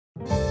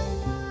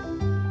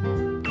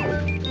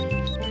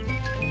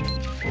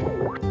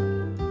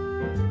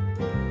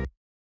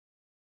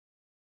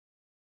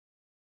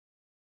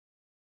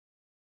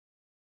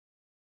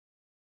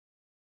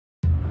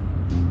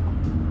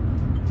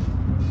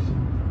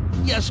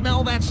You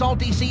smell that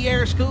salty sea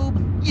air,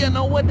 Scoob? You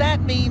know what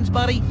that means,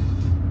 buddy.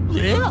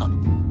 Yeah.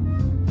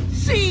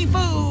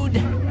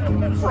 Seafood!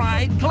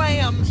 Fried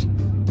clams,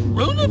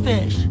 Runa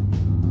fish,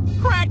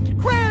 cracked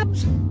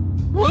crabs,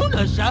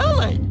 Runa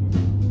salad,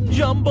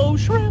 jumbo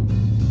shrimp,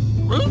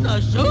 Runa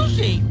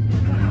sushi.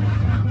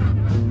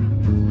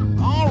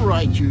 All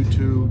right, you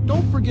two.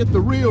 Don't forget the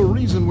real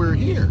reason we're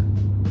here.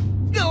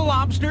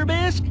 Lobster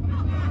bisque?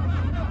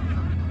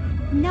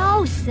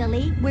 No,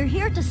 silly. We're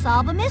here to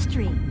solve a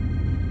mystery.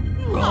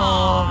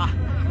 Aw.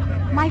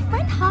 My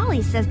friend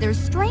Holly says there's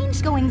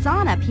strange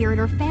goings-on up here at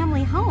her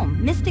family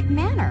home, Mystic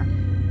Manor.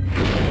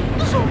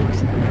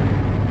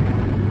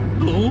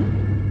 Who?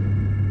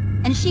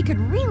 And she could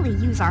really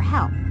use our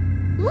help.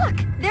 Look,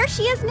 there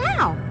she is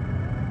now.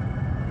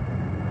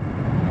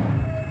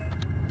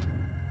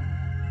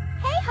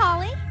 Hey,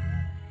 Holly.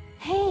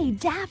 Hey,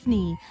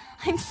 Daphne.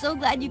 I'm so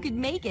glad you could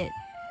make it.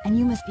 And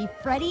you must be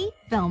Freddy,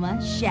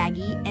 Velma,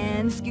 Shaggy,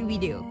 and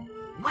Scooby-Doo.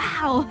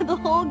 Wow, the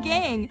whole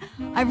gang.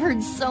 I've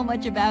heard so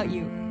much about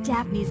you.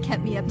 Daphne's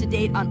kept me up to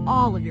date on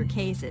all of your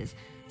cases,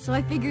 so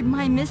I figured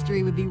my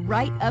mystery would be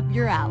right up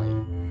your alley.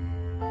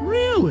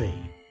 Really?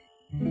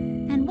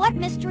 And what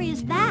mystery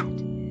is that?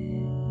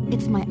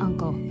 It's my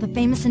uncle, the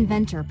famous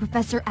inventor,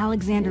 Professor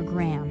Alexander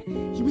Graham.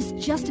 He was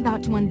just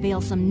about to unveil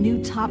some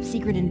new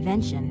top-secret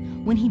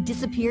invention when he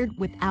disappeared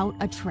without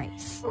a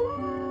trace.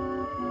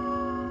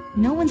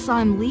 No one saw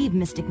him leave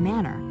Mystic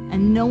Manor,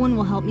 and no one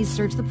will help me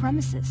search the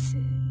premises.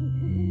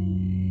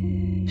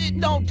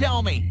 Don't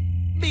tell me.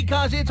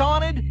 Because it's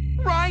haunted,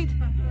 right?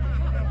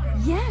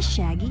 Yeah,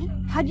 Shaggy.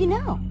 How'd you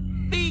know?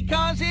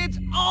 Because it's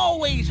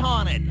always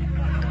haunted.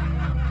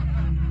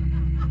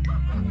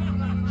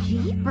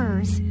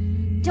 Jeepers.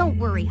 Don't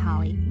worry,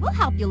 Holly. We'll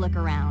help you look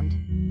around.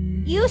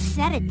 You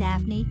said it,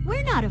 Daphne.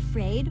 We're not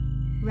afraid.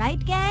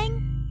 Right,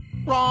 gang?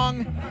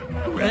 Wrong.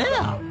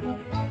 Yeah.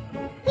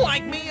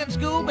 Like me and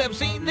Scoob have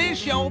seen this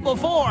show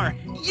before.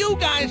 You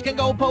guys can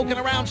go poking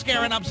around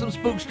scaring up some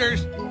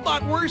spooksters,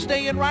 but we're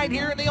staying right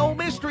here in the old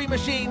mystery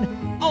machine.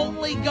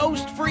 Only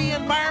ghost-free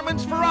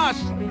environments for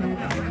us.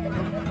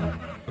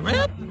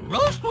 Rip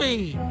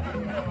roastly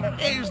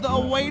is the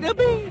way to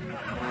be.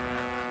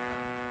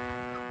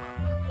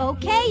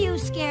 Okay, you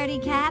scaredy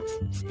cats.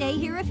 Stay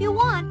here if you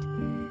want.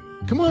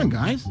 Come on,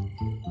 guys.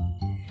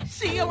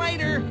 See you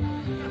later.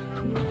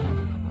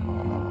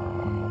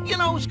 You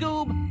know,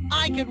 Scoob,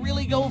 I could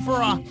really go for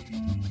a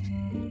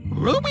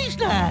Ruby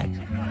snack.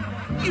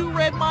 You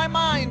read my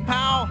mind,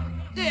 pal.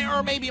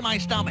 Or maybe my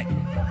stomach.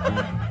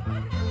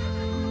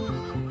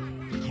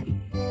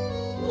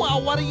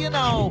 Well, what do you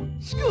know?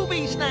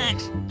 Scooby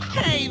snacks.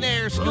 Hey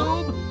there,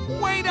 Scoob.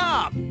 Wait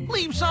up.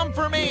 Leave some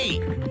for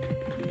me.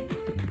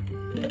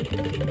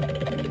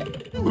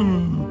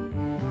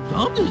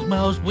 Something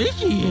smells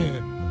fishy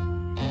here.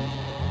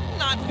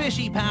 Not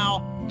fishy,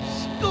 pal.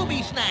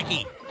 Scooby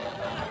snacky.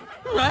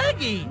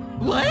 Raggy,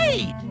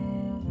 wait!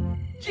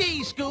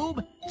 Gee,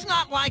 Scoob, it's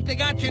not like they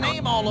got your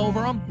name all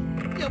over them.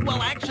 Yeah,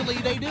 well, actually,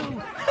 they do.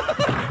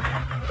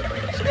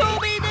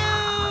 Scooby-Doo!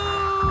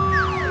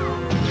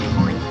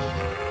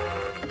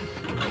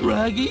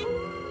 Raggy?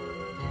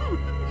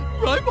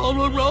 I'm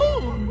all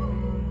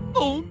alone.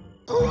 Oh.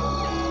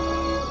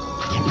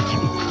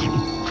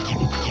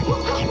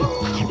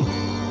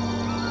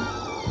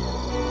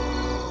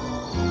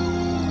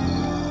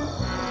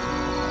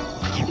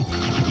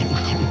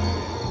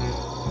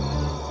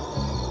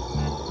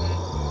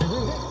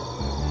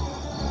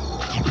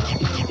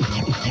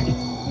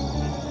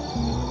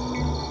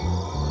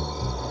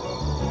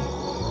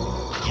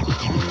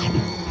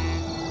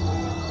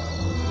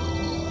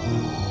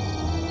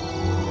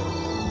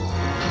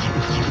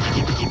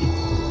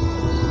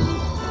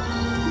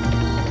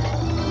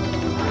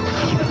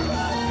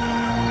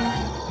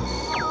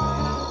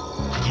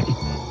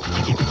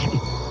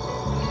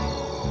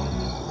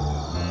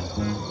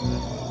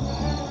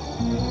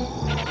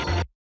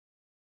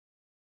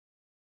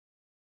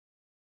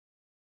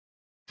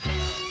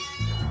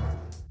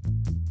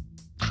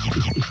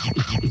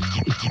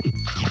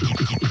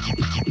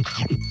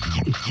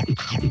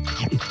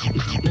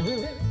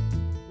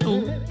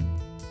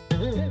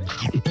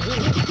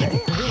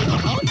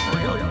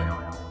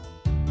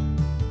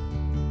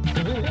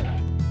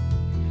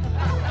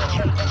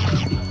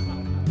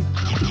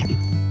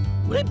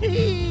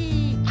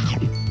 Whippy!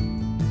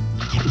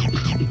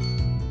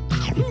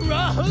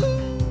 Rahoo!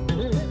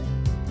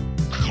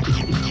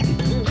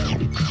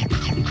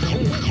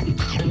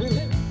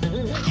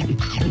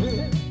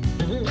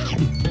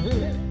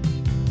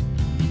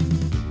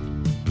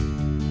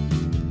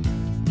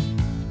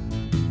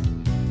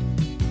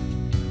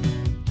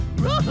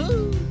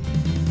 Rahoo!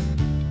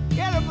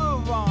 Get a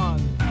move on,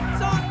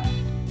 son!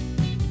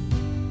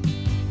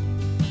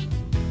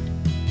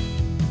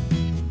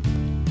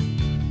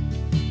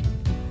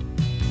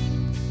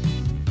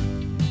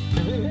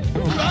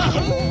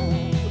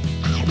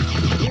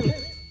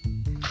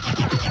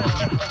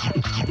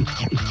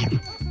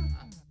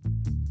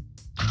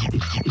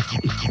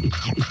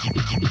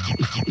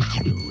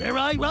 Where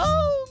I roam!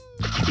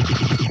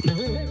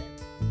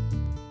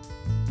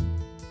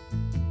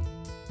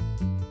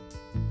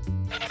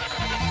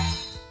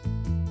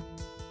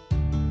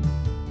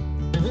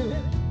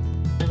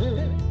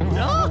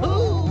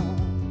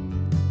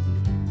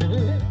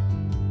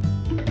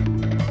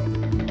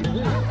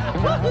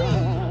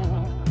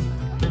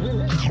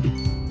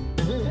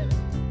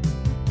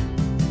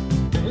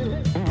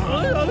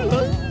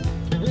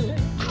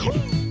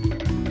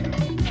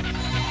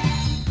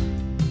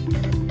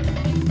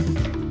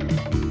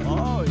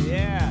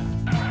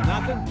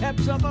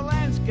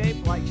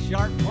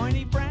 sharp,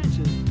 pointy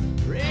branches.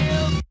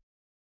 Real.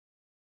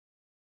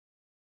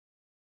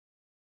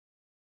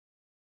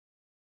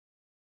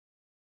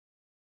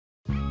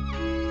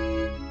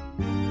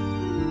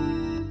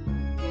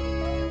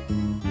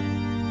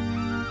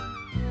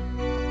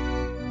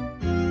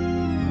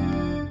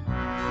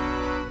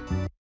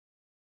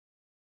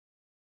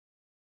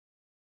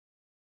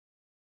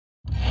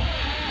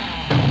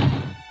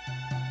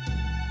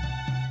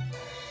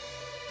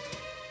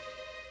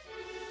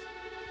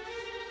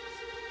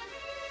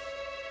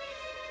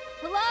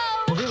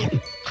 Hello?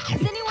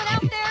 Is anyone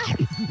out there?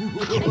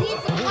 I need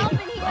some help in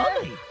here.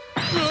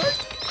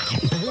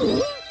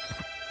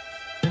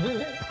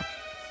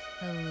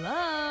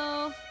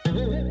 Hello?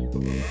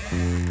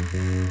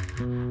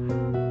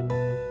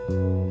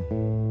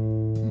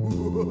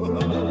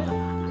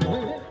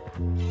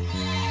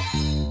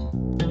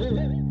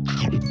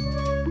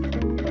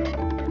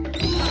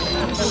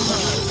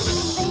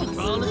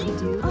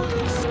 Thanks. Oh,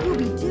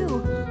 Scooby-Doo.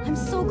 I'm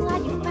so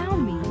glad you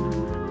found me.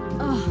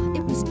 Oh,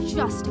 it was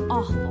just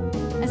awful.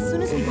 As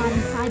soon as we got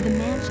inside the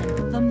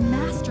mansion, the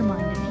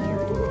mastermind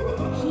appeared.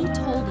 He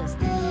told us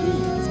that he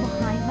is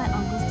behind my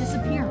uncle's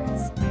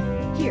disappearance.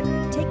 Here,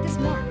 take this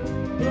map.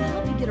 It'll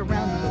help you get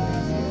around a little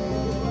easier.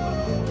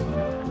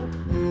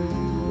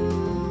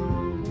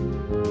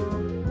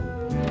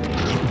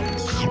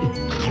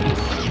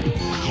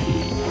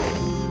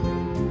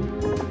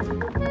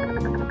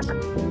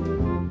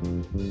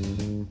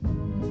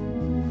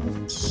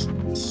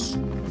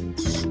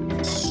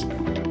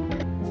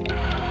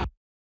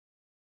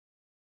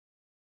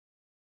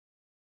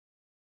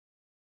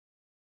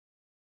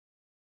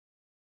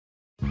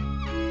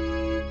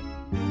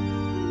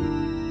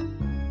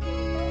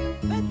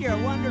 Bet you're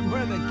wondering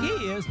where the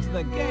key is to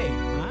the gate,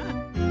 huh?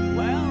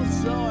 Well,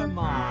 so am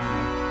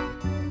I.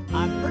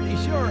 I'm pretty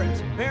sure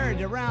it's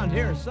buried around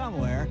here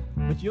somewhere,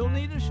 but you'll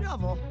need a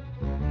shovel.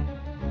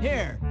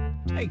 Here,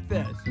 take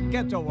this.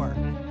 Get to work.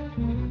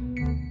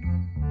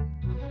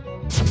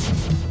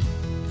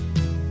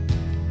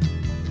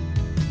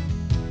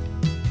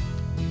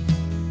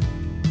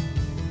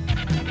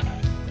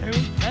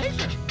 Very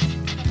pleasure.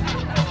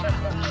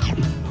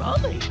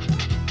 Rudy.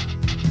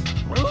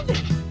 Rudy.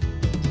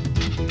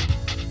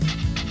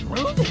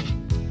 Rudy.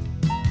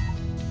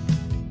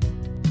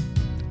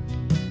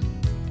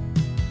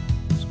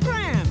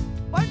 Scram!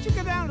 Why don't you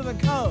go down to the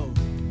cove?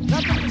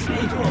 Nothing to see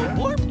here.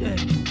 Warped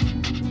it.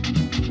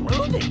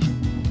 Rudy.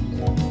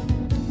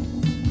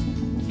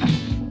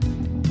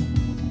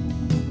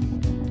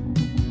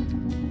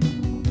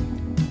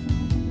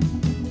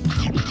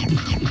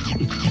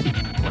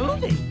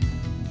 Rudy.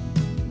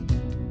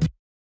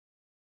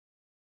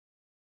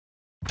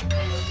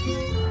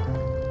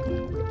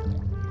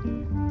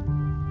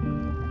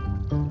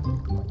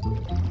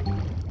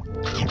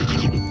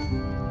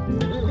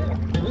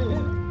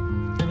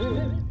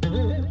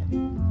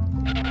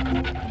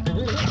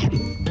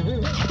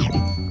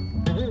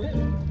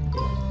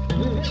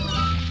 Rudy.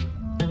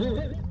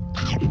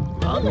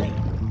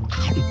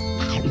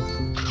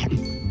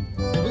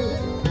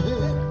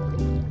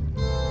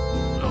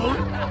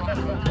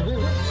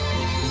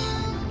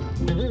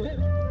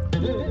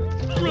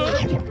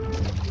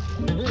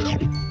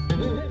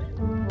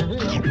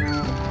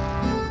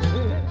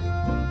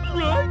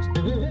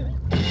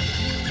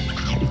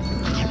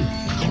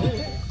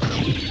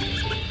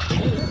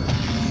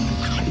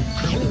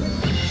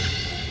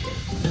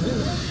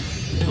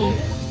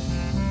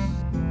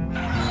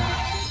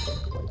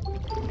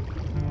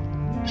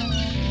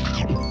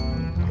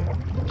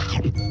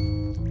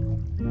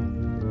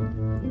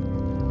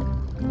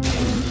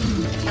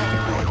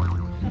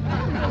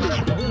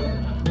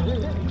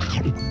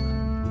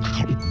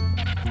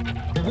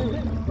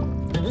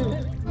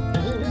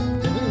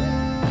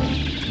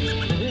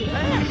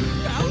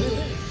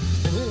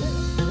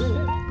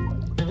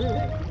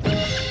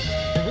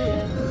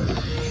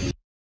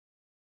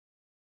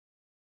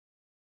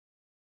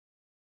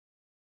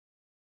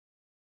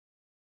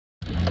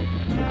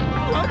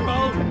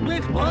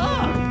 It's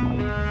Bob!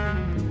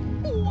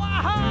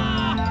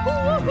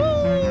 Wow!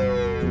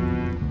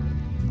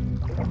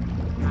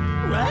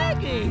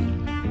 Raggy!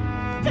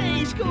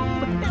 Hey,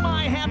 Scoob! Am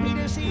I happy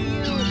to see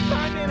you?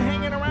 I've been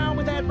hanging around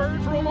with that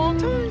bird for a long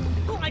time.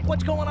 Like,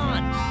 what's going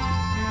on?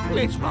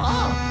 It's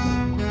Bob!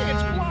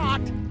 It's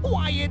blocked!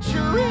 Why, it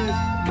sure is!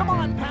 Come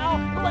on, pal!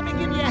 Let me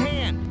give you a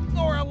hand.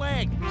 Or a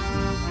leg.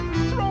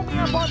 Throw me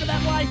up onto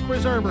that life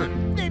preserver.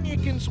 Then you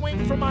can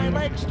swing from my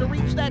legs to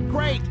reach that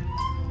crate.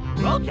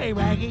 Okay,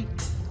 Raggy.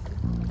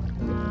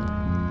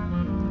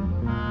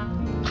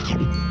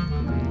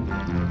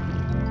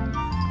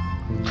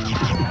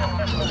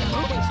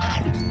 Moving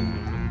fast.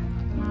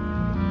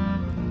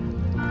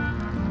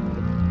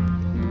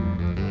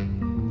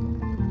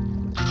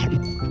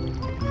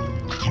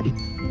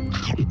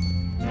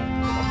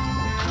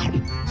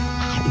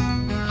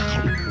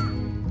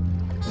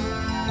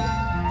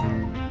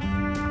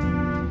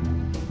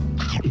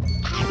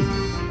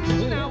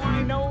 Now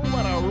I know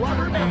what a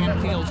rubber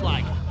band feels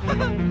like.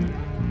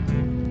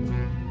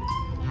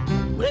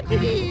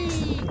 Whippy!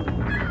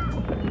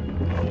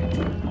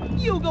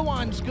 You You go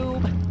on,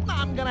 Scoob.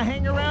 I'm gonna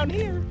hang around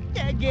here.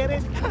 Yeah, get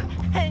it?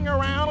 Hang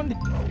around.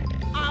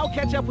 I'll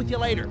catch up with you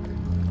later.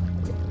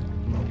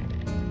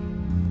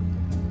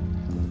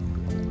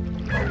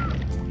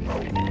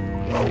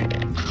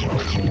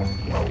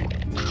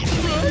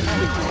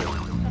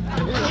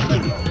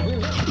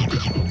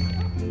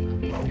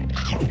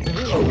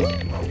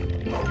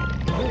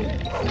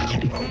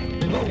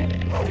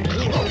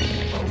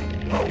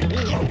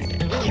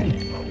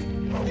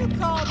 You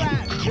call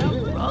that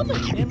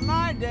jumping? In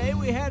my day,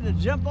 we had to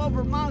jump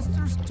over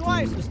monsters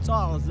twice as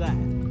tall as that.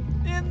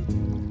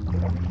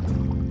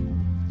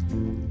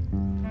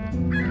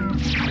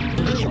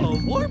 It's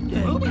a warp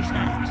day. Movie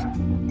snacks.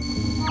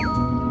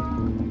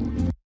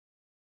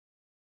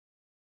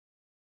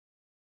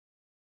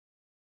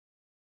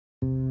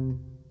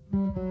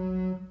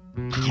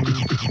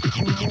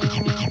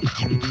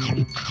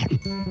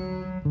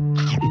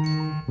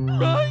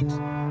 Right,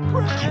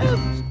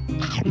 crabs.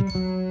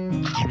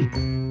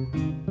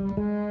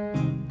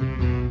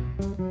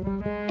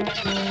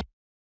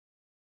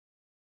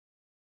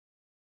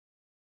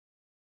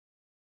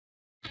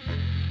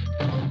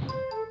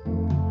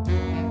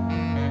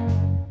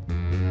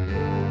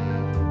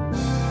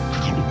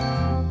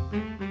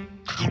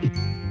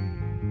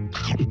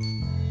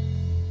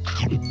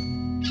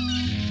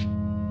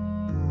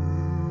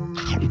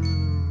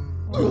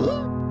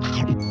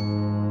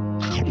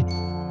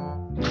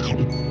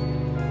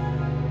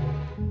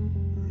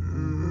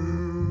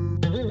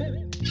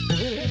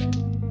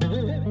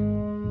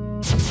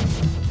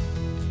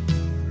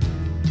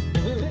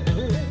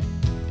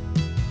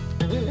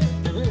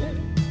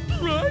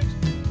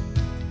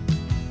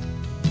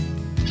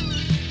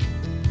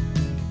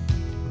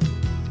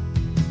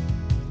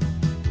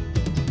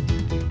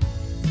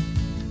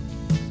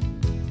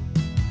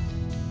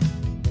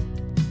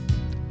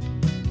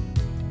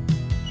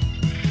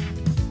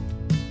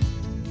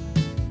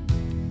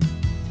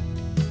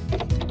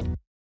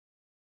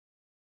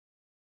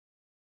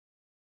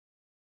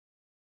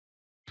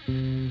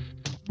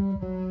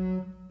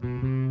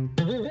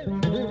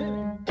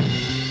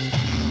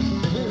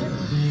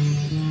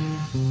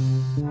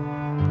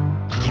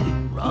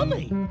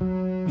 Rummy.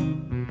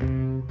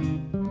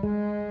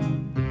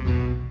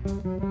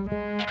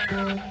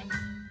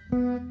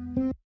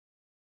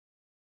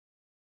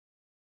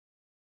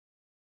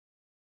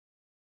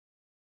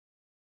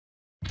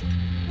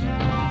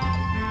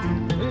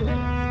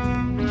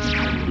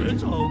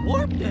 It's a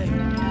warp day.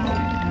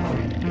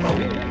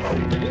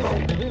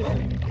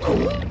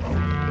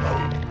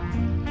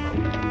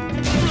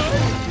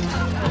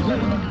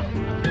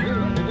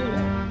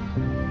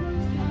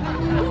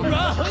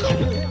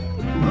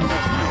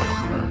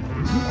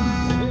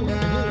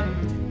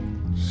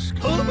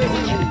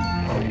 Scooby-Doo!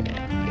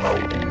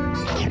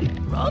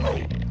 Rummy!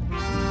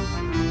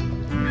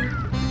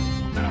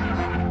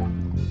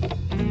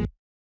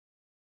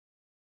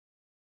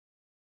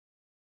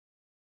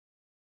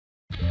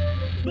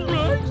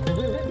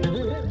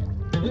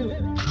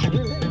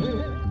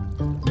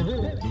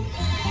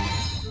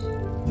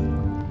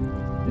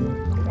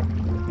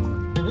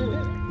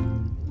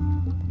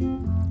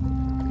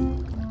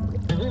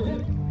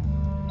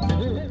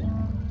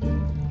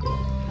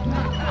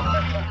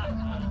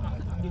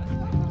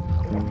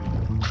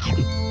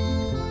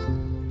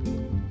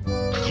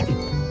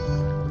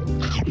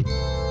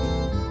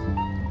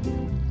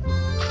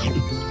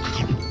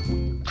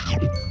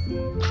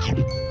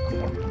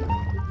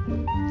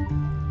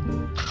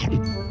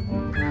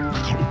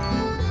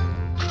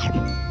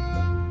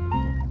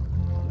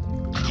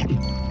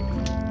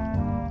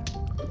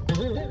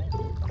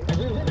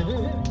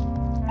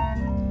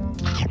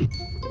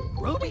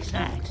 Ruby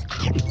snacks.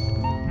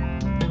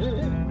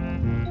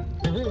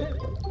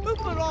 Who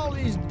put all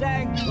these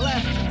dang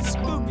blasted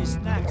Scooby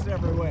snacks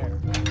everywhere?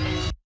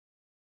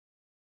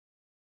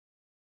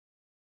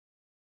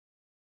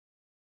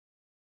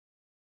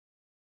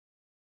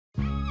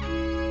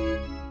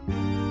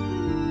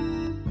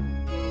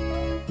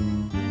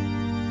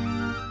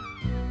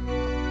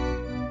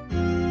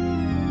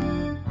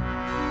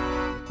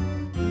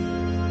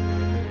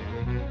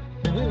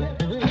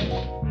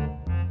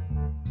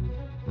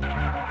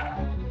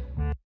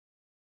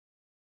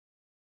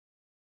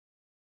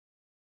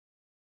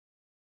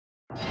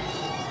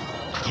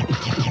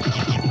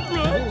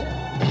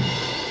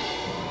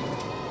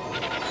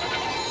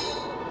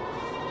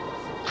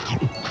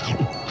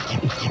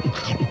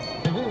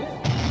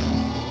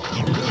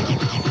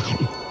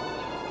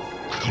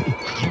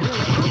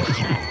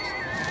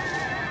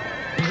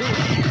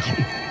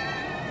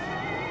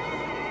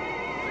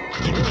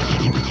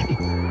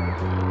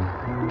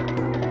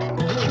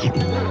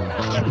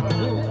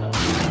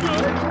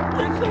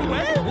 It's a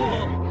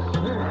werewolf!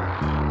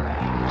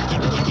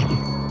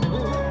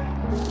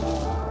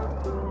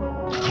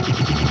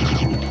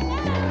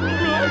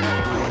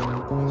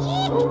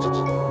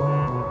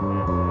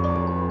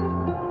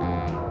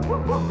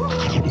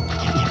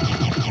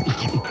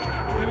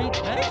 Pretty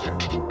treasure.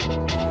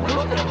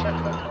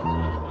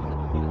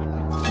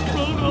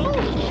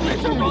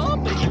 It's a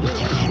zombie!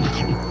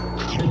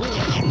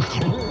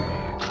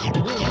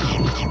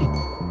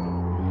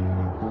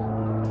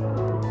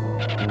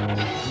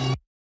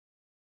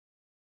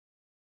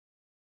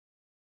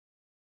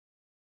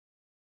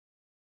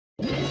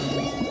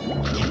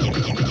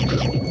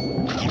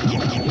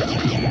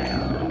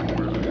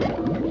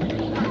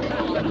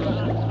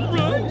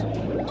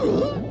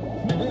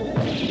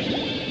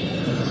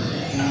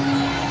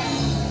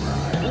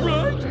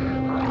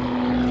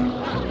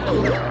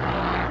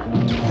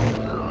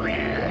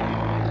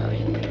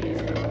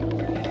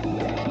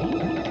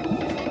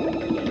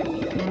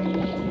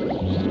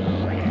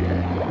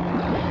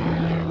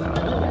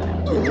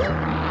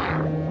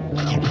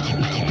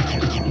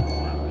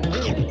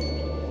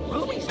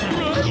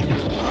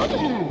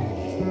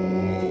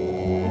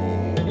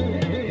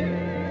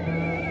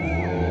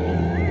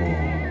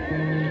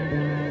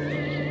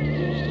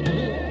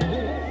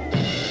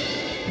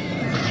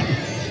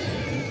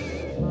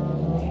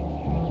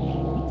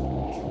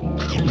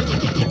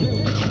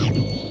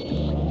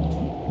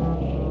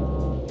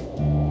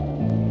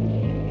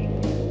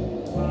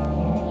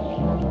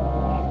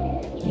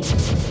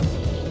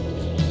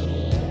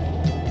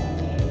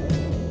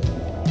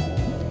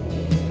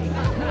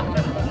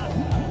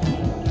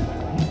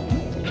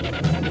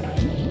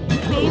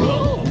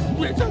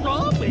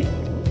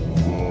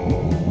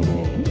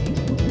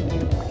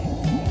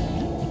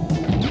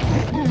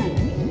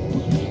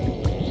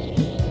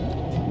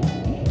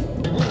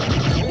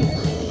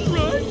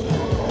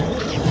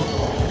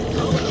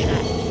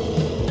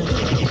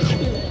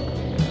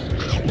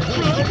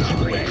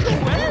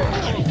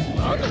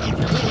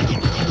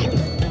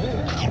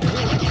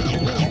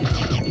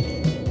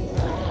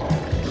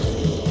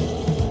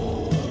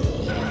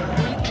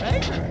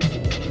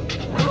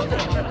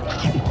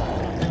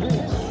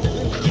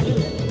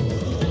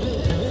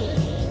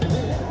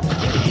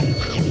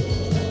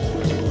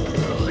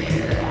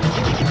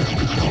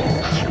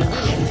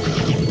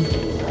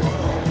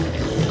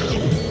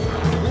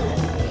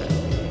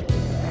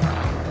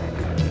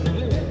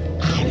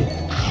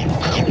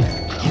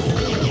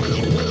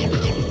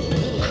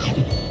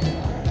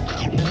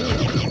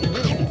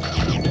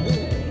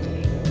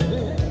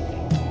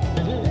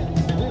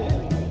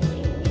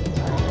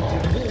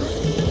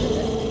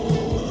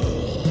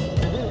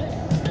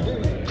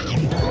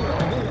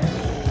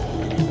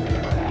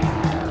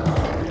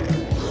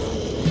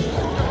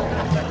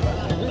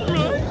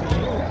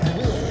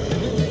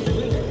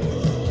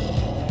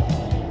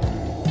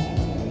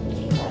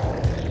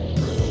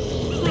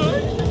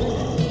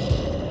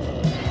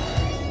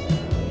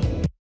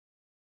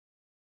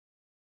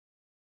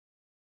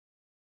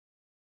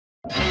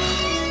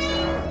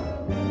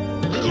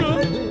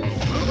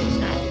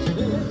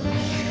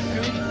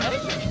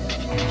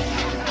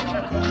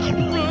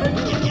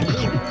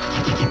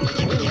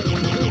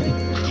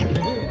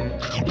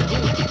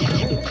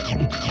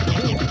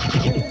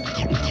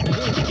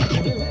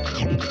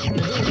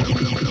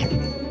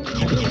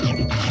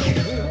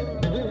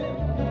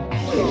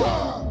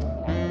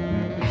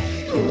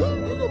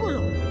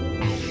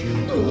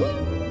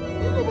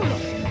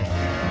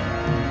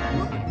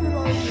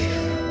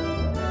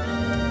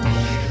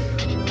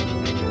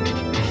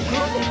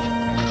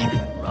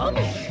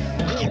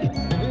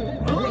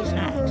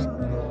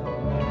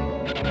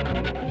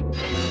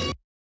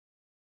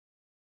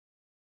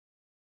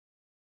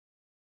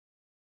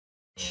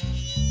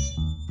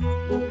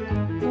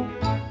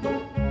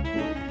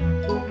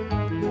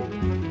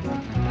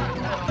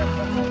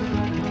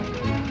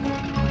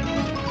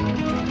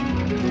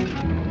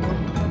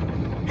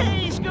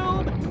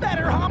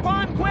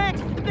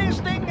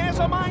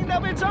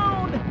 of its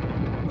own.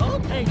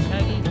 Okay,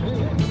 Shaggy.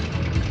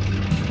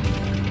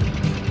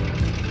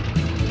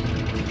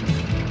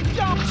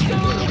 Jump,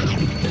 Scoob!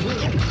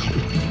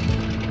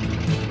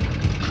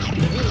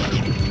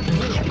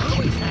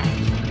 Always has.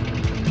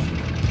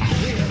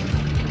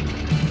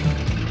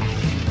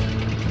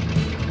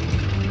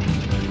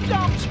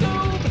 Jump,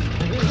 Scoob!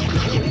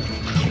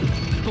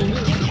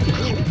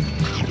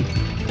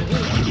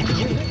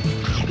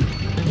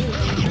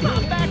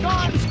 Come back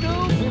on,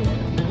 Scoob!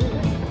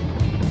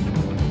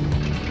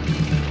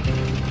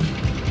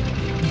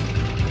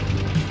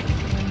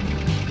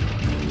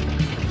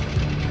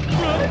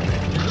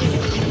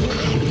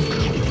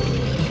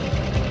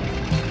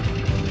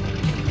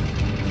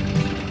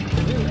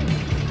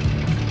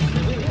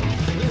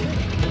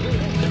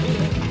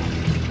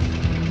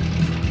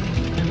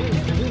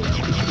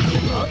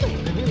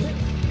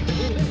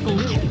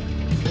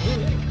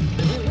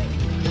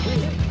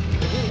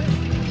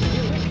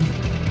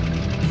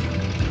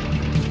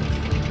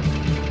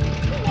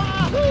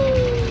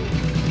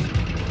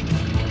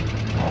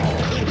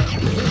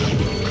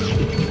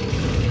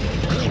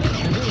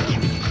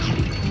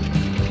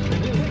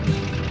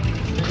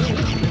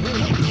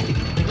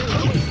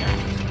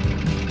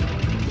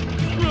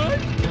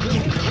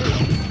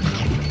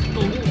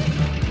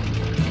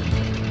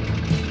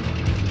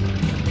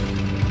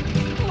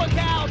 Look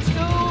out,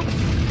 Scoob!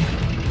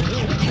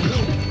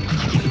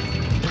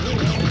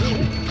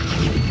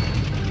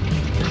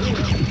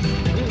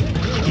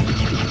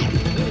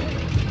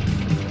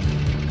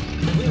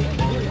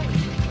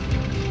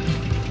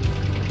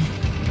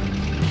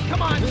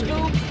 Come on,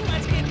 Scoob,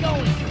 let's get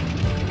going.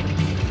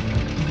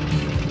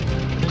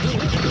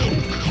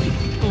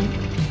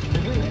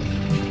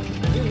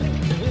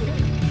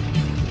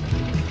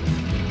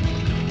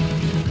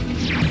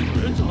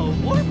 It's a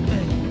warp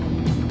thing.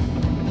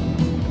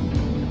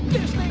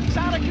 This thing's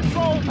out of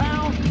control,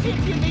 pal.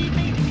 If you need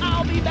me,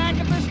 I'll be back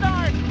at the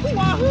start.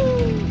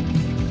 Wahoo!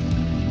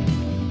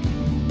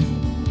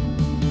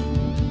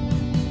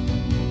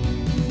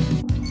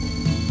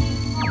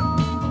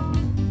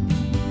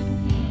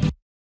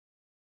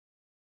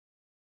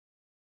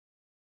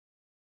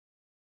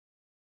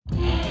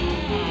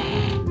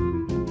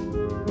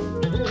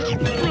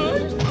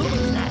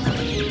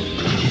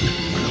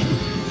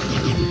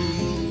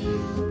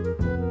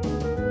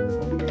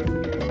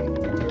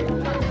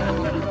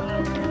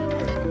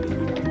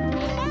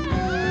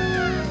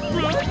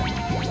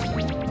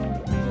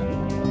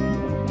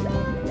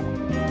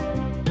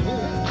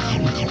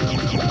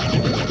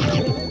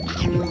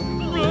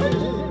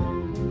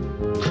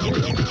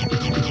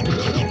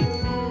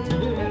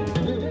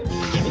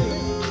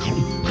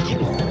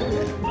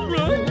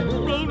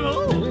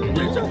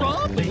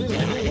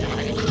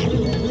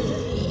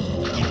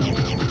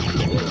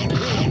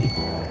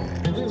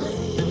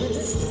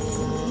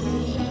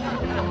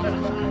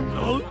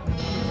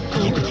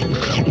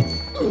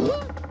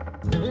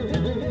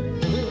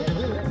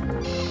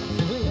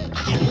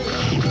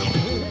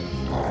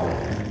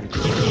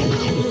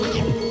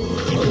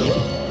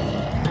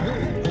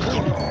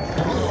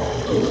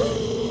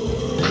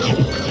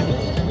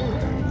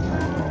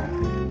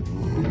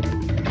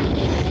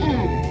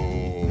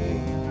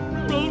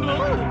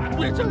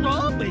 It's a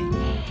zombie!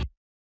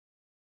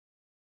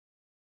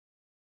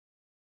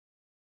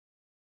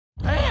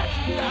 Pass!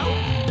 Out!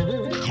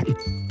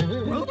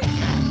 Ruby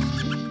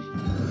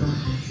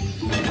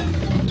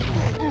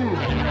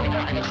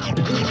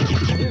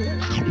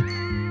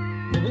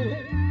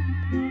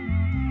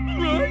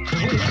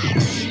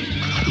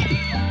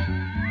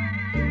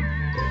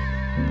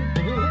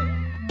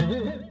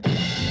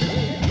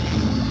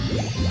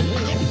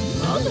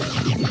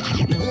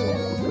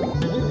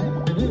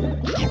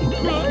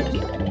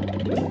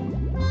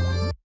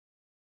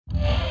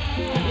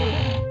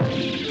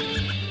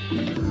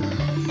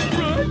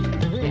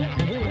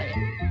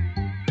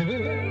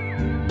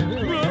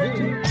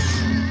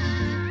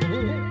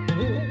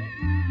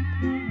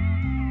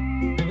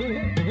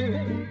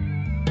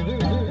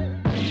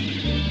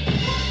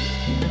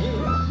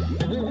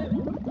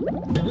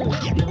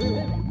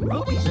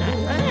Ruby's that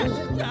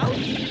fast! Out!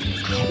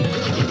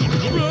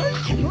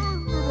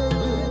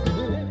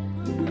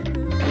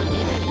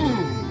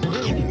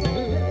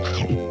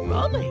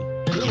 Rummy!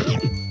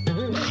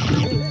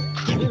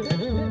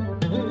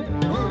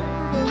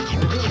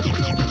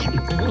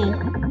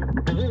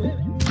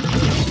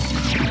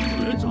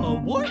 It's a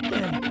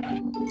warthog!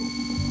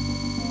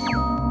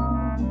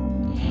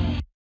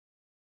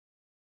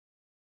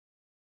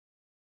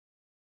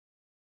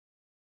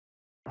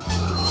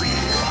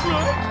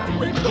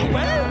 It's a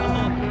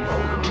werewolf!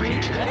 Great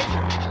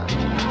treasure!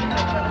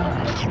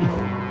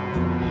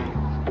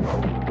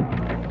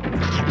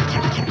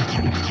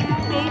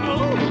 Oh no!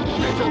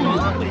 It's a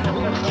zombie!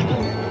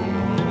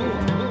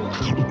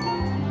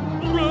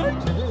 Right?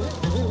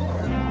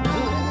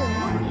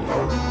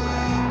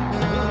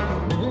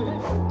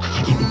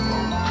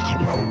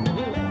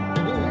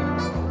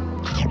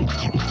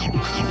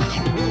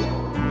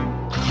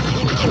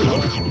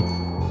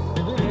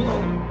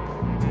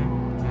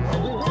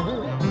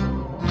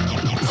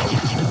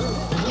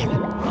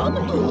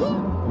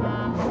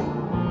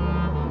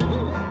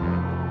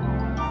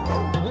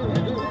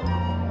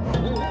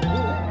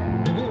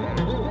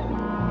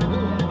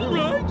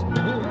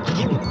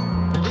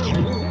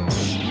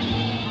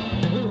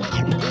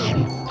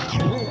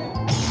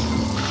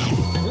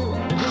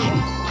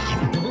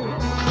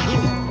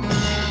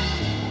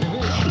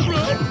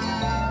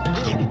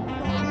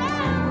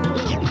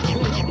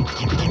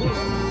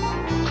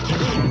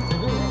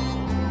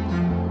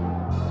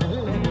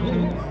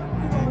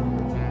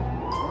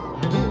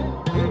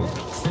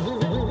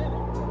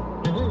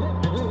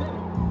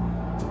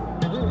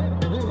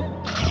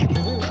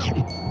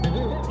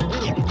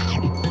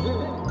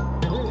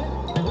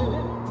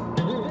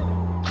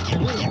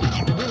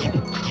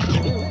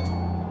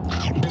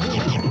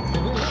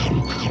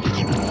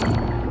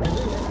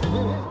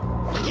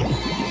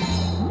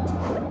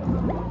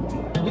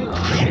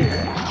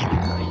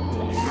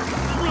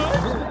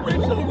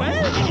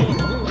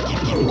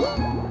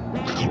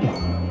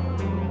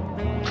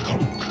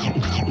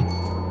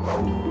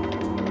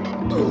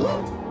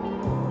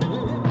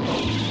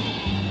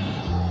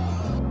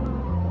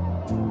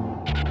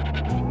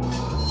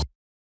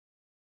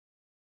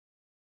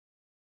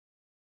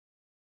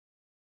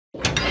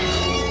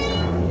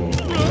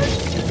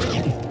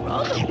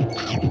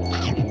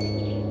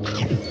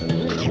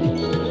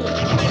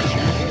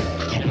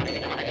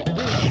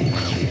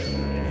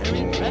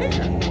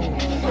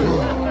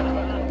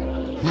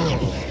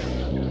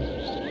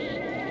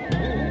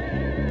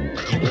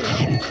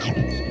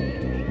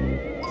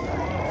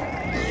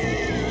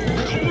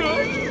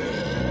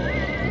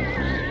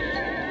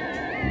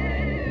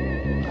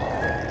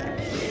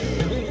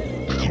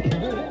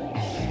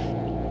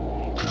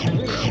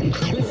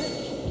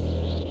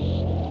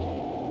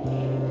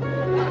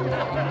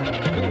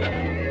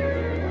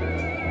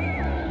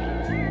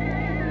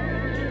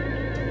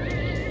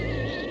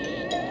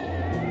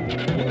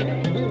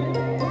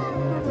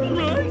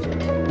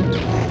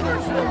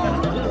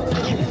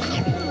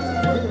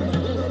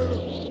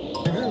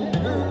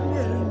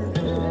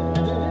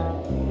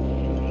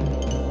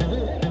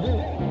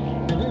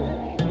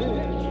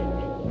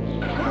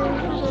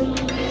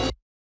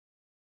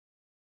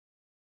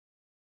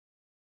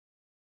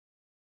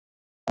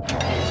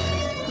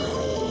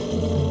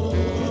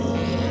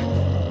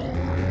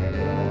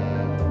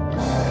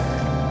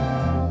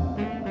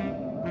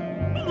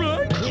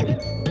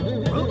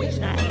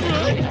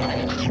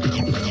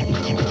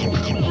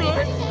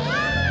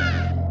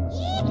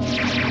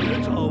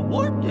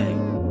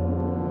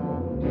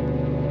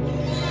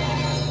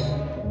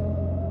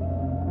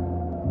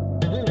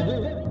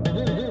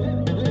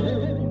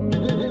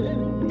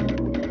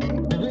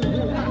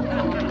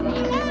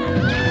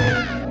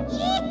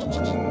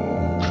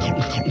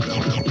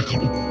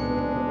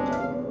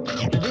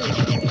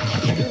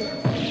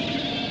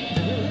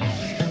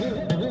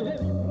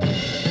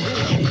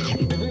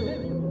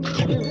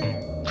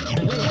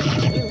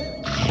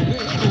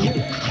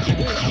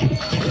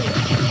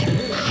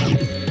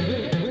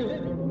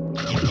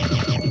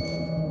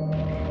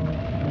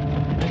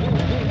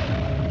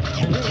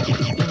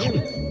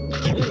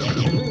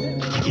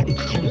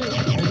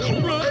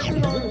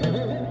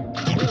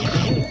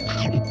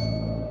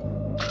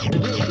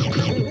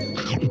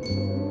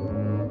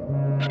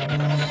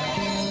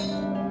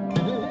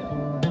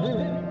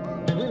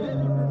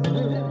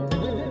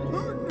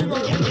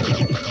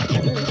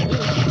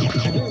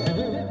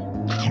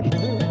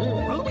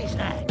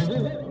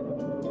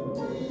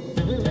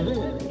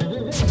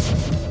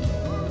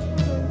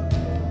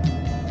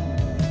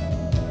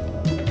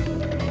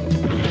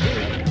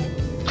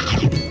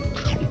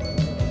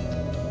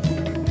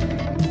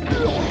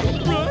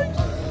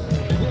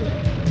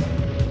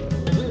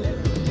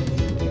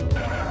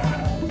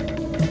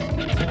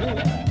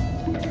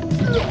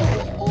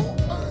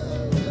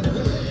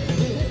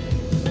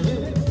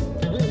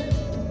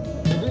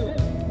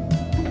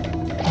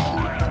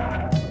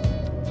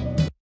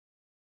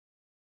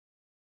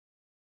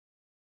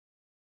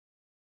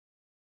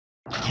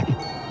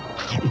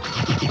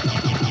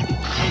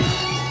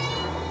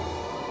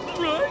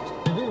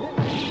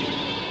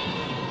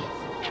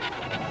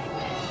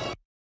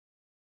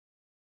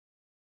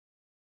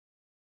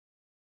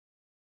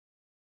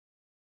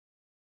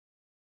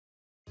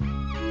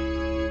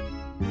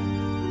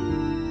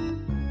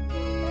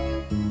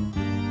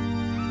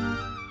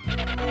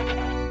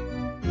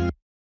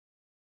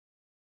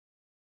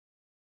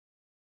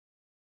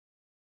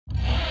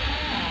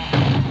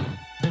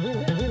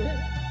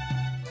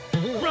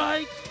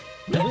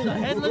 It's a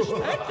headless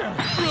specter,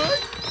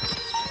 right?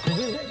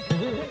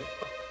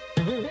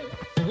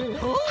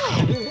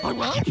 Oh, a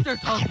monster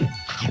talking.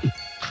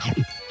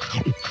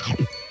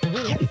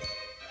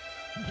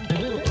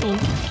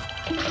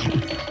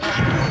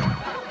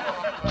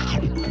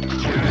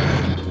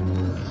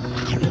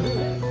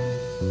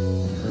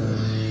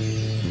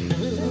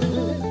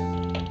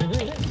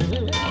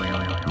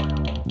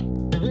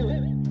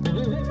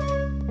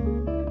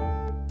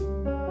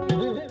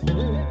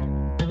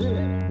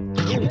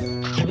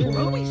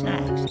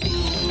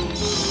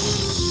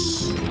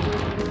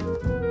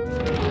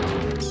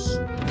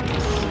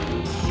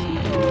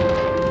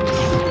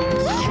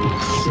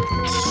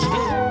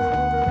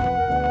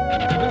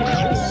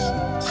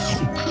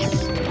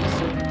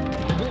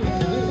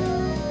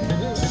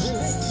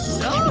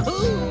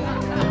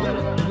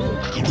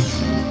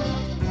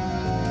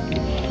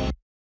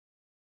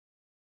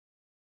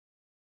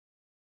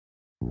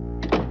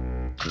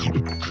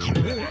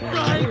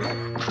 Right!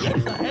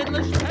 It's the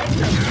headless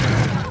specter!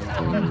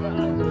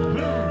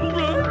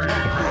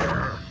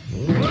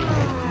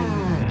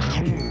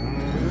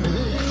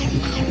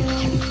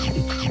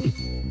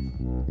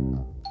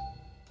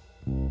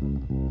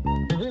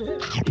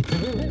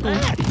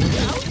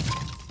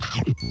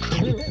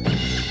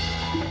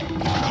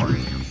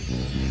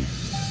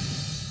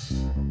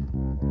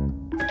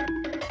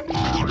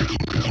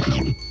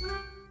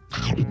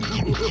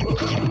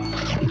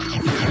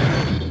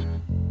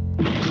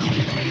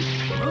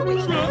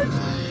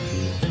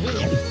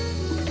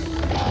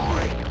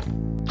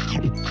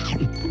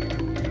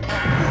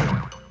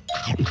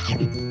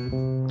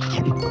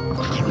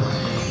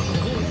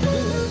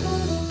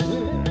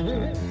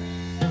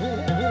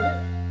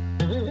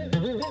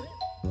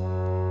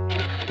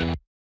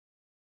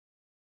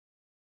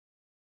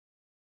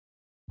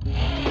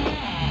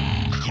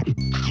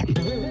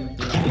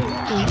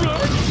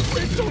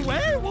 It's a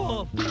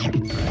werewolf!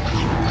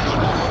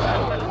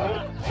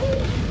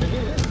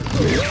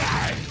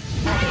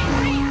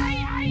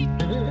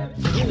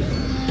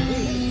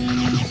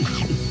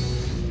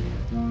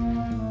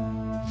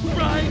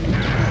 Right!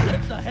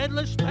 It's the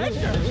headless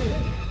specter!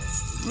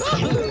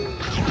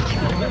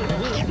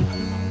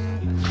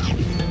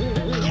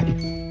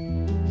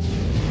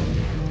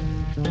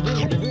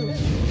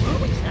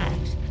 Movie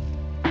snacks!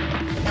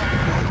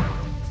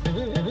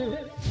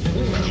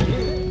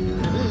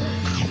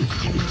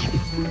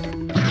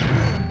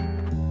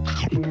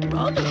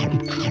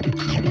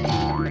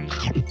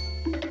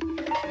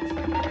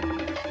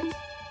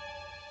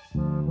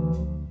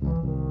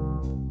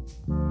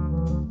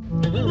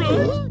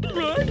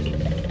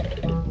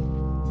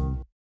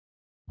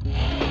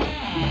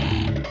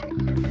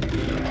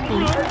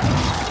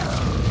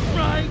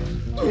 Right!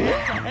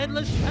 It's a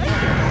headless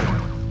specter!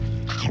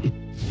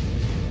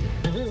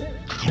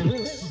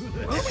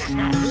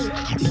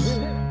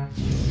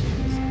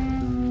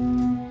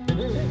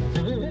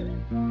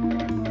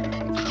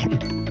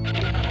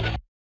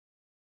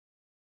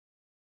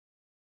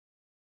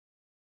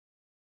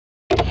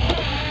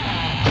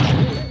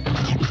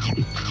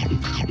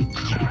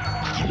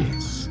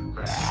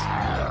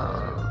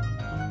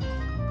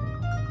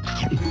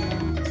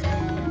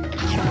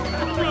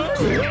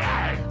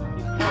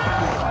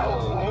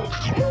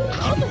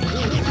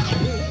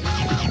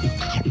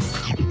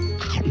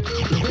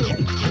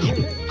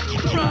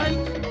 Right!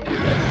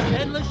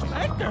 Headless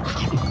specter!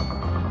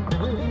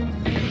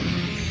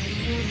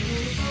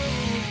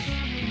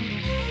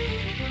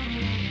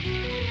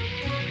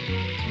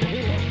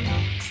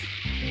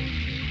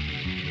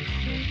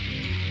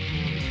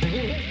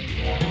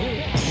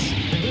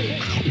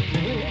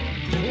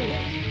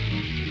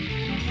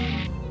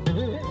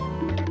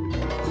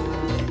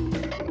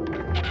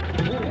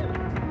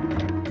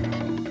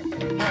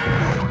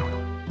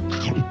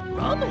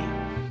 Rummy!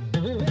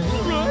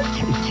 Right!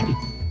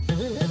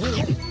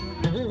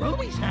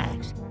 Ruby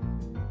snacks!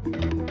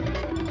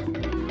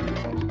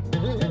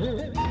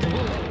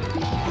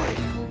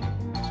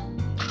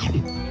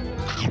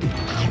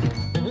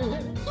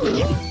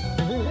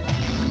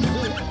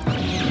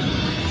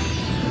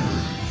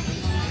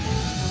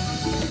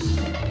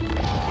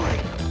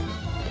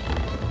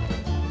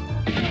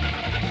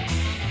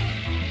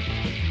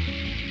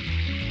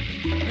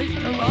 It's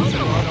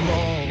Geronimo!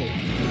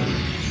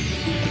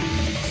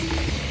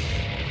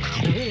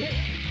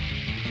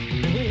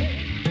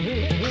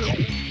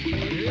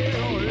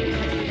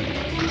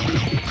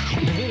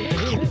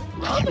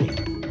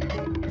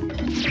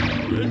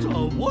 It's a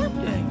warp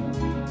thing!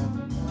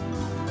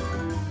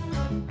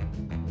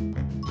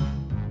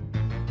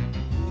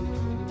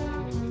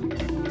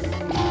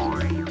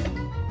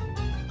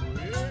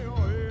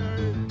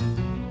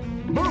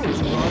 Move,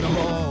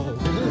 Geronimo!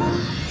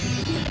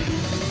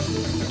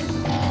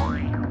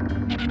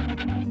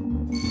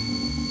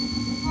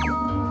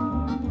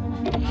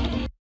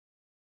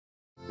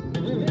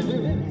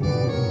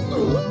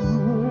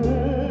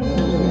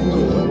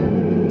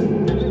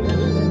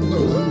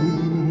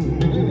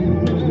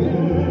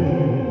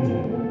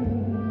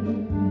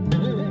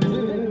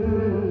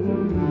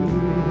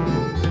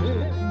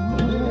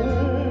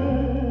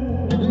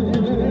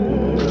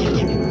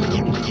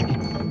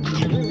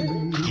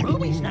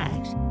 Ruby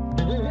snacks!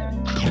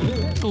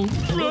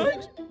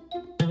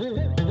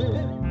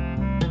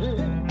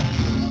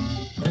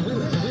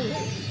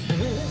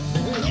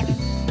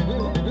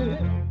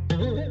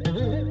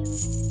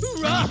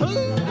 Right!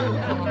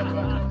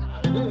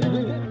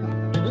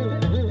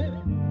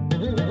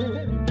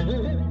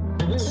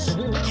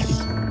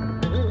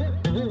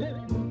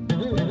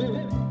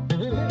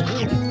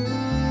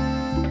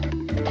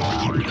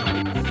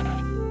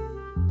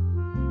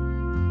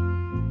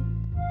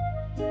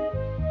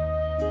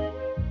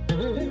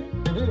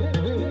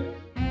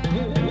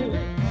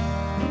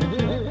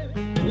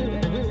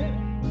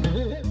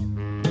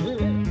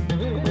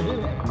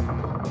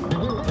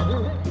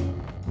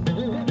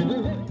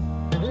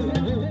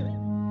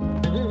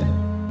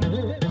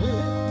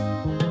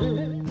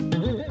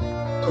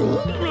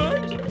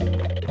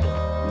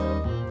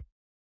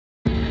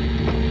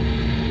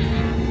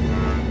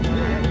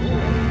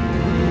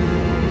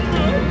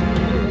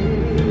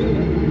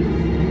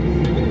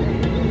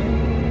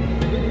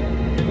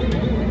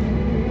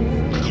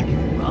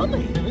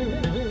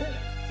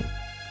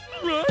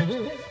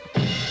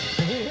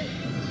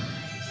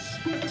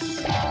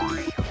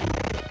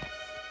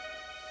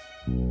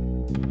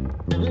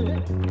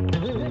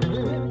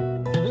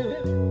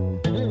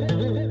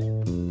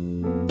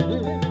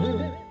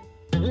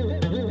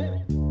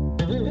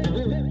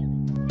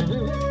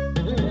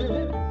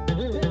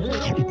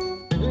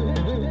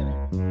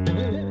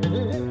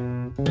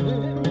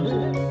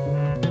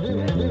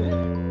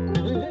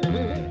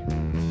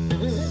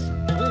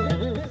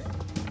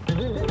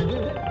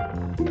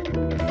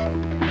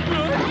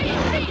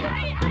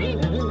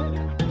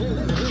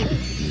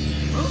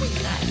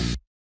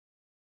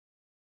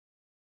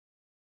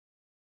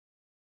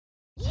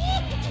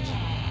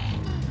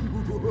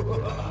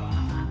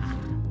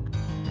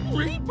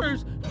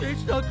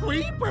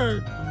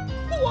 creeper!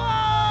 Whoa!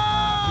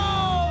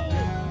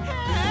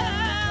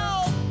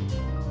 Help!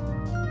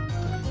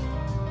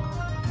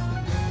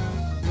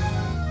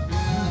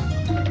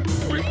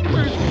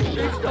 Creepers!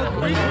 It's the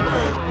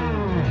creeper!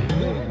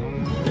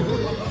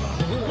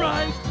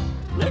 Right!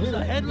 It's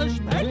the headless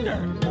specter!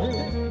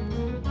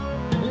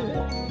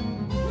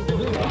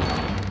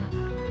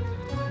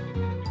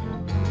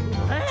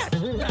 Rats!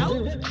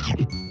 Out!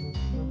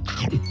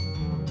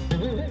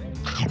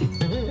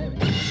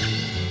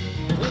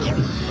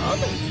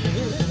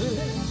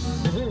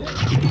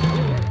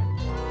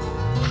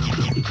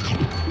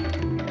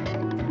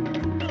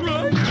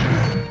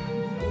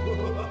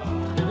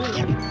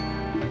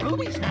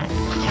 Ruby snack.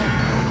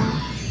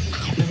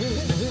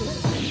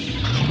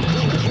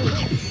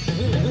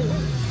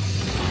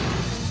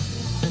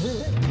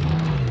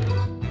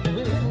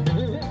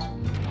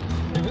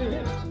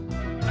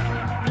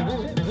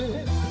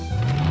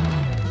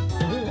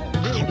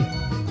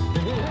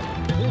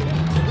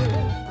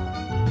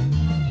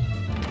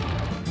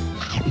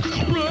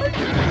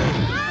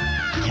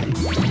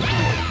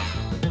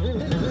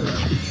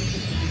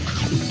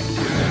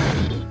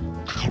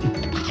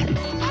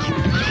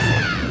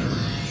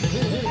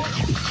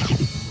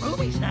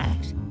 Ruby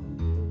snacks.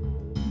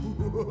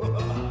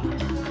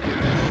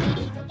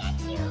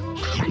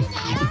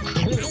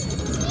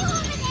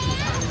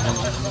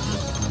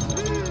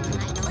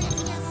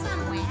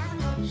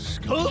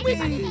 Scooby!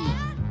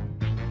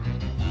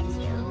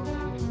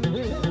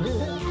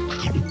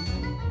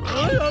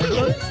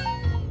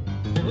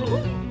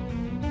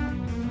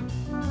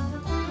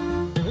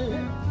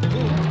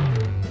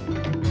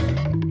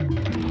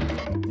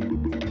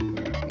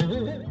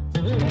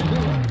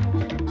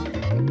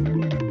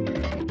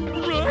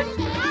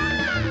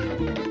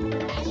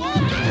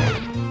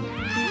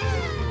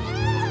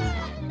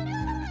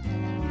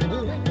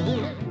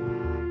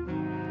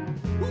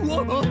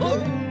 Whoa!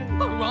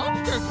 A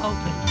monster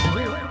talking!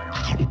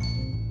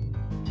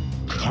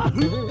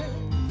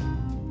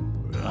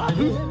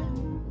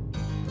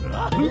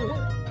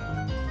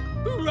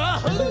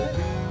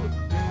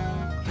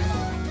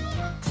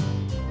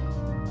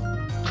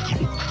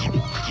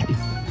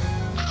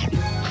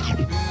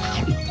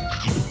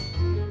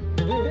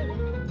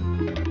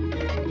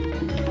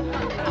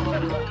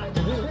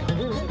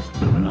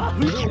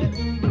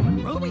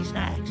 Ruby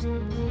snacks!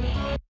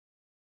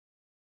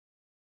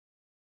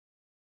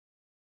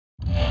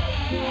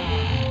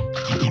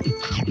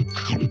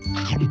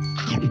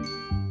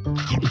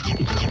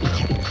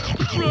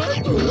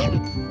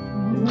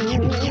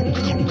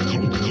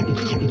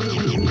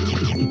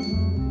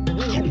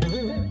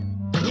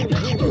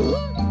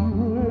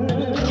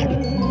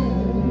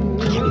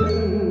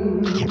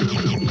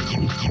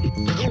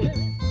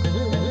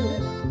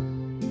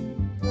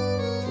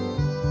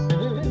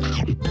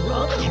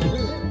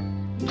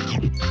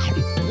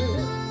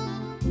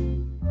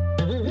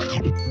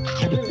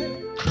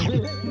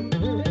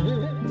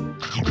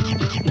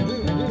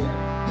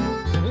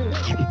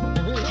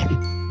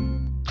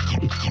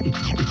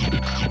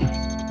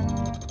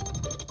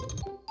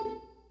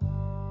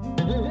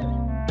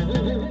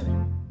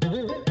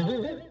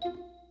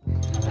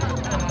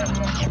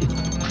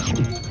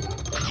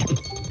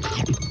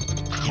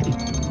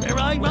 There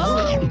I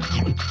roll!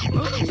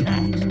 Ruby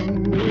snacks!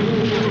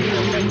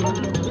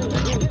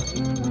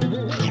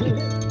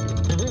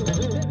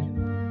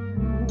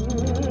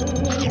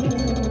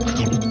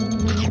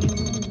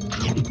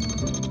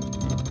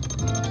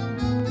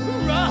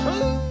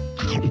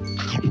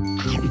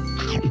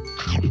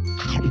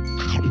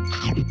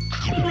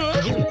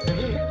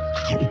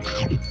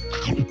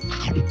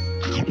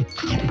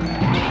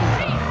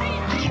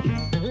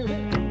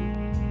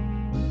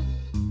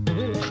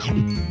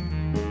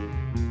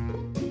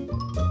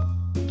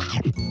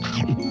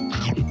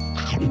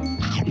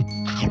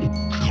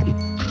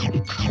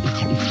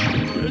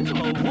 It's a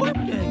warp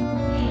game!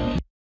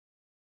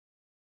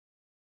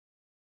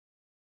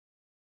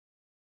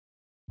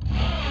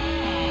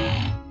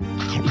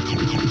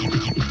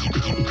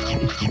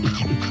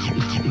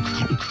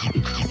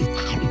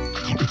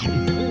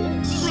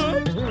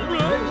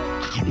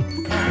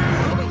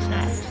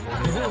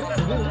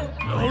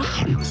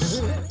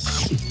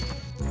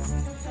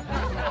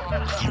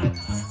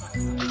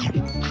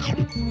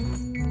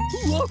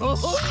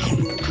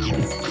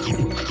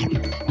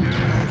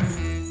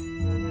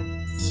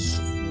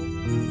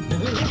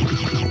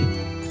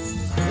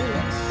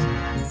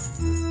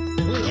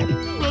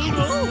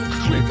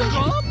 It's a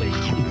zombie!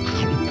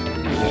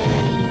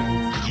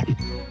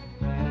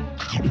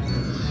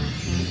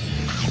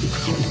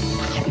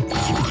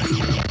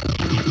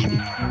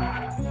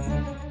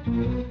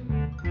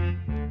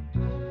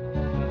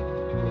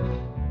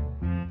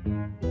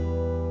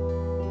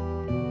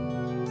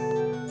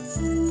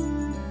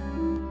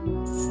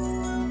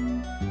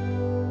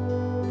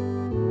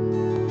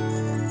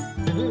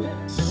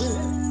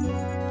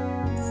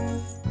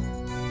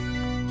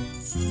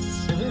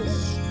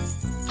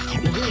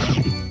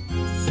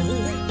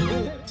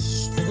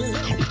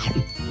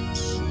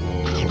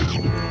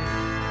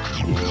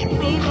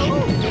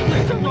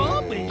 It's a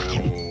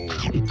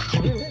zombie!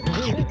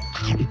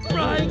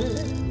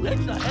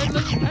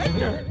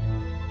 Spectre!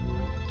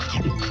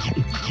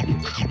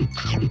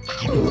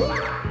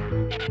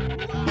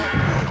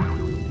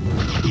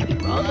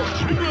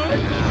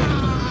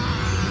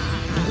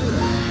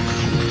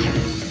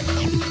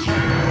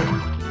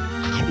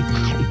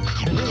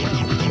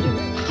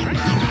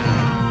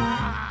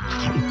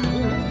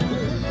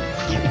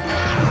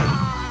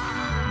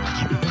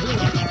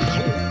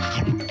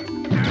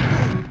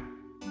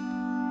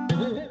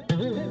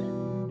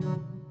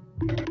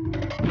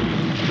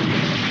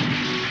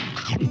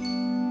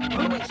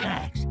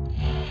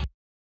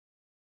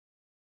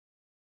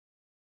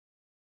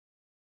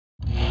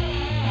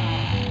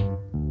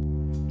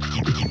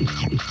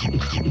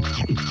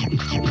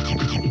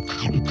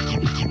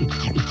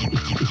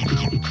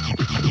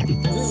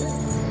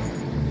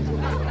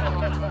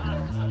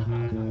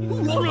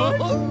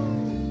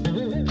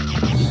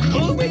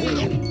 Scooby!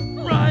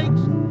 Right!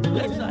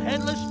 It's the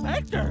Headless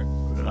Spectre!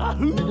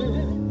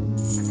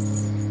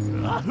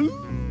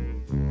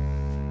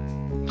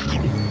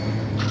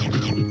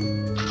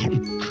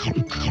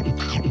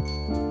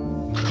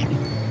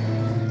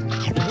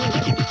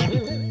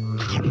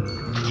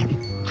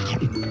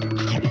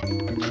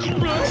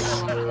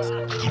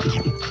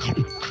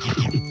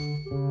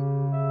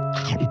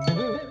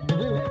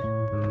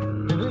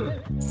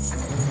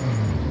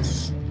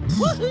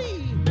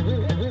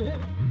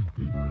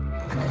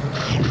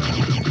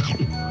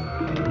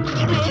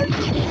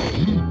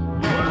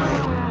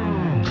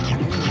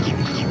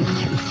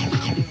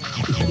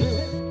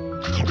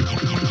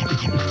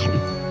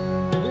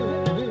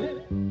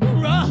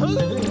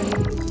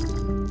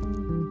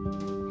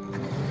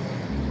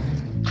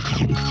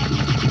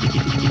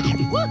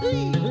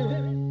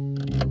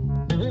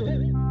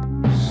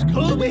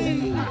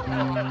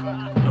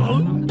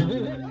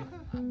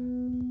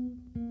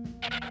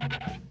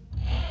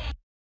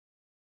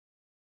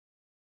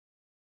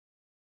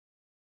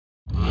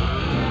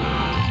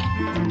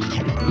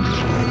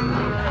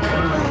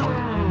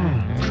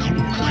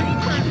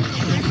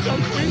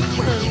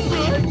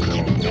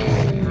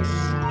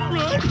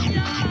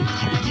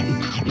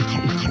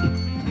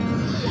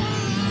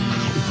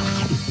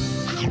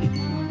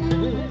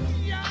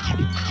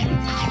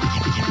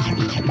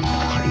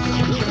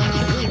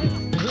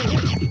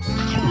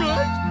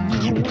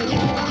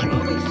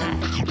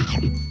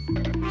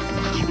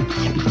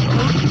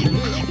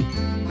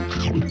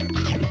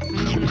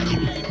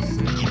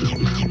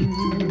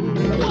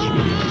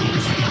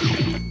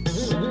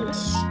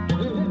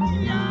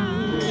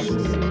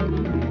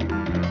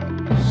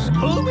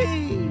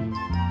 Scooby!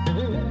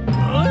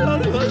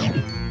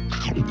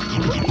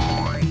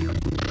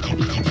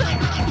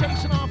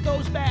 Chasing off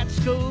those bats,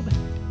 Scoob.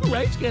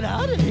 Let's get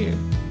out of here.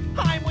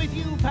 I'm with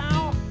you,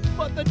 pal,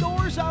 but the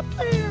door's up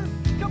there.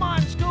 Come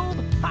on,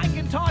 Scoob. I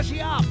can toss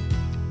you up.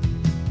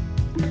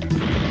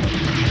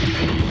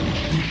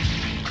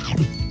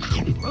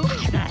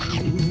 Ruby's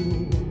next.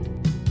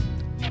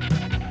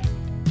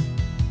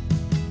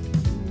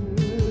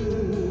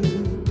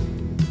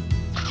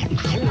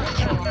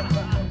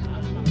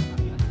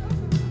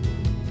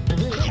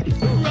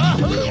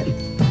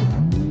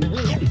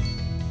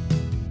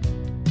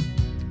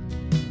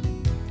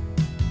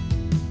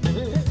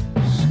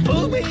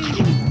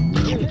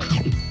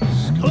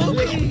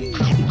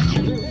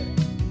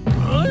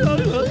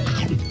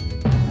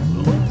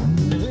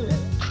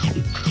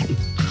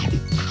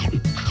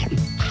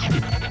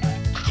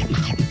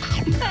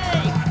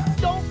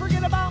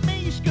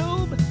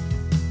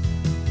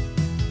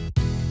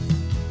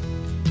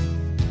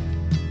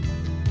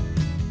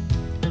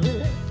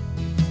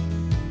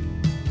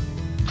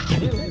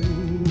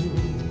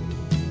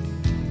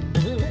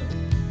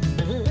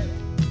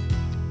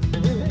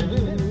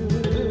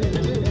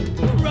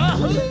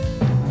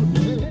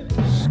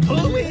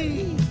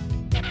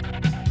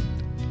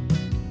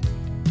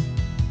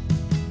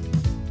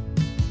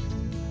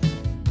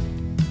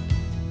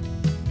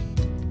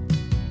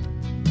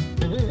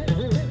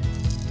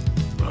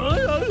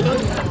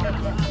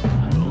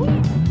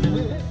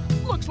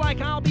 Looks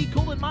like I'll be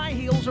cooling my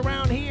heels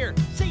around here.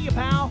 See you,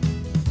 pal.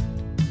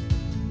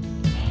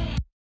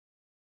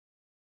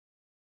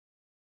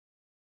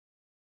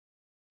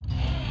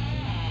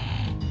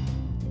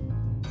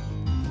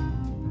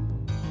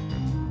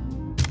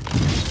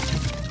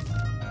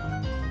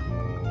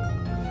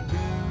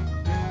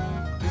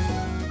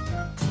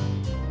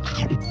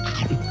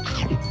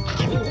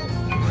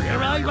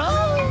 Here I go!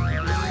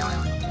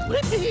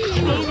 Whippy!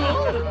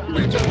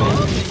 Reach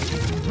above!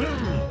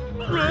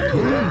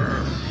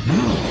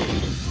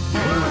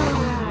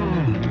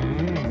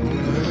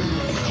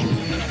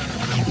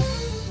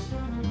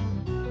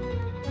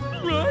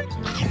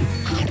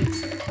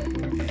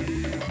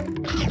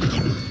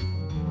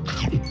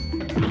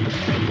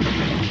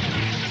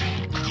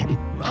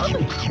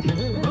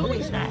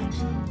 Ruby's next.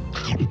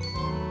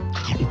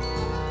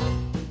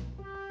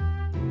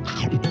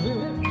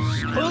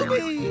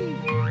 Scooby!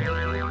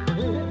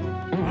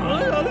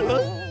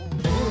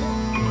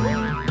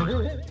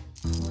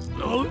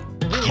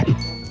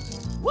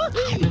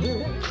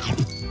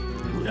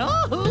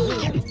 Woohoo!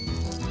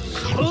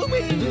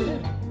 Scooby!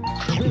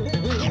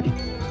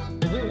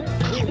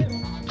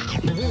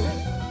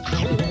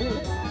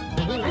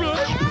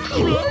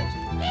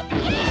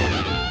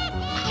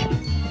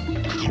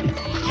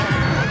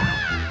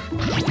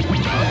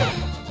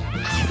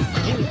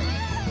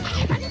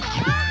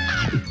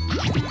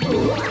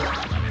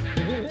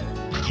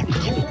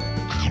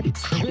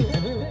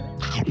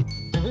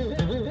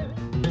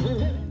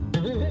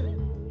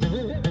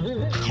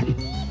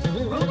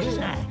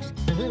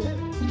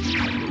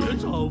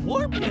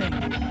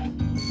 warping.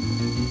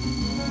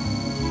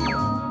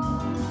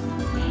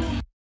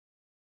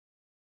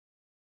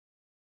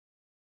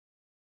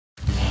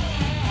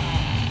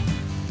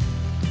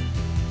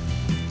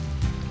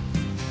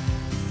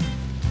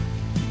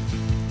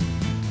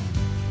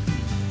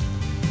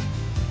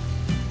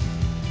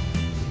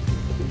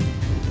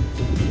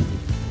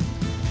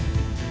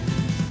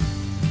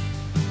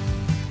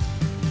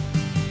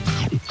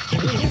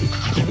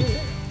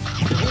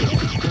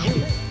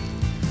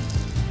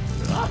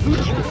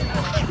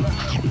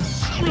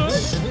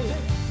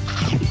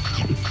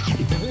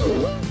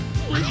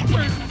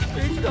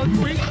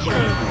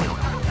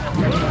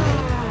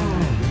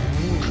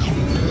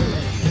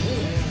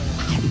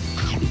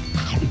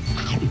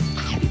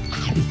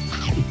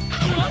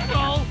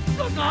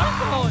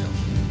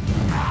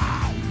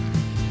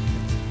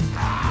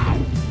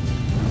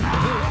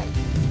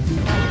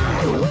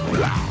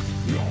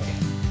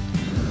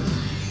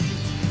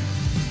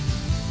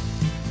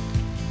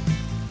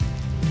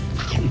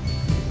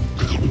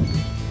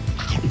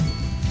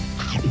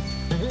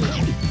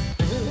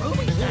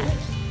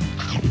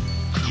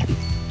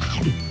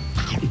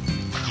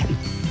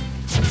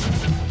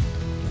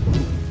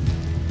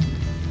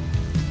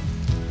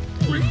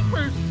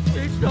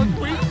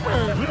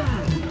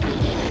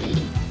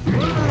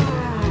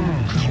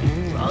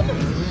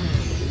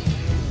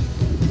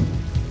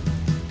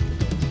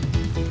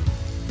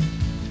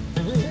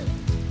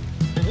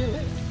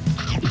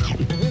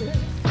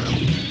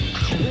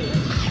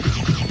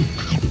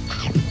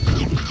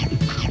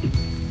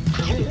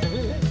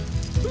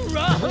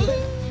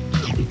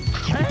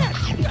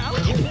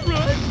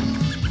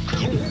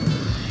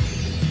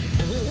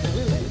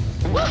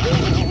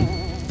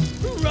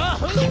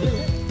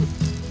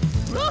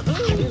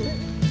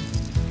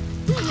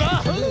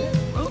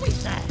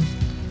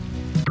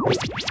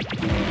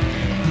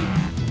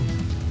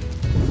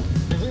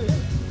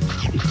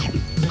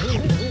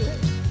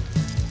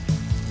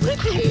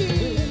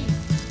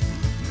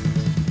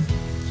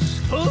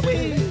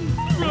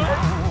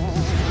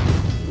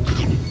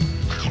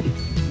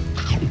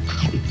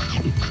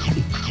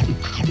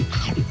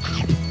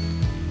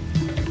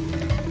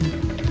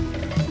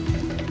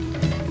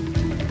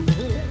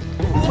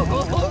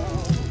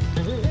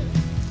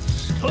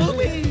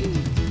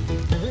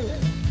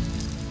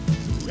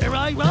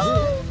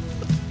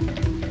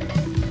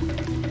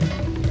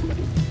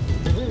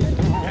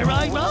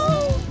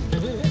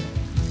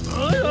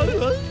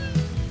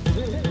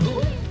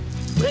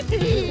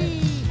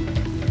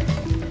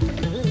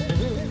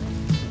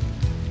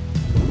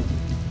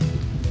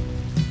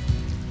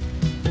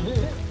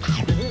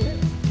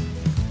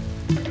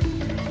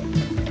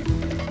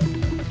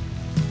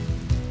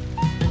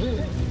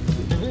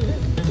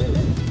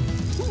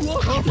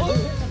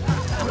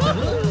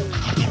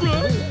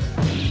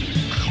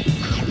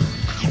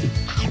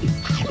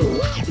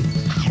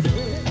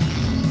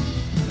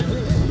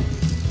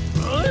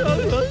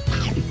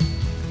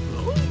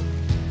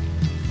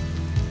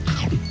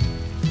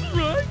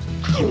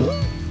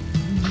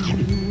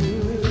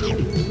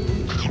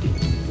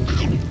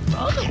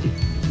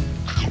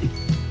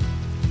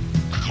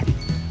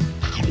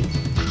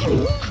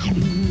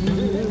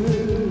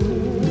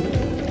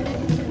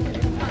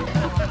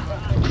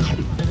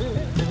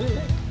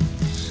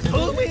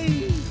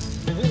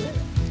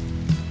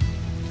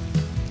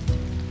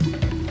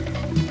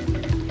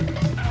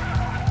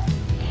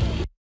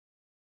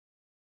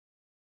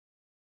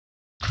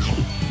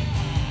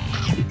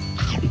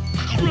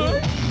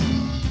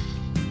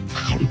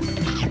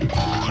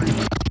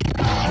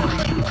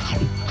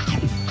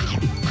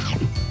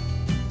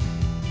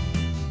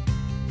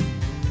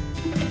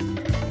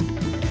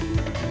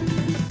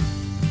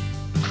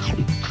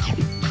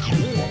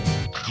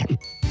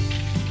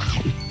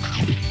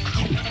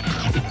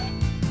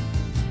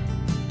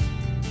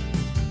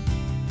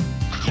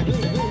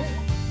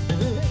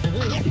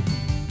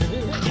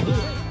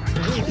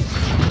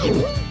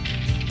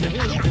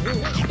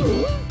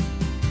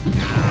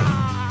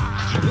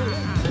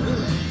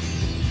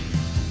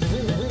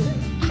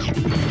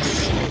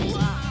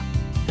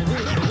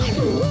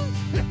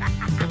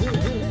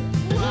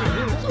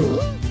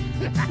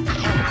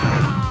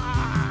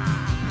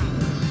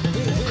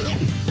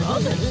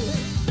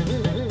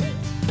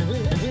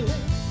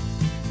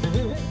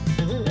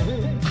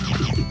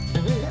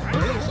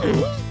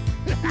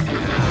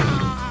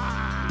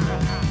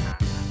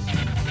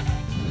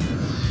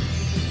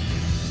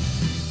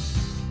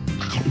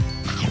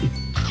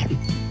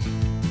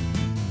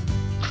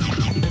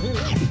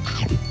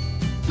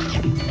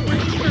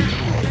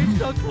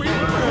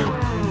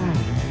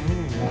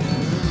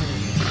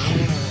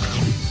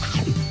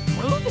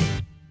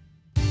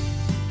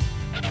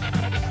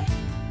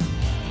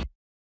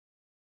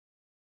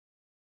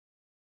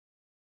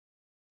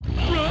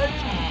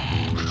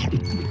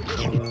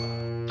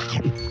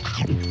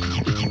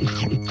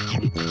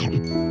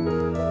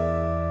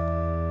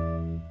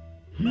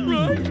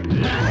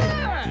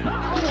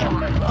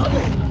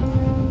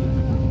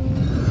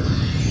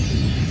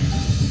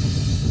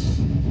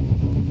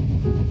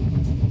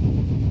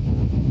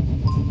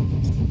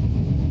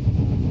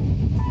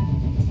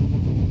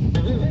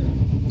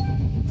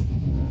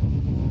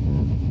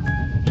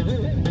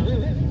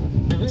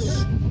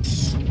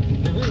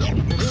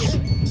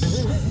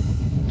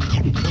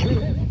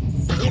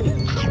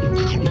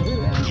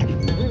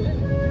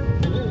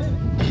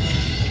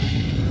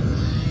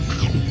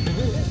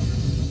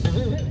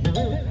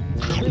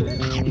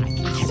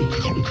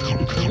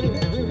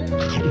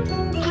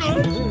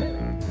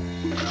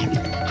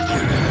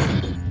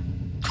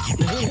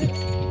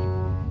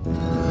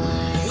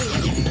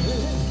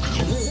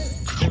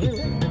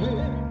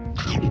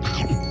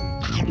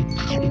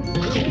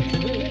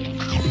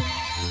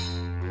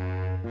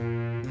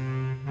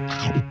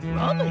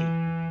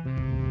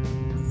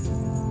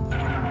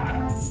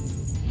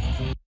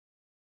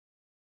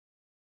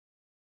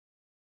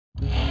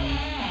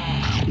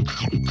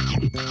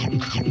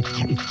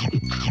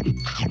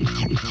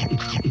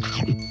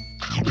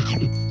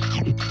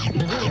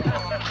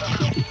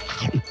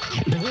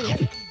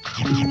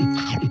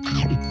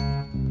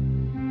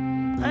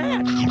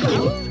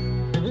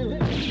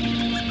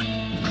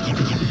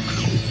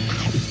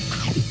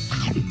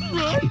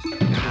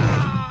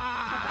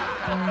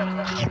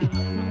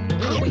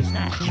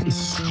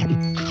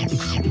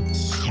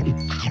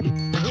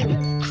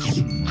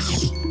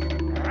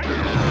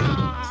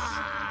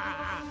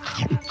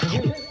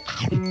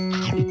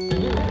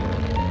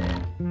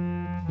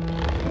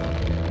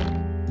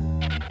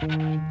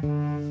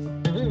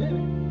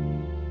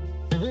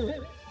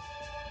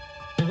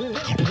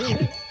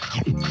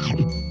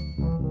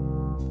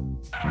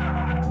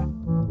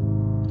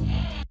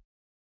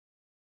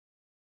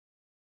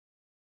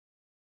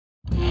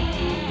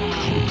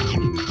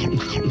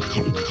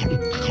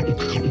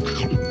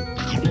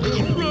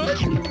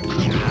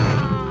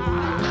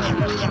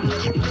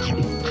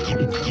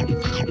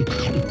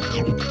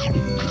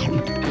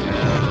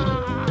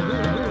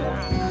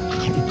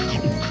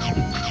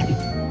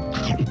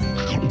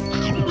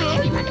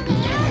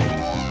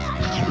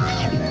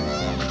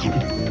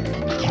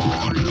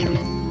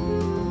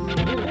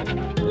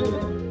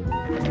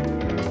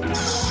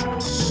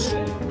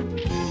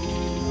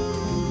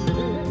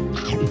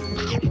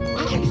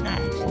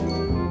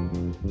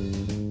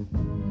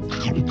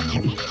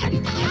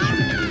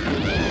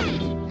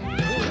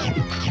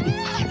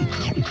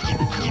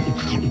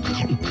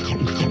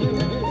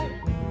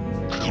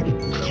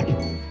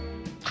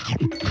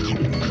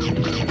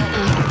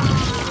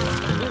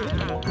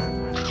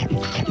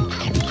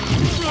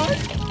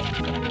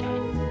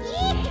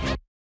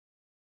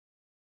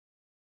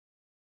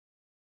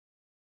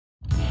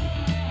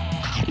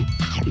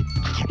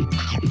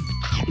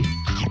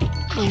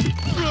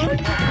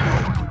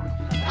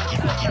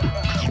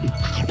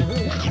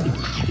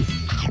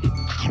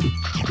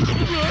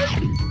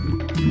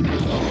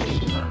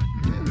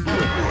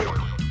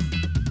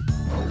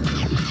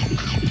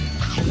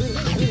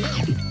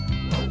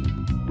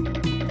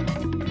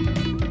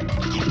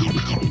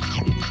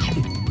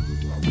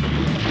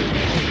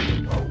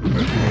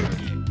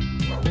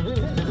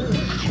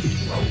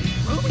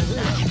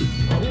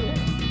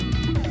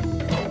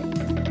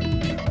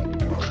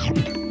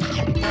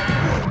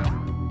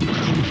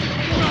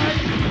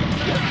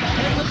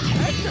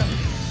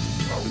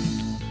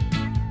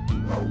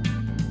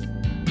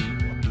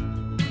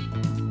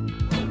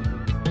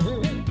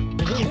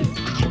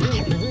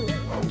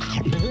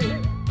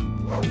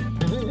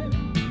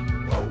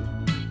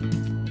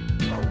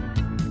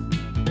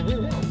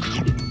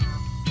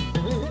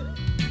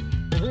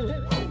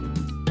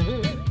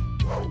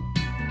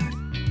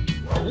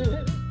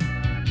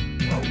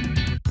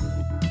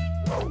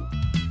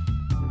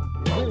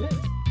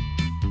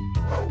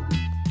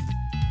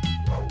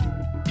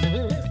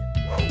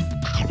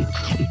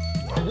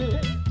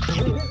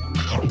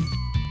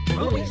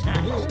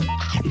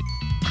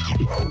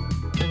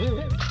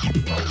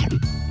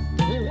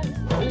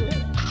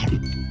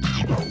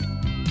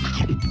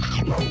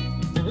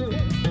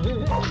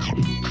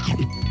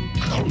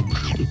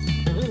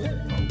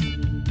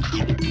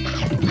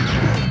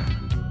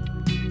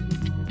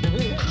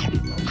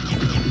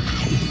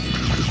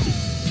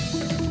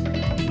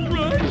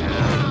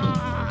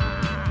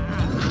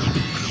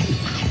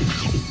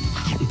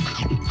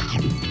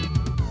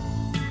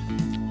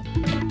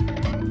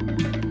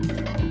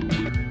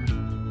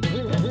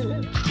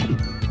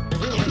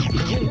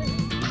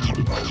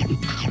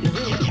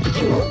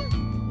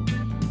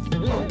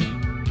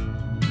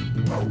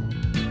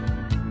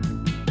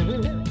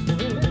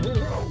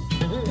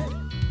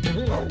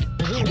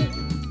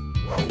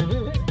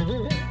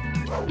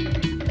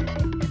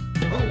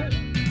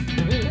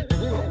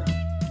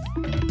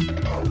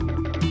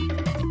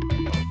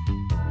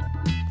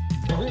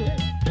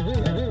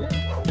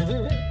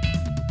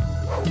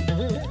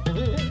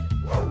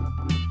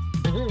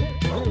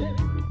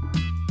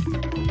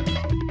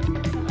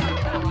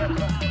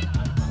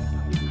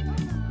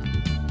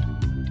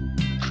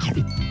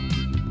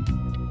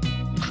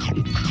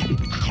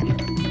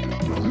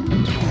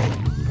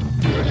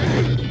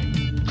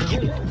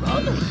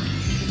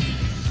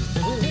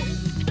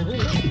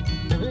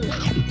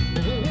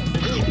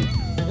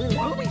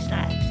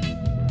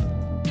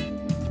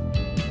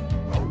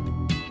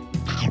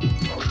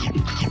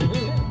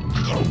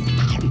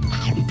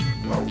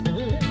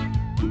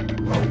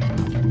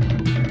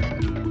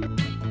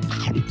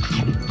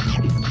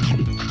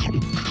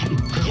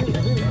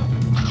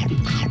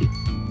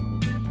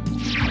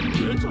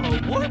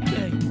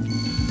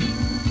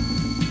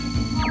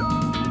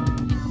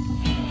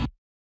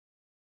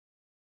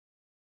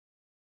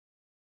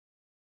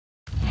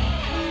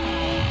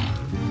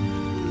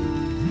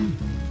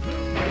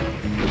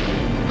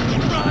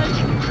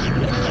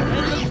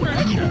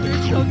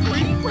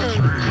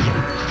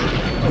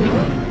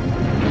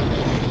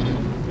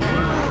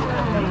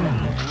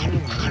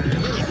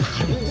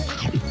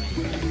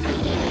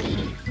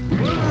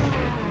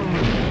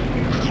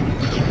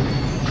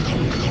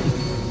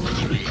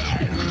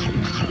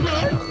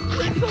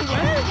 It's a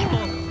werewolf!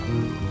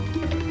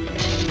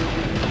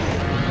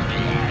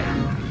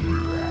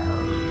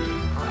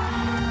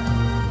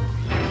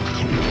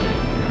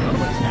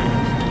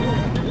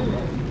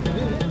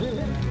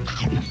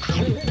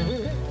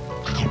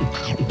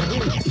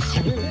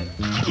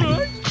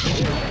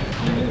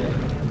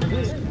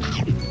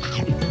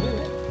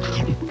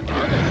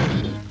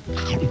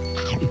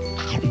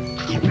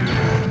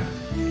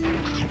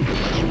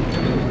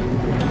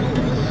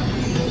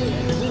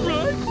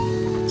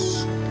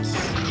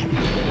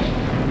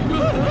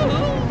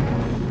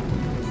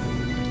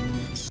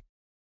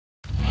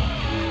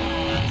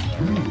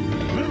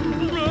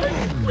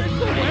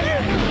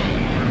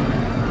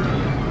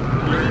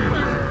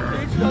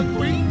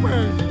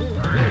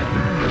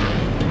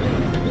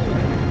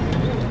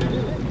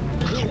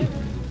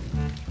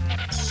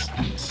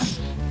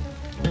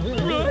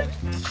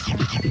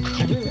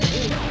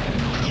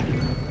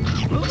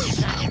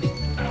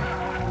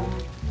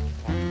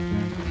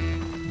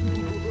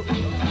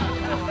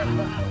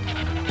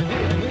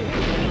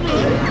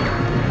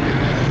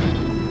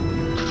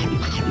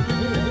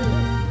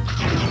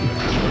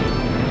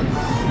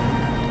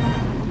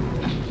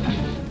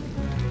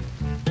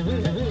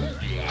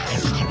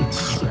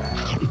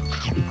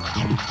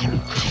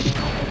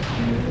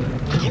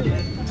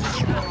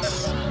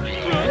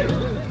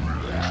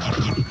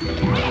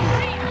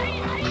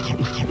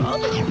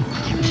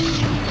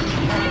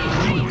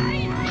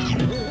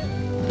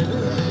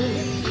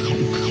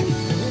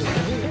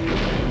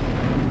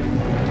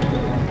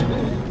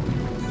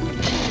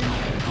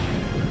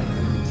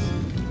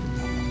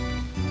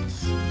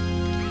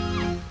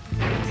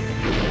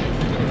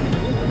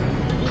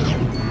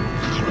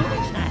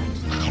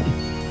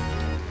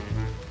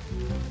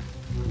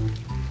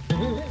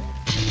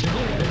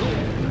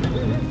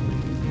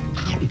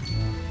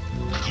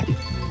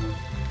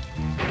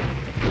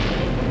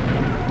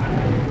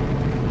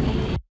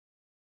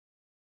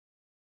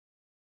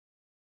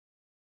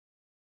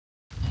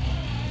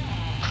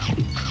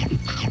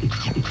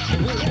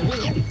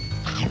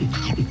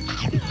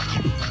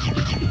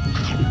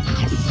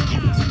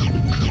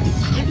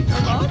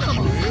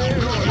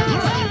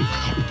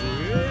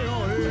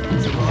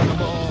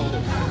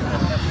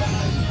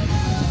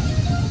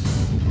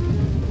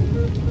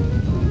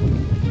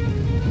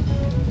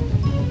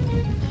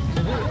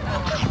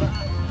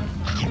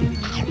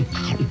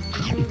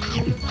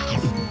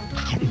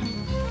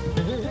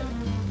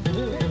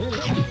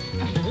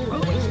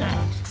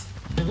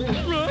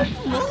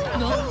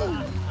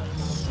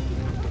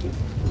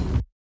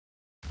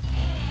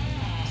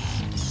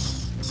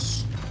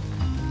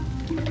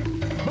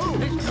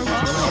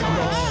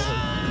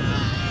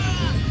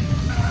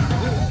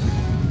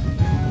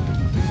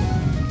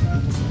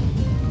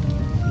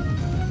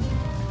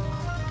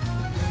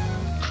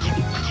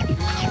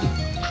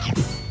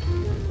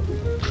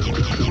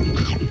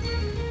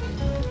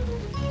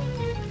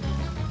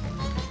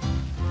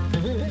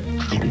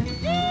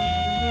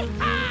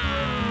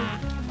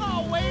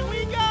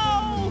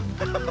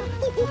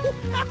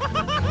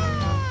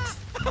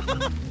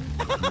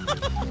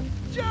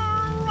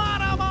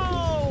 Geronimo!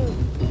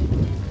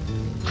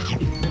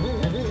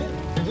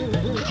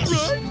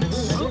 Right?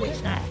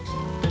 Who's next?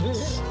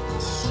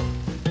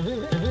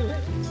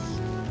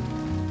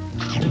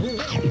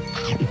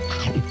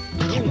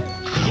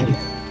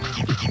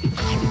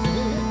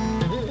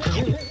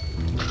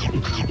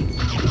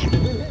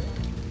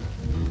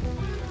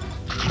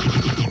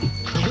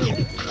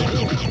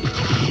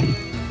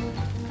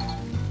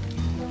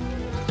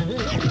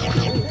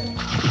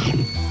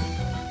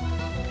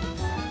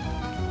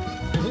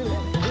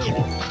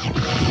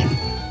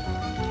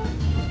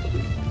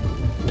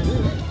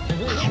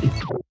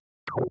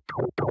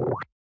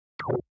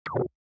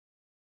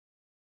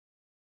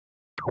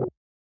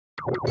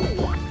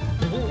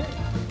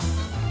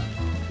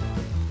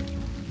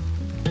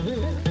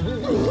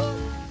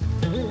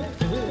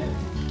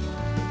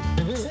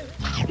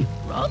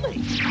 Rummy,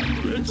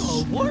 it's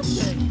a warp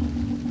day.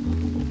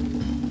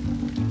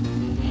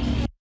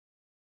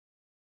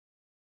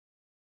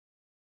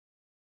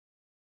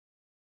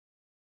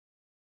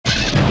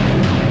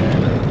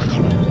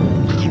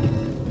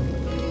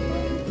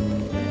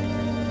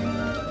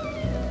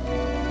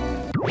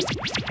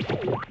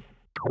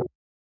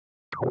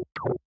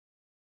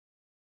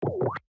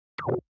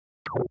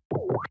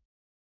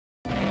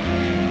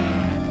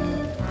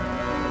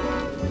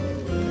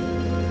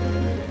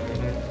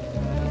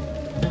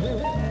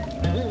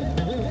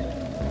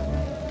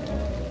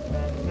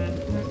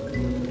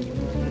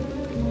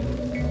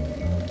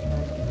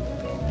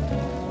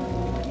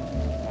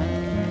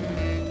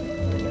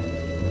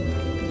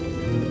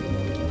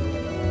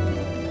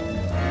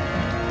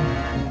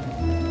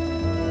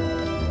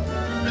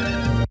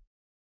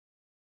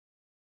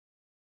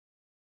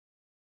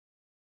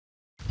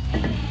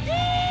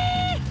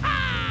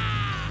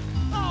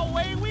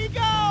 Away we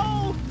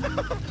go!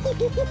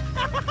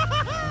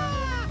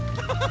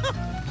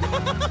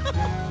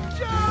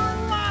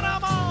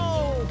 Geronimo!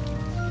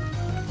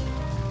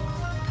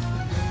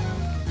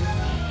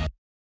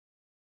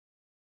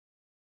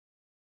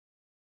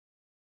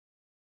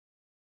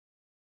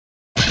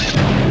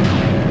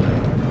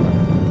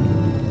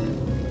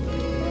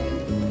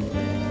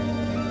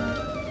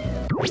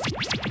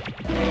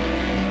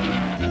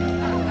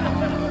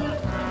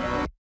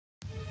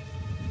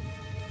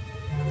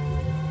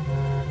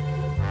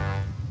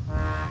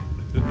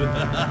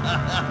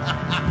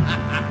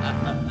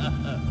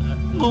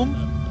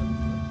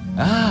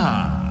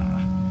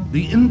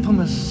 The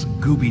infamous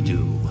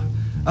Scooby-Doo.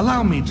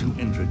 Allow me to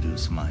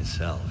introduce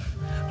myself.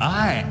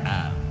 I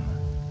am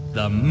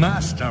the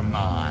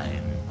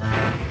Mastermind.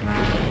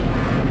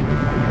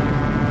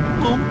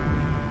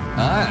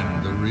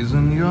 I'm the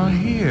reason you're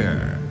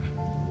here.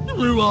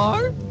 You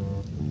are?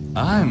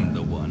 I'm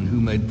the one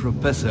who made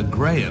Professor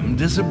Graham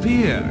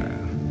disappear.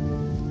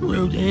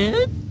 You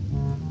did?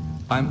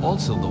 I'm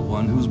also the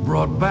one who's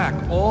brought back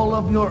all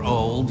of your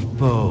old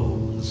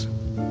foes.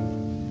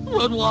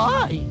 But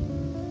why?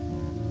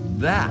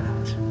 That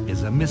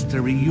is a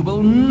mystery you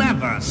will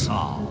never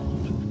solve.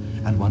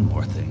 And one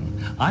more thing.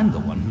 I'm the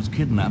one who's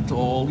kidnapped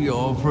all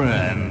your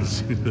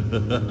friends.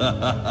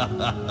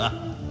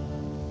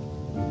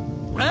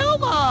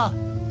 Velma!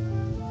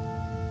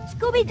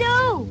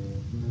 Scooby-Doo!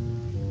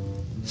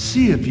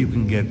 See if you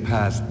can get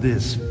past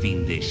this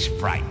fiendish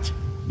fright.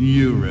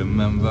 You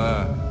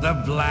remember the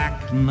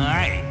Black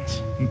Knight.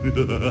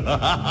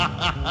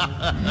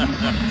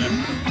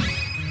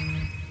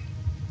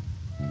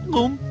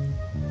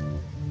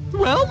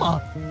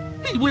 Velma!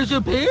 He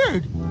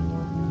disappeared!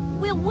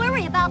 We'll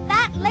worry about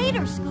that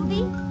later,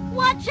 Scooby.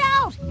 Watch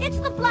out! It's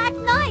the Black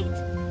Knight!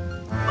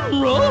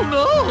 Oh,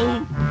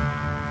 no!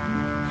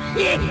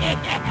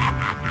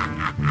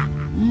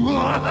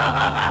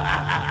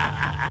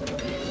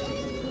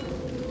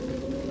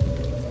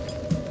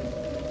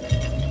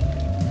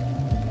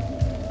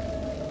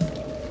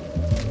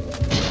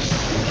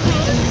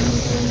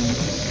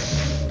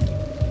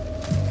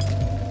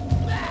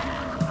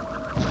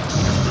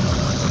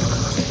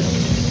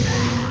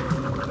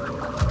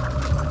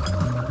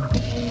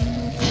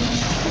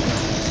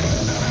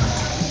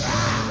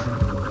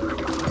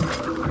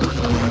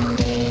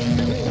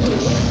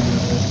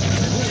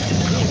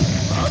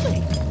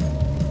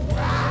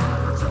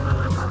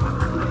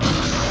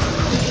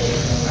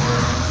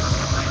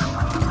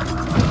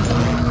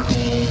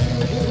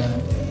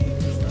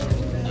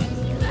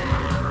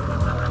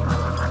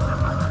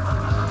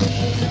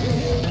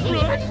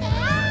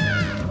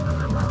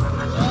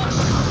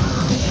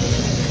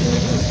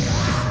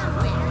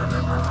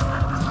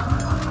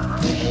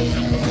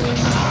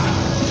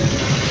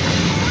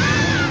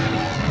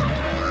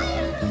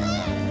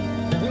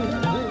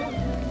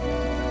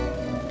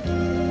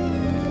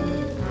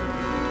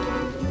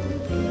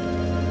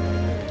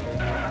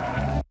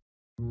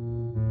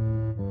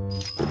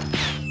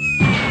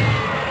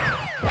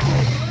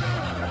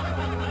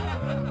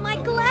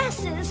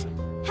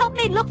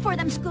 Look for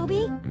them,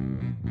 Scooby.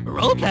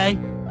 Okay.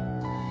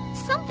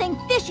 Something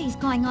fishy's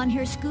going on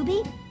here,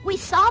 Scooby. We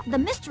solved the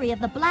mystery of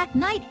the Black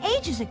Knight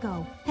ages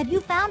ago. Have you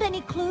found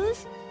any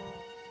clues?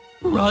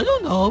 I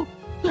don't know.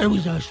 There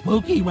was a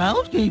spooky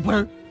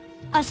groundskeeper.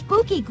 A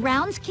spooky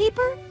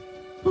groundskeeper?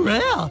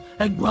 Yeah,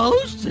 and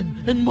ghosts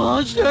and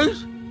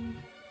monsters.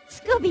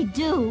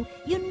 Scooby-Doo,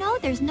 you know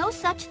there's no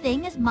such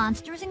thing as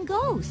monsters and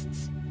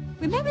ghosts.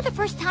 Remember the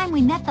first time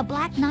we met the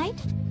Black Knight?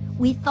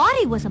 We thought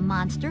he was a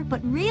monster,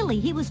 but really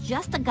he was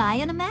just a guy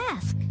in a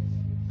mask.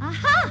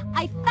 Aha!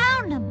 I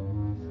found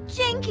him!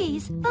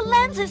 Jinkies, the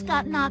lenses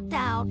got knocked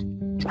out.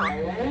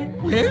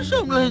 Here's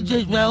some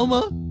lenses,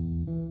 Velma.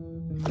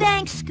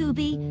 Thanks,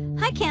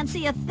 Scooby. I can't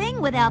see a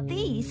thing without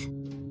these.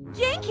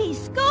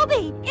 Jinkies,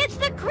 Scooby, it's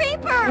the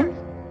Creeper!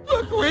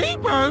 The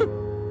Creeper?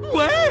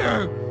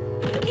 Where?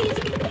 He's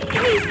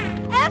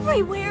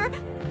everywhere!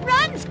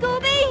 Run,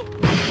 Scooby!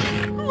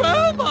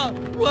 Velma,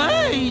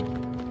 wait!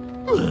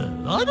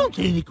 I don't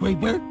see any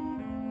Creeper.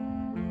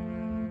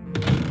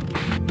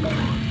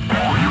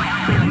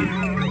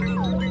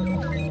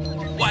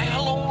 Why,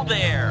 hello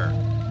there.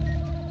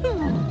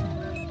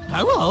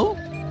 Hello?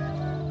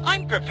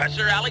 I'm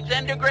Professor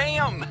Alexander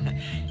Graham.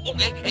 Oh,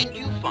 and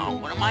you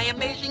found one of my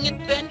amazing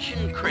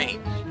invention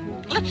crates.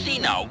 Let's see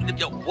now.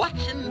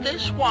 What's in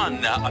this one?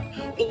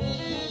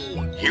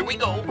 Oh, here we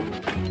go.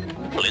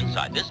 Well,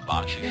 inside this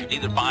box, you should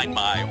either find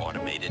my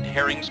automated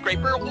herring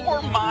scraper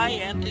or my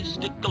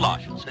anti-stick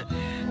galoshes.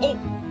 Oh,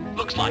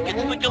 looks like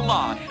it's the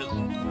galoshes.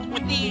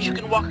 With these, you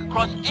can walk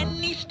across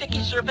any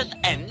sticky surface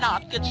and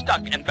not get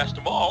stuck. And best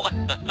of all,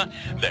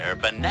 they're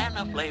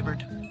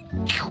banana-flavored.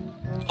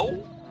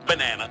 Oh,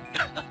 banana.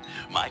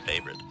 My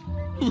favorite.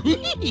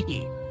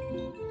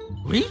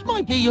 These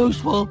might be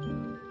useful.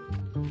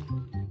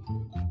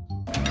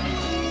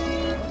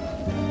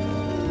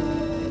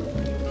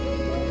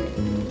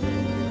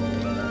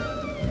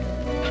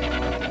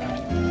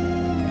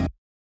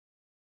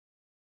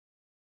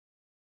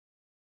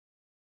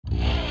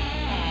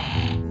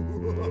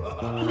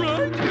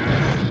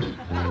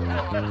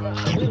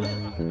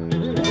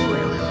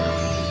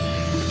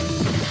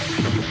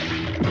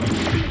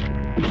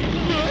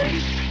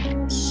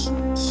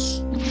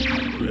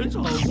 It's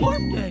a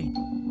warp gate.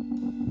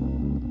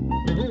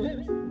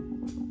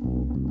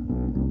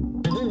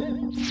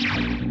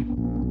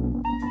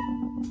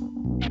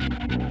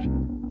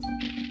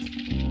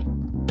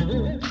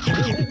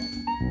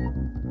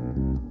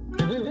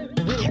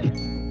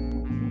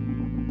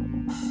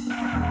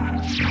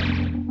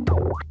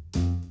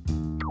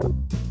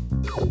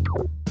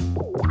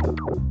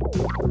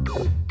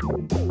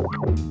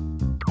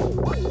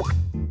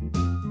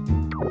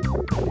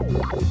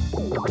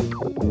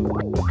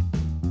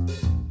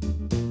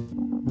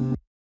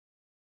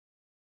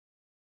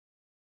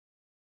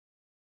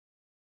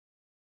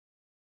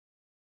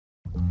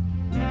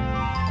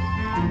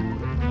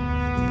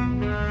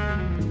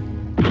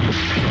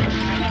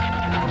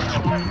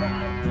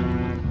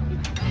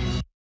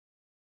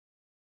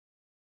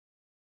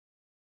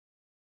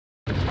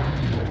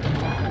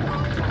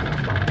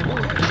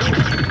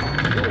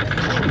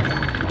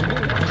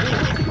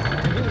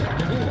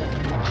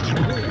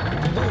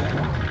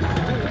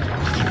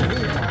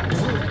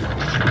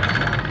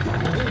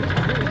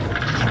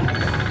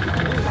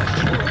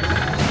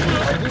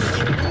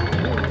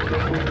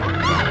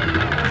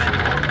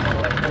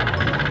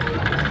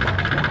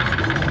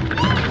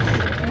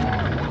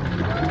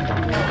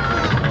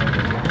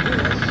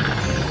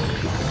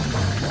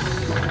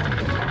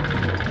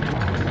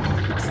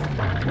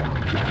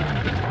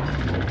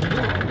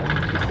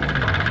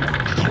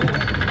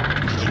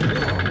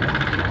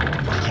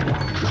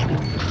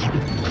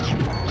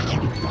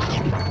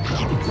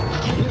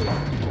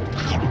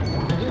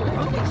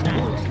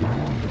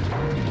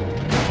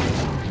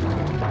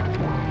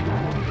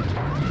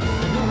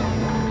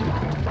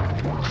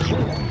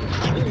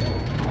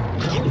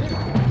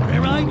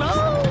 Here I go!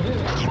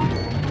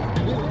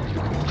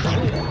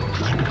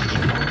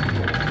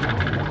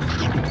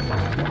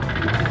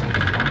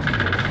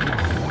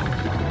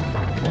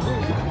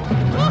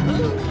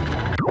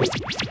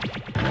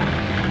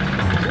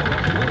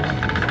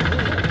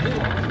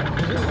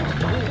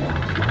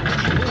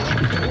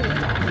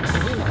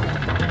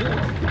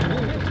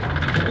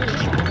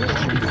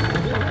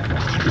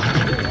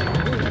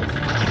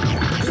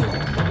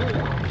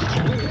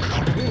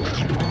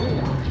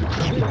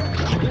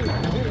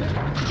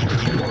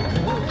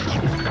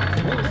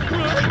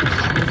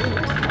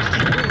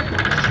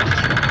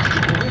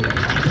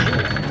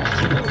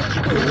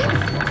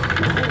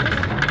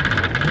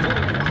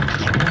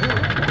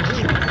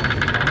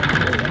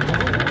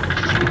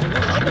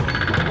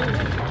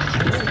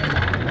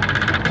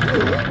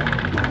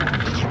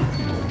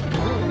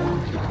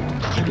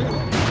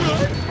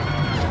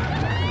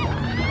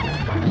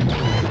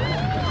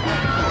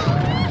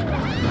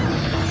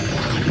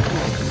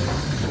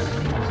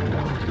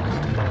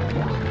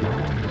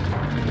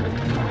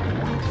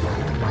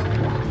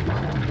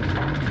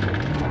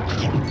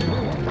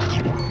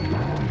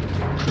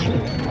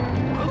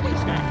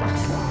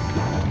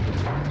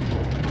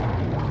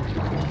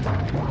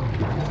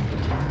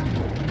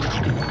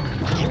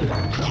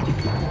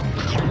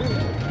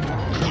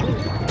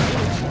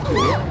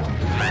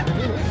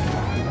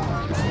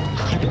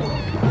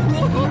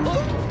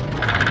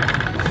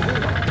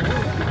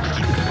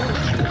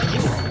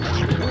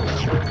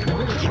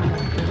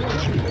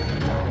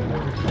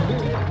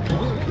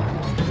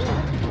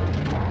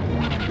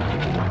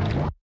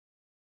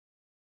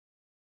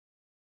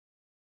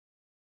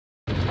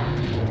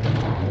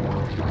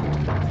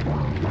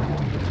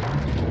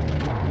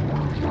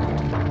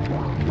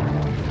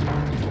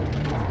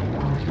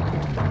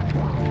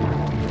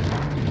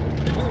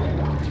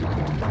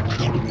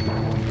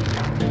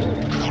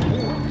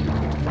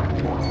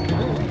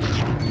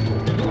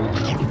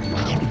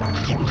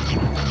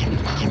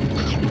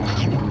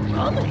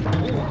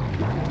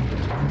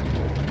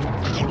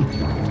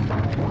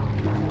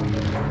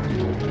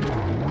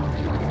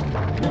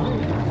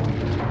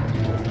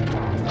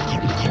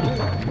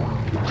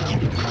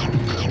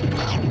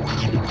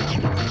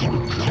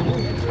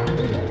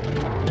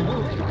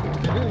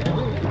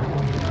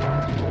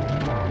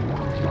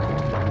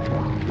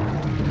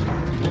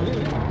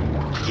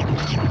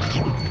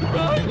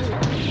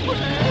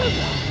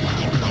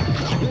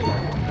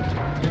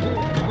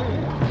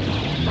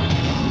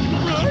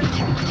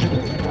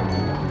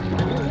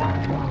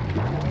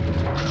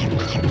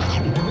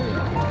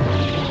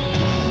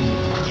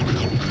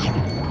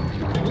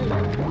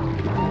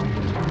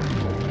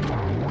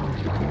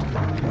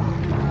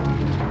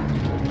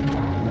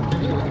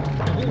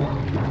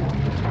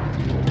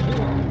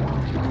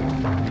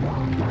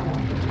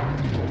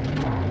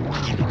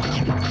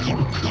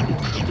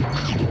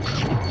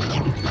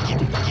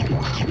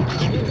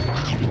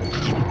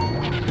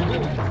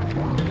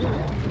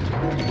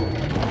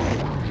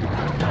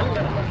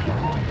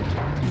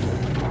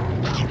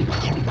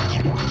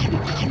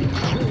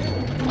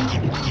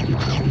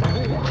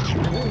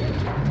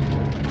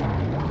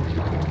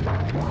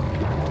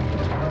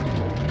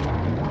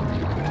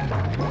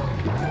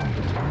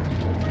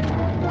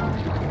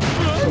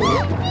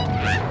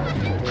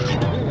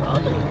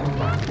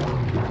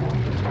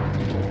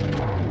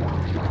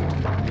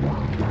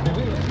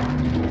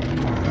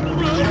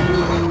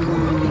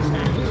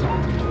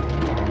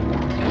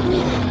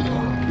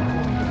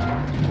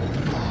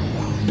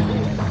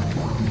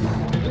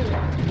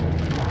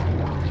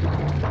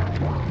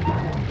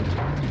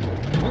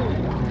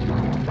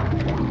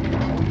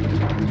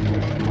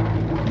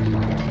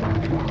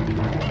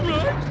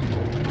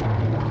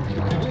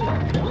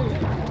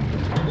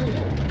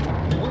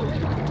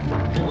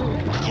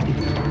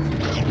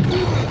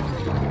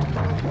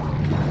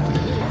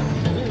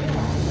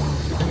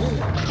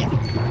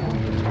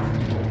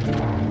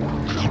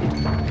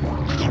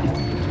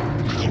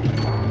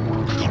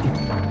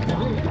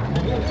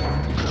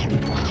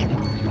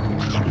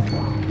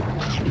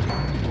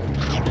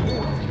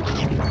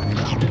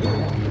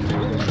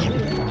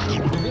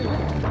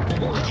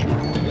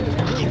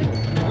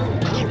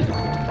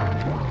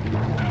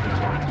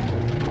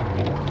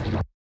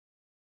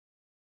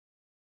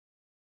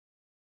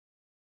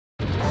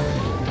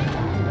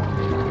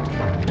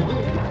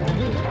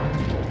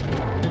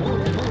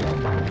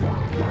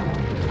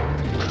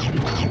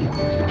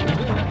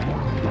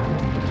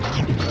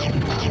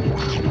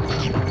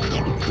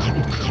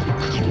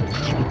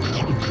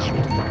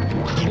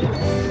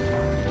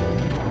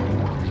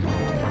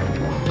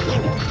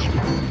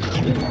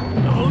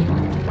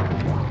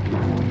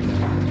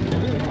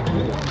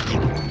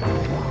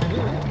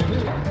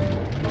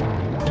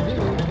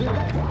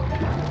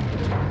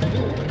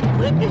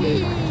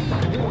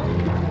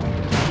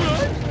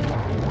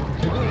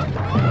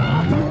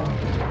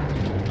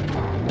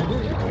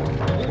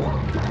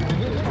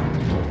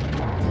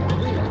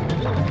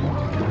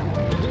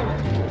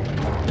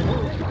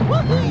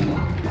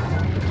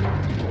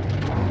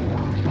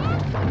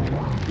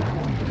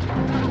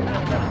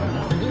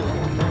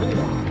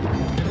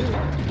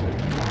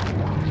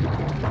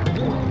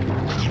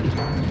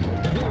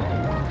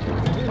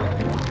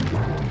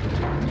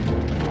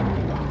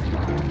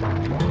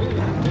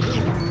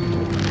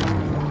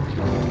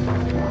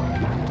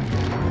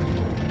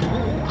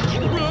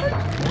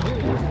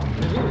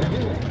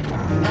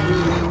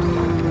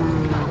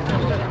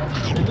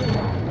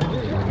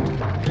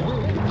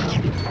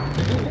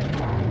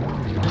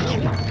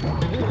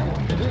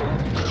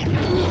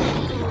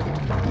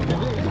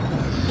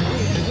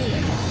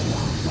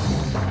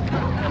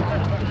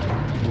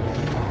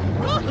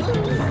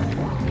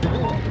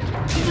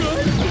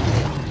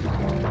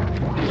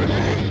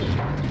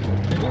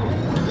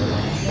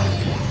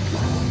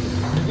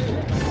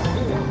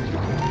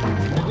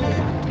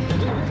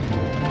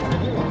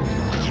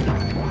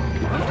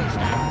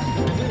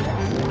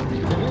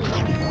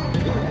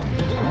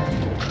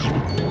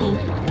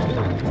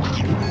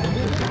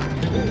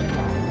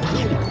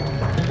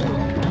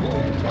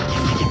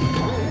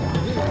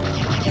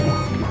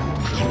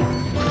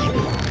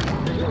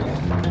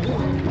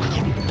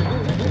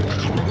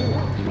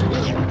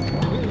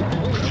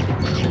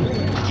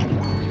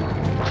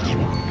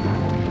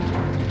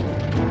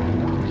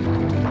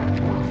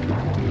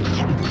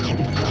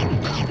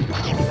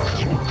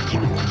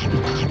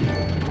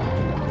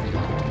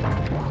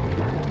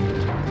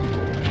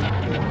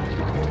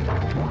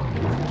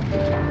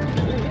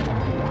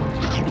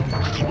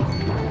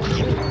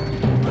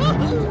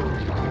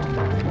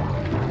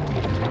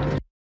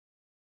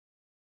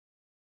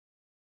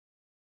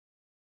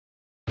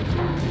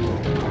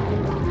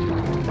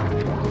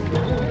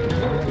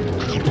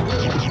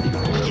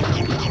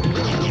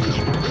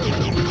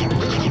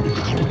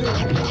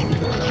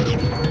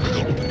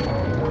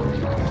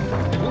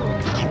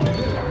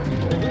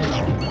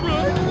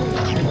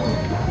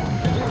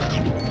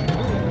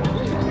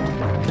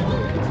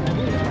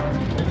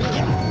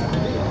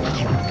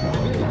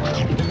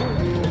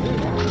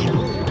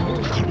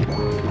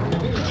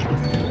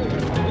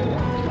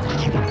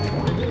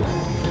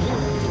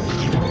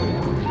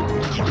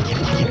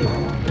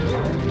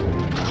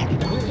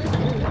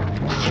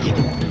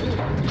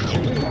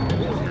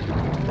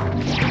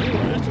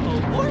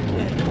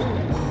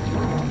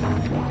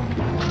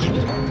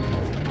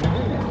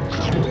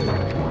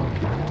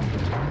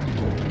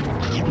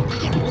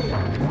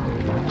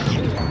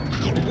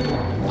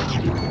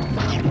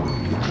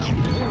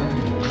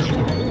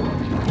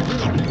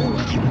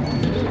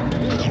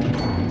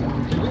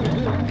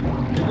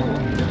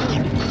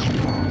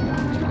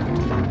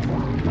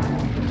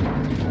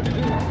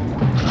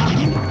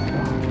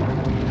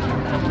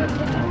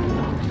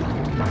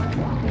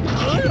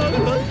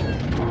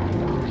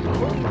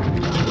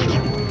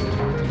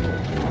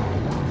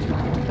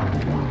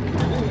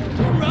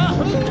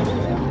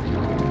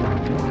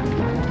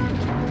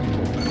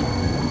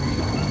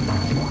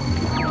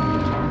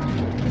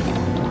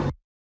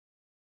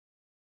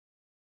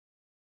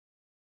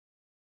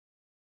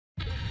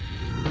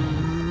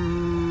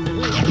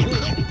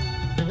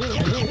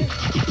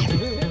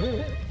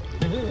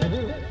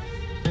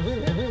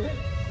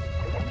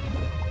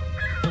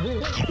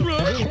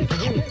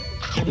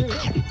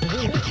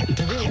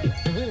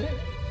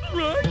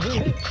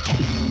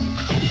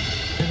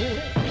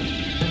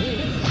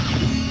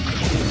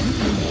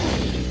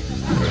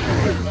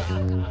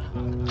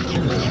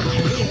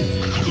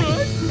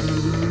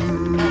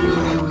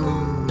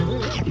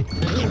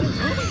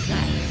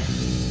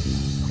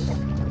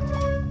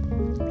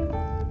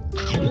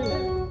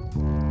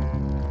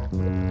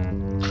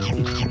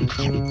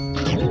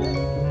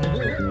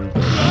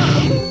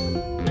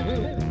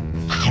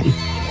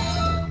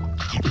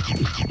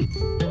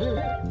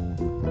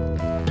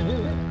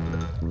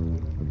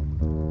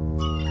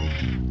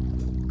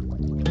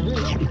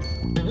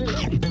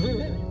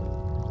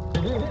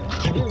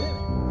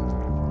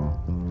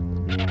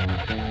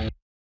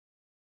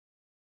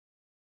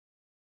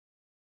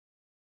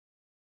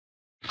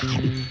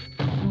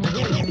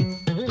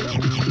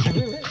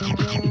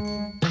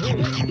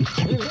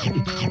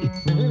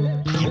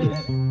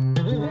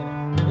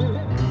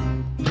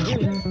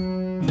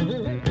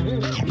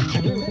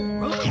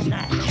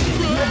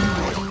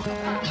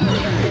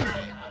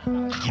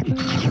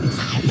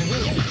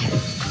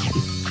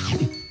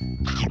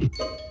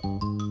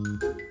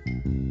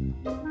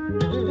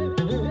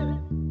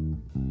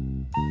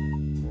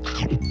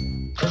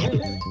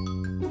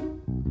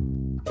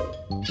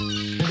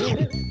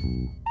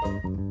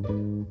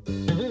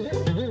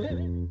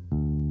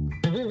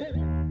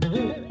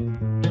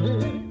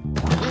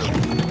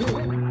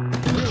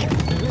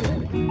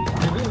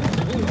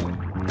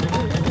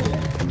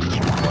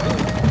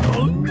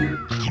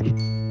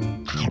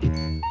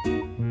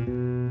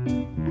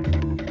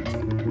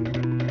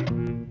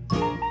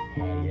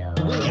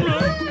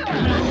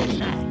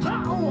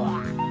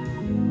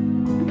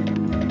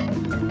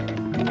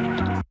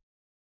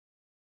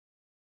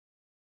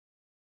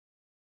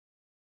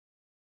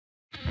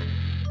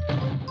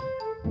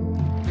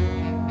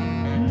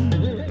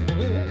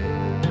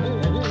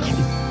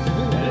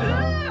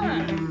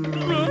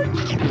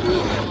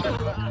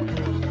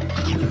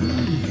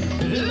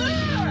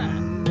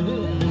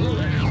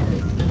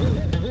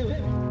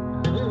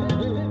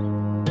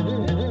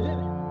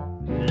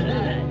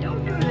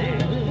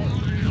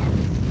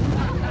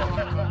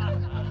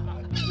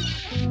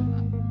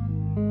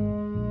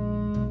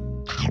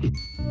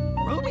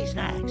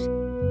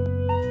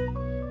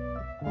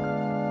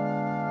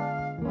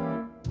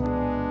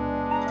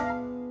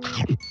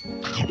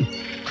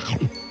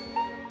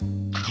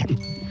 Don't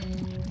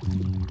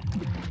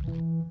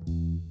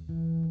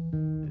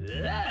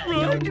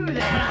do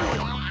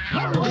that!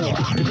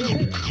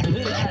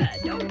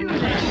 Don't do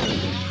that!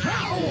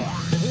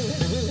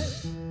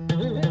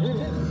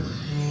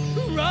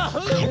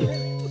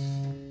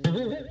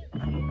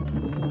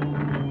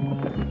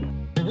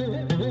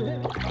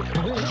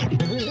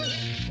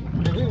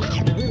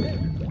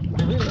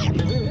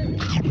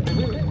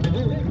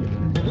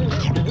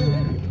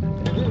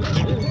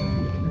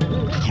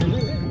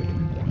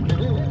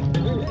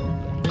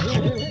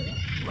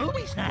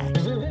 Movie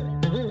snacks.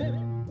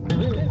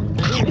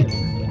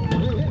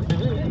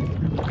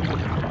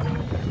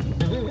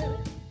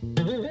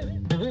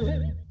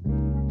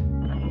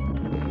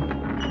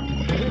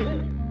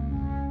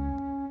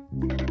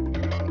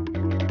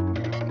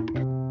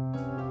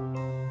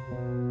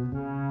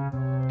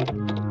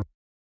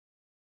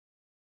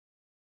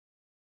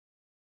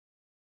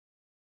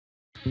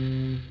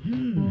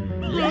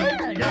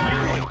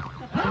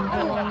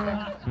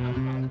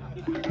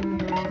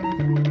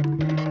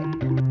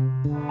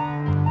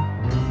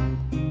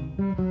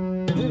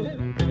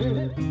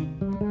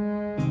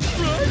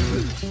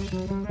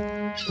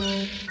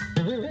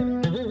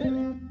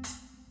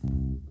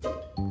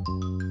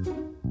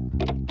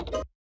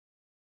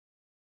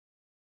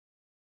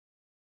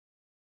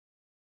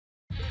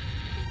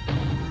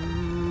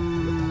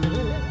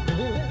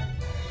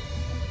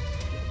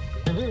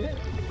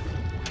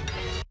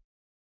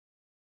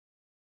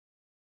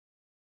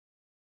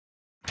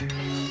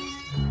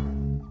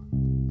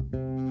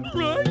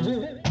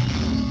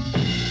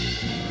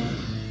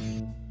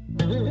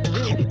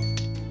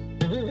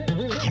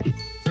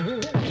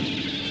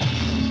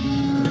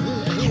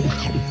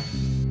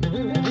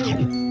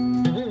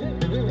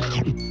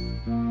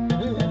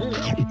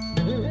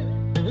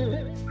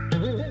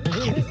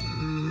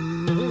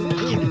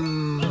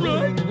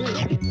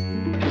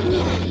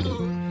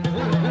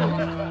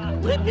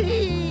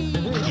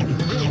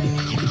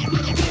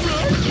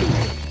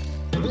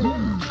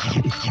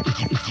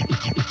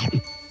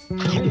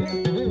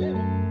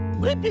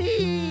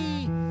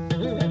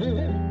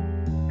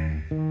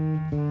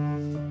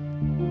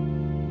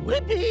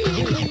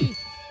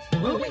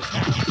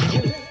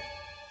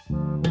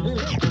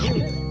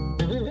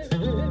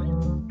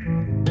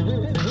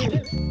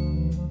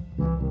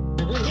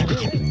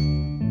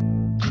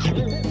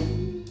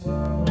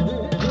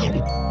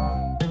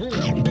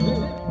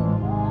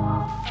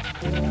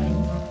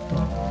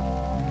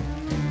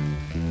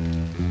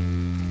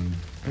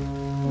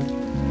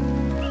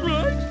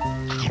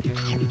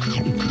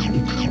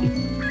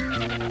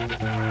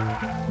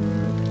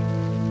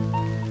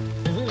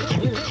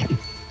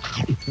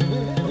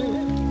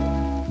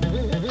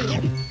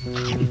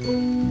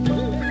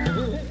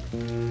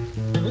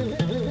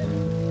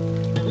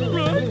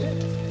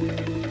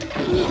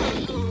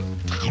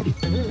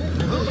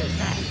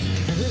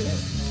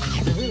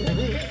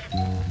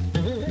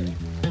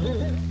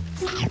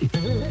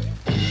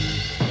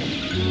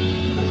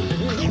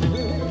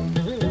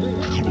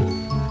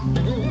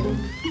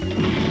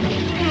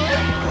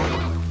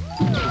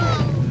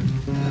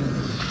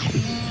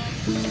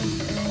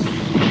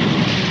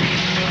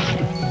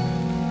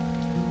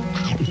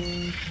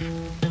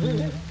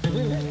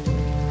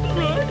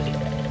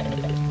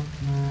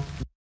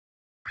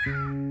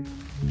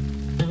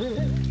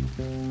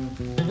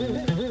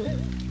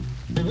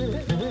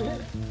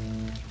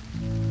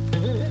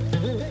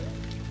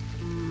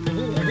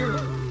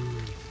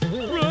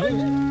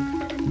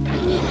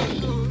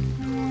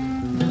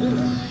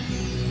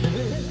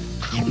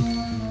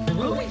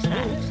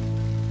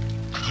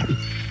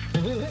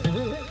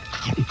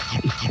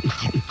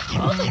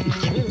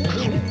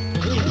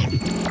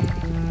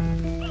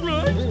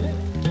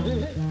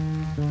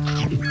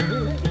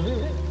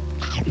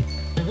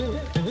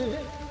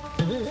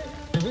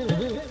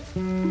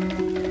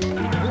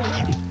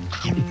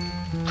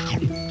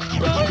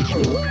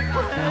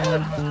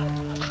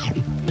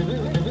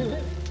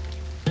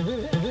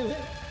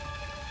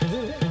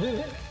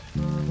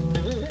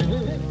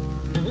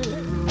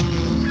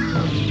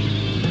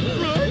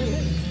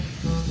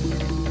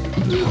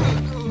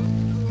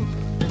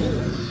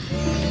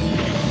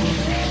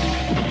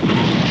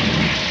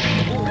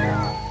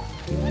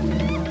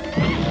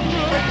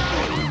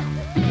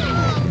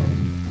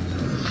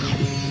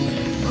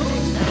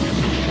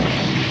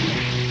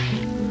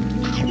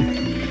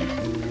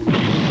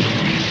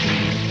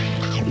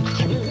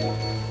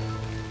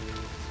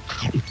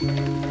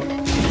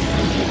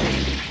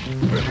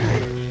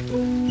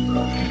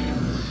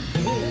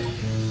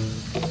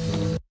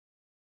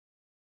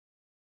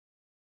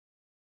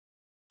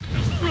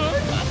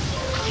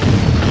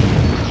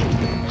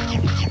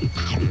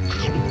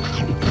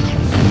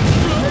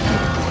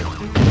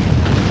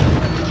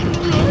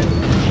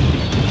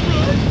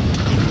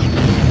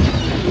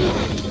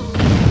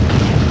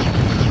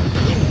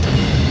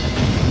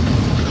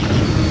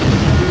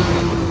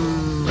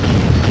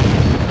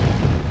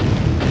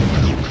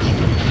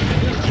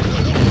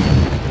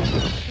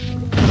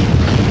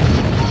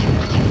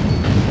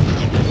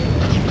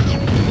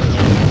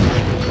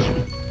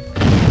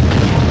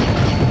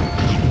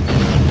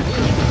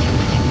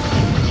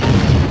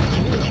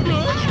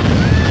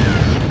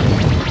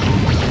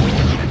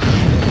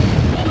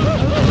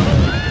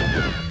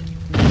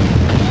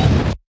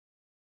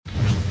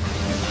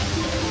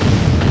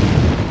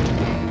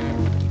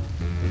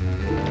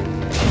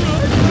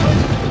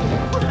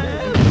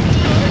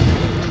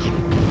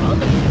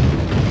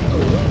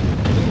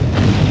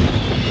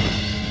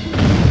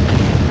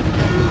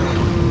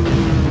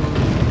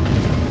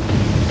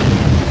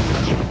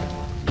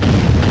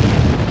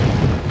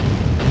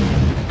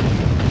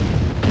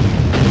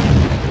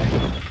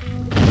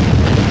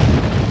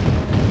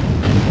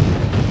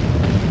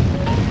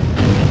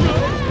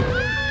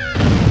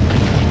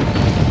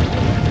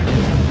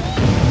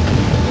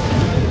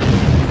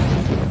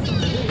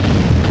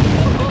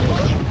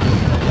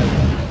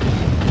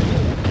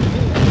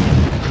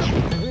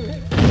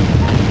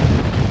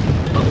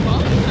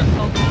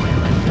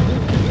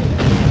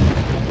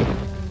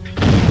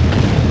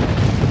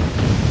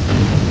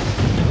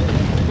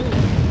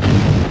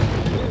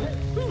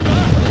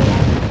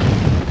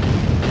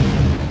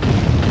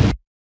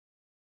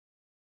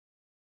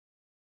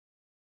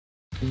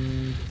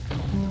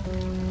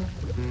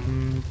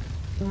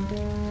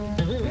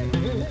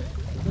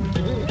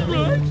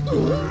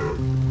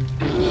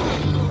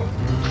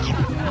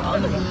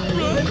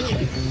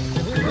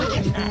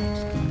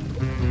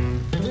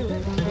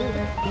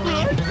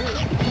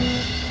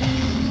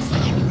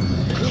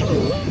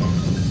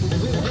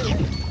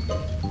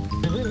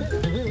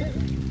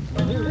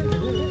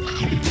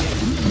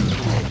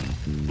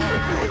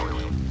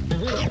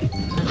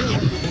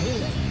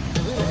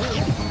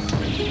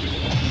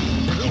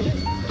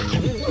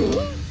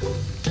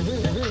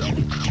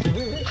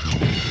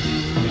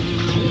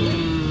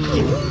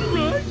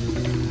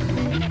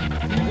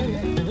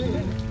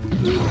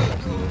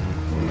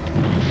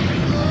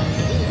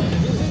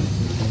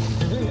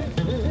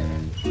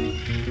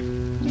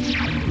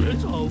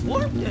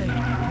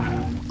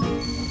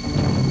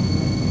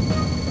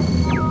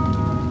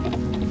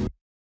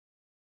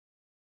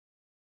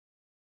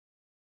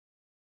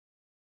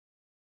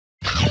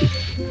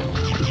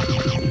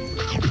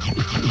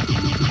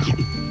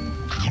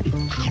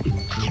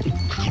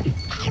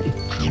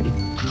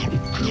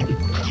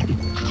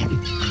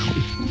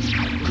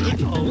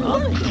 It's all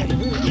right.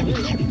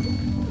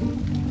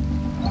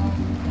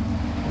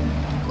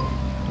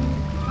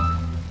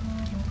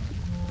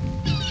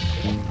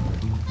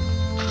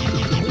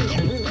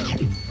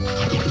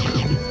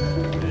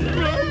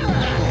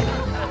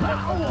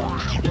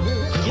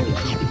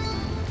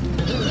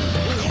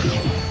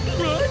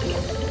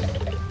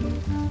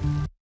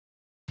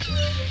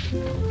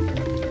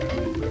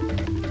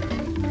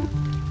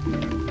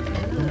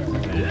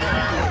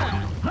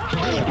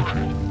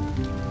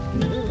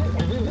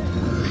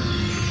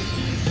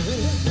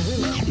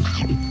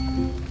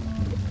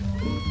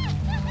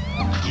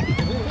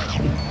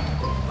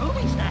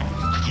 Ruby's next.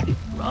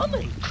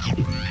 Rummy.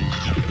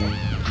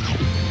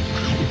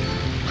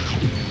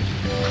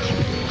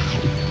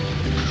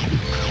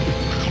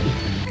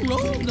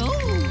 Oh, no.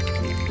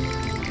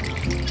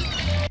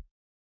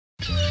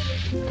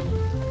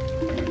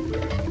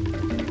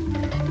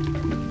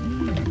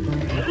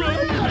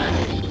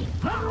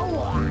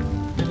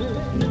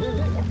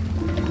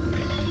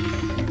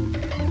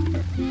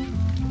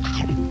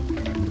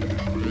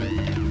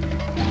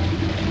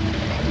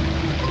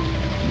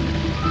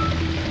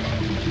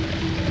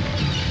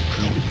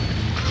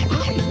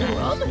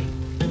 Rummy.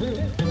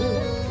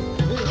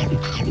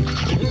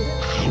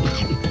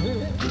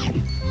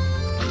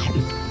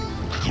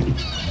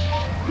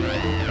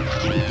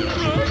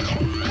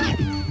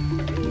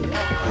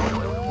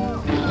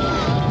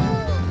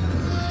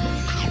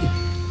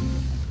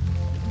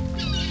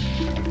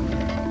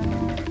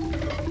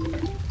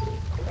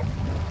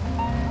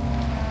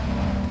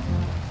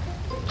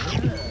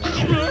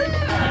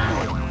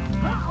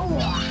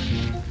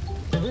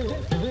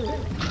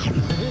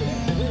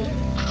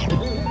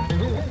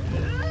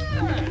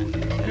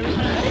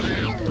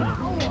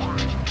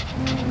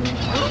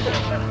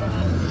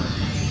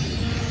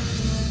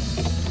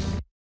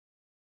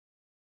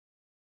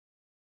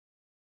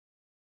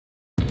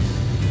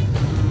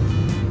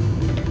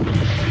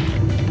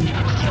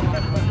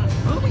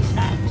 Ruby's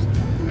next.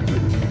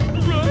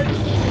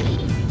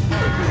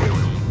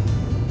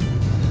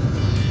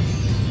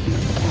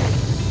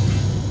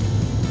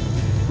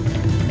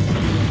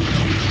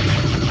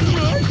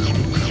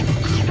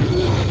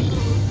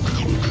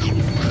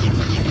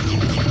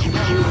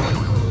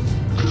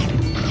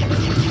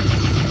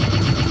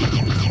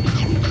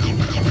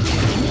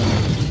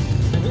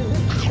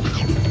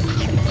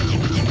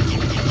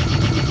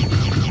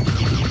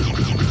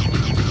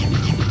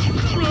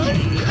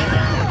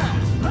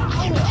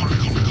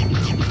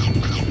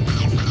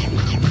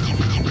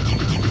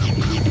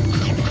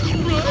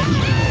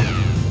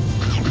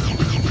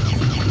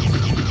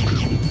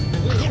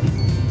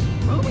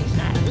 Ruby's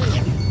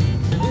next.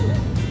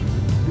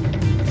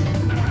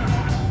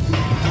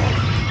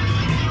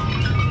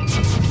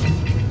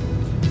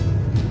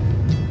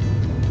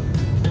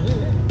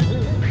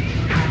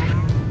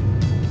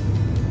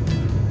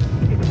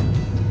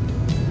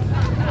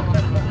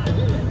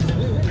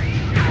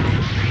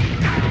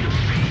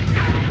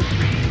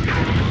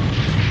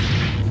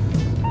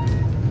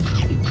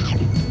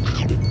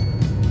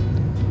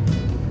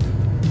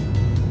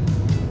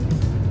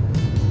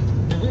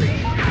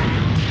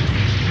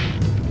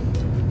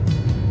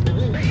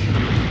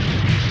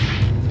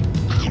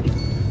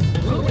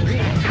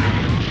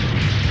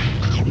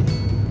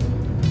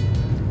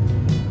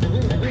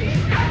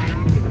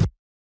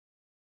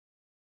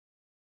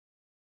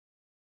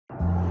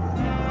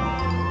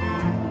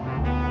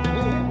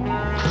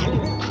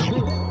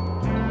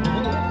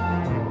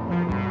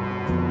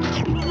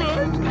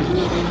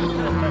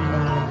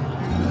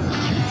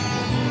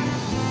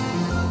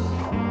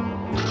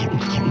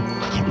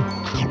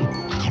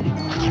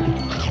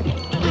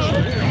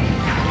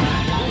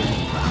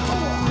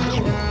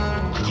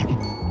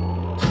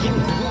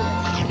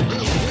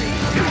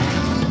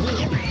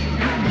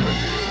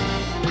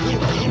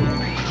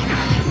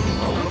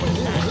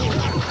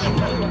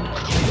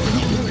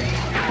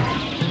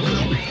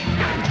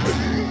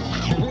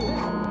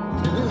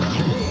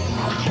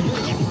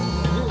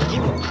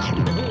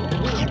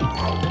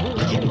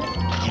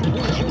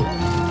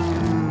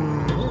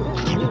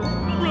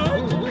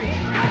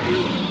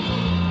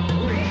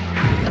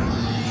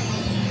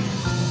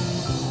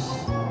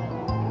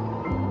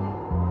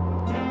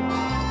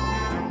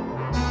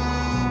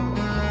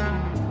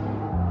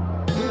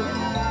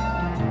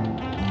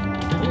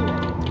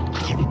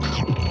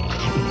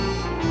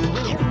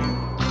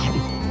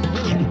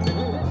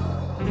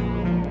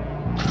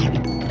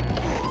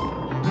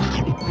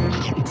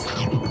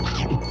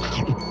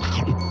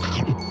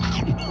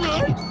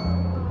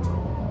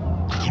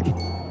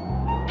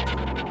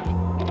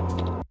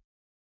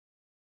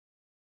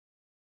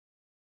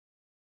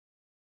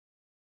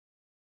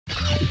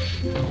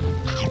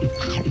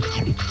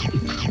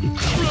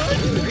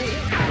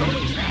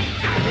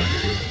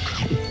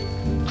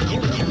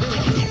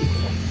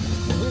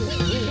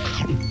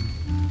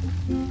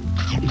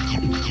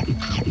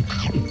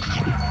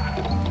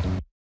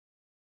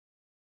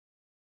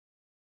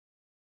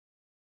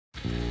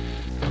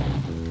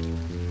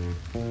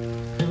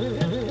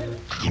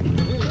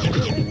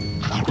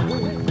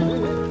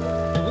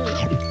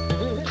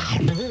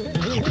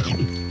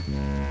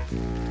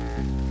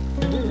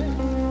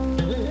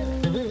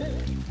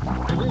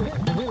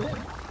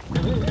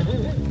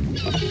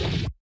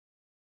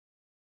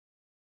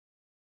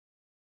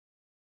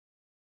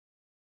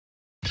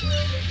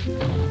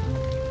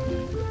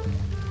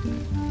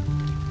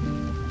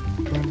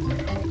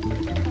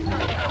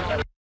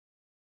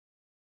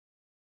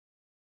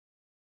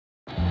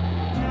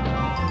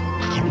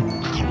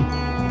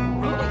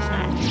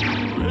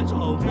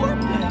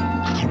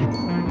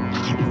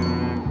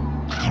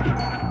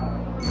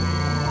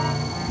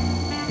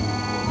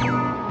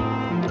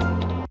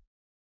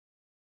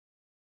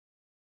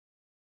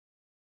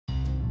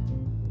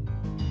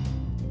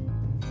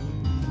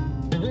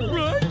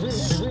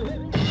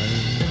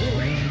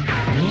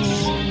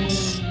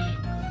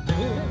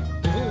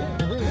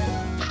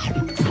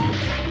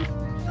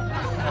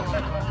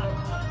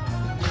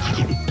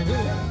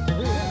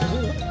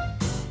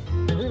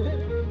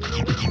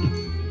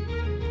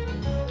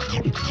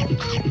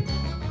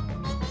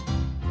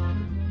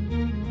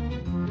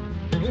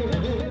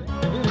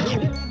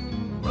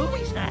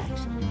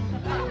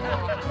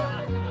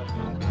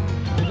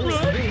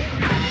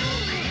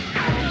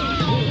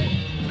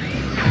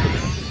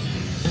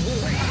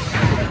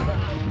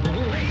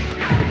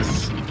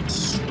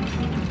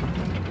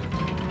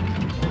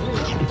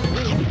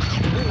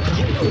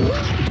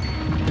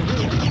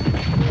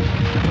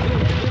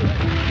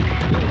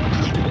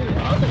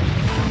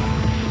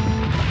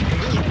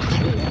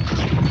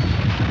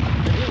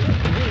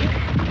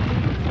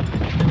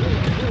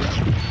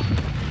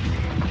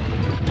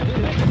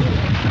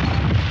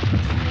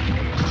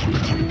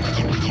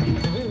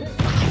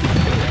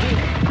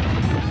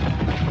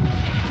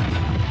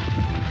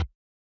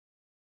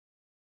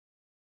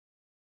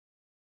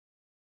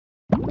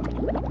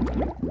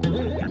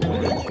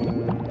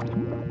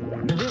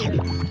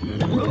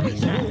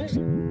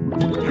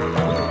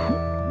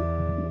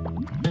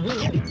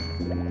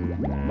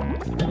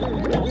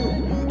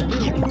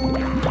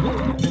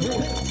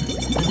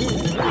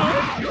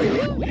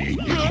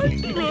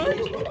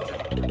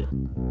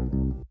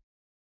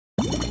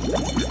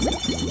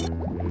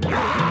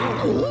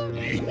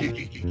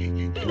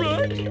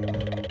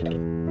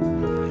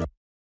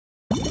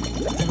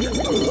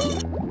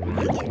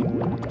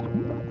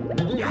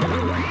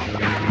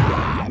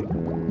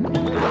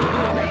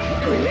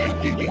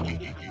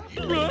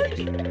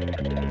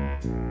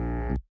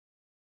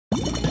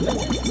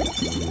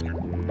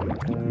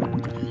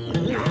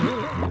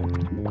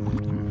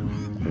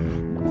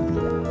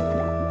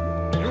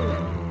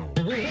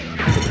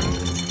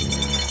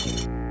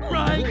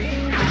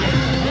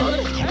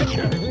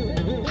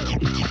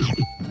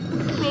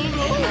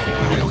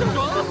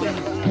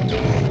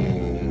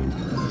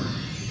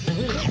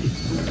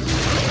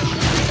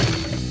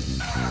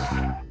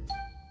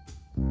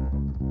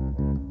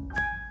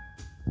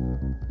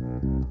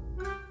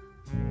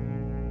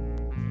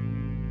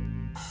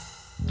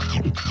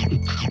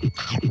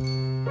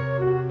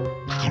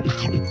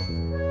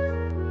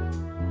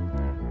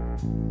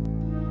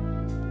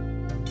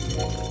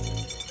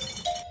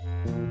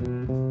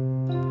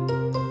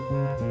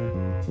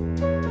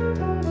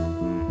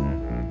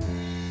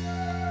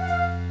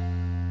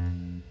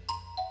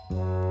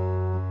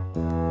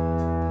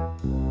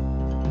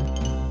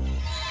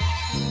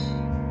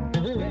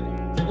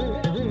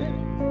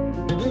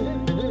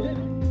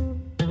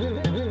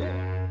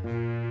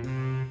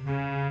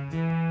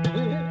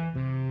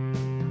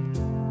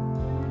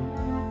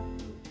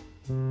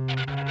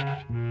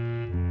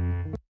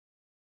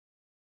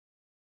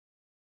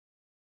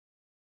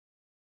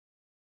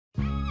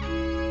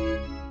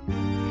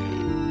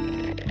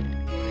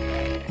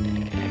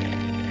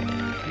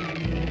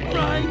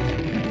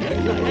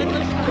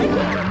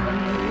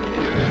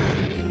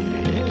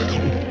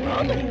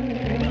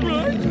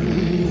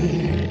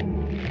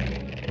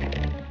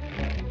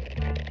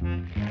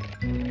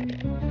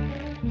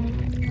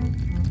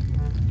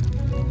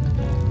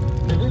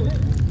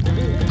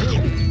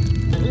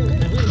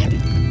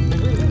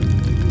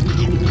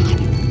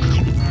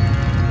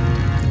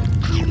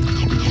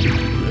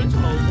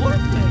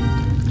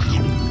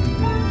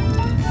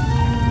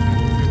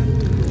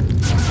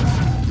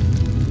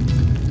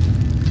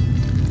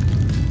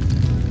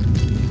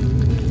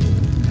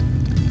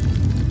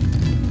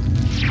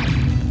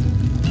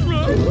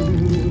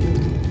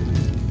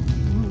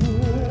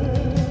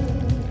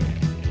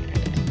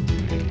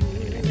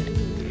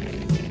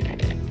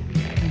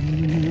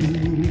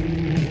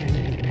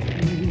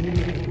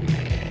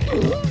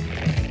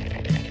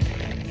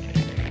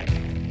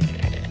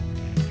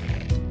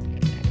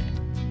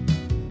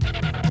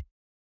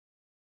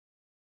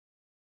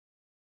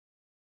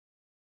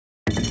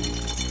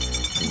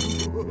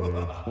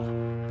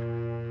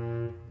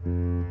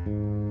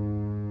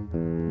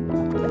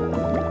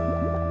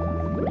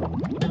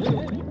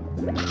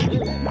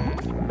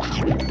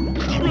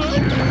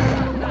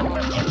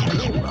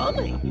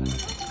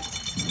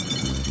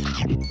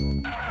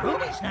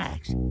 Ruby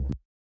snacks.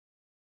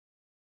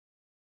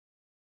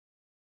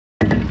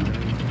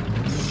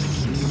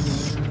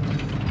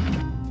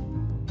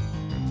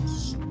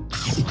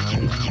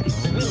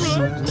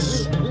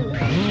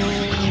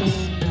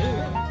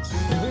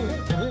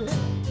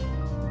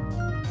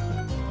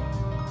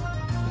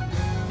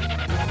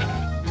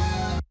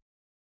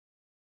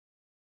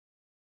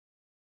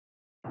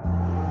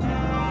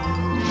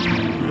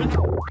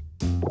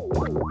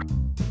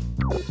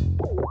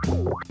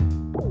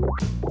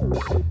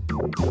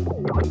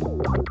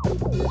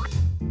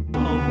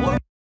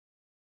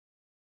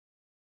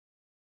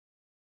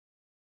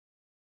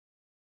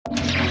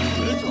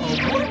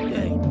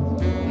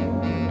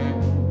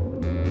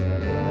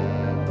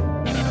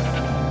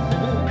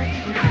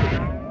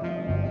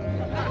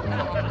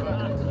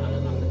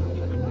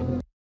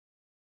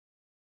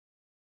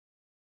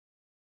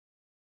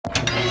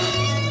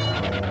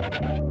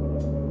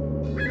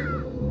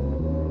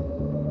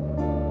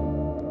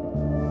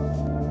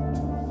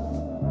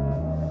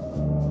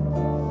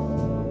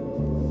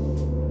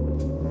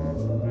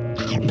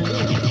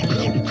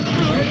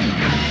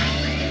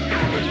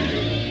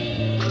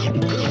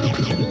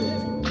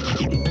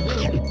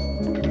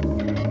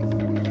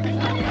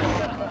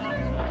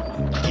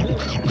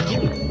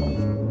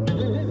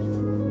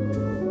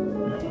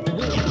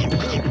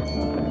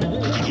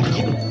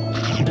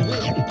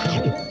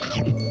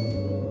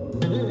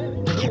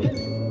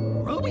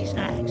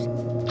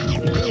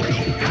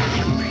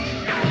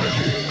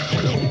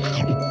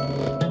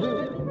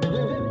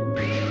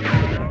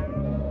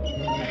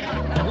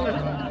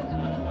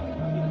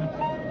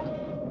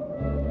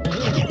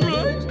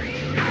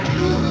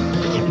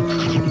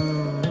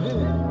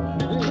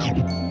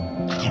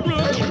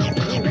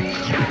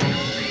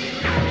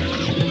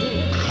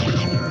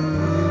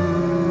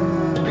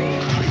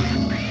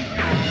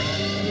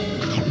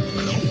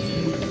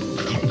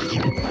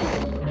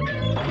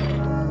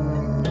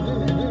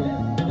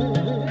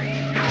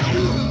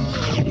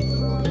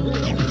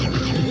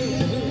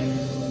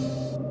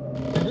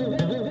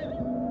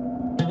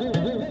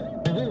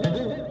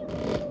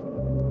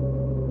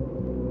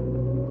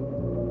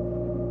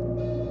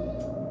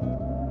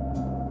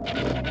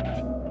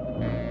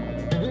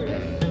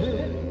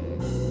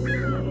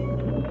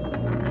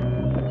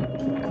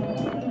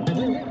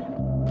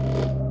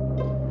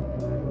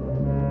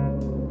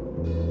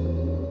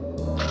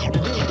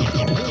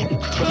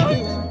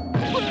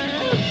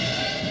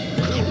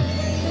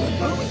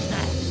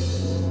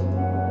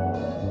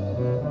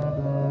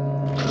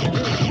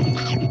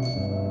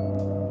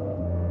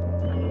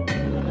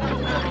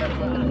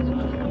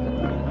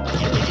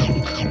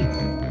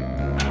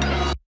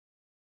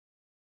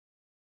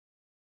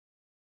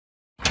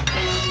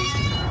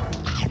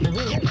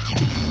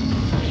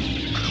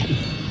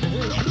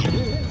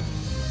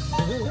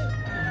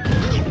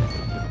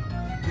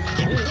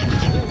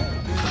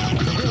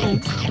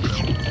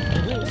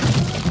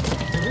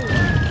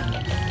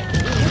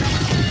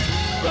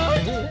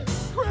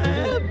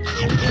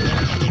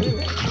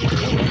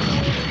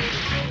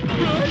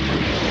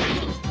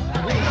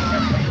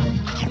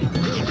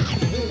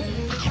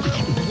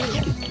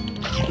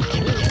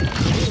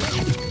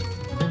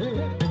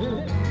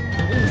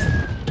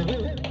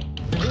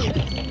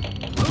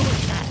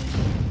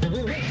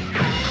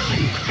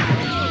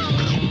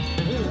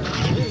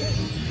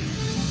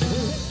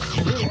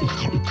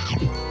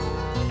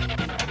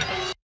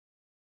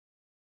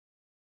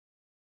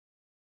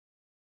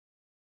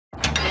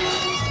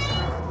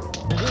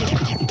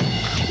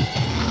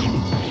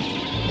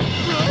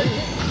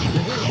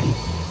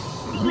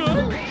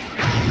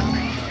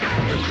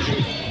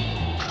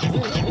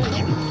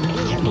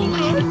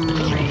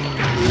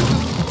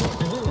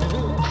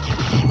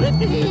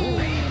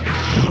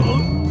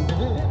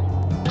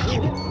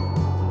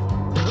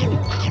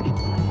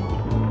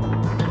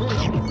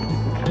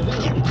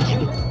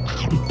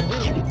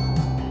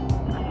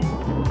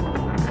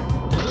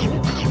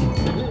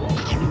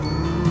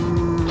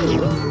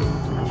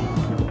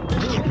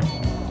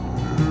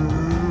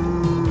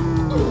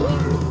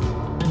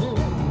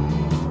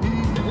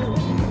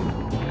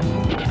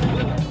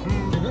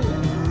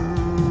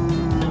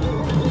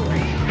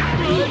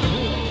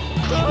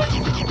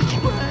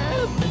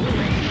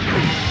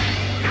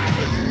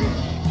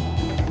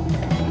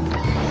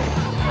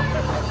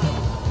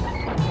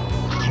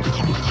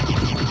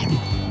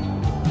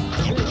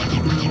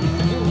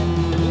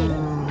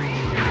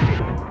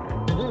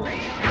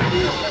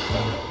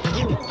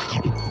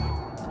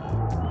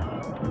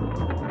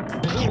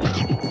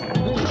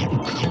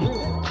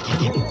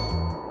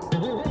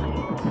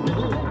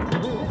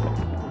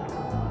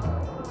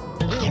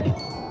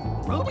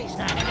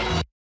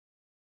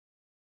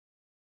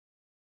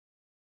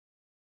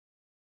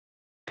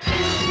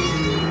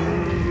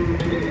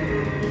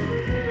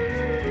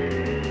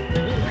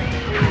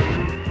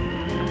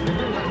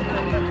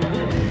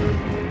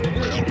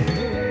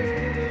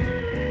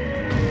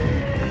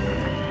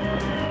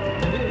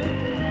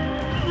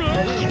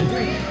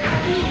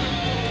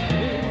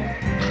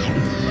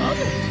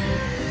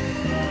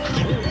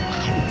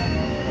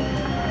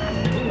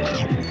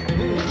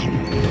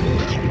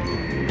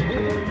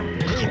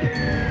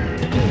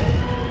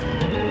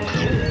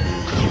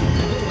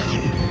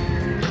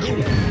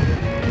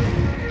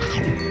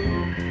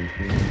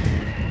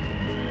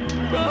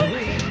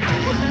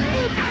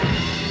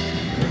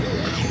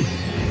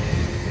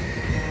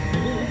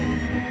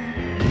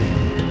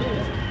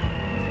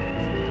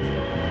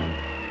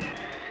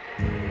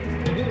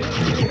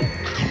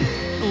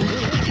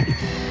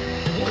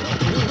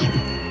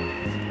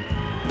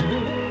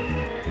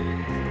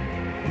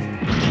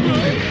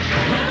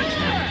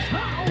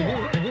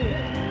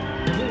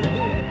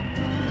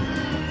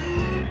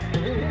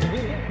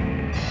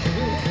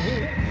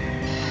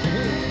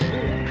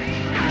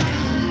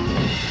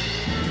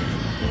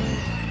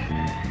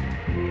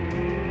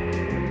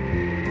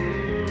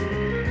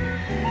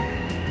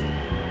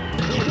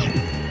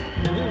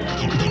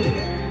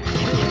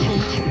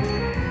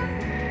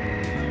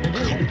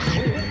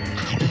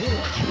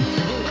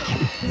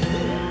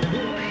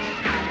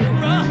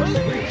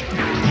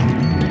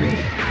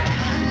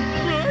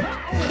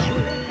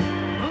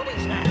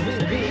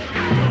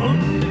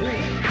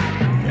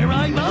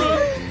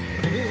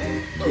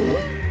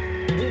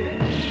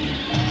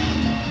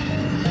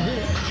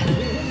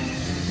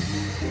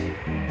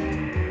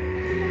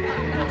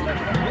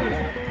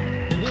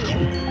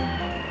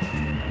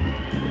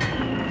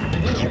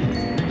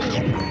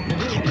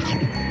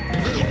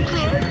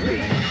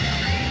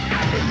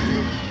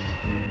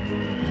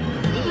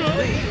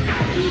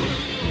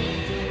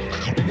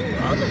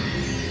 Ruby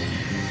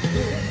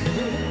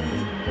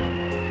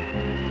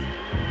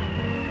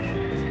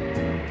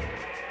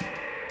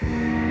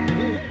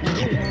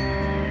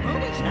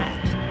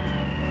snacks.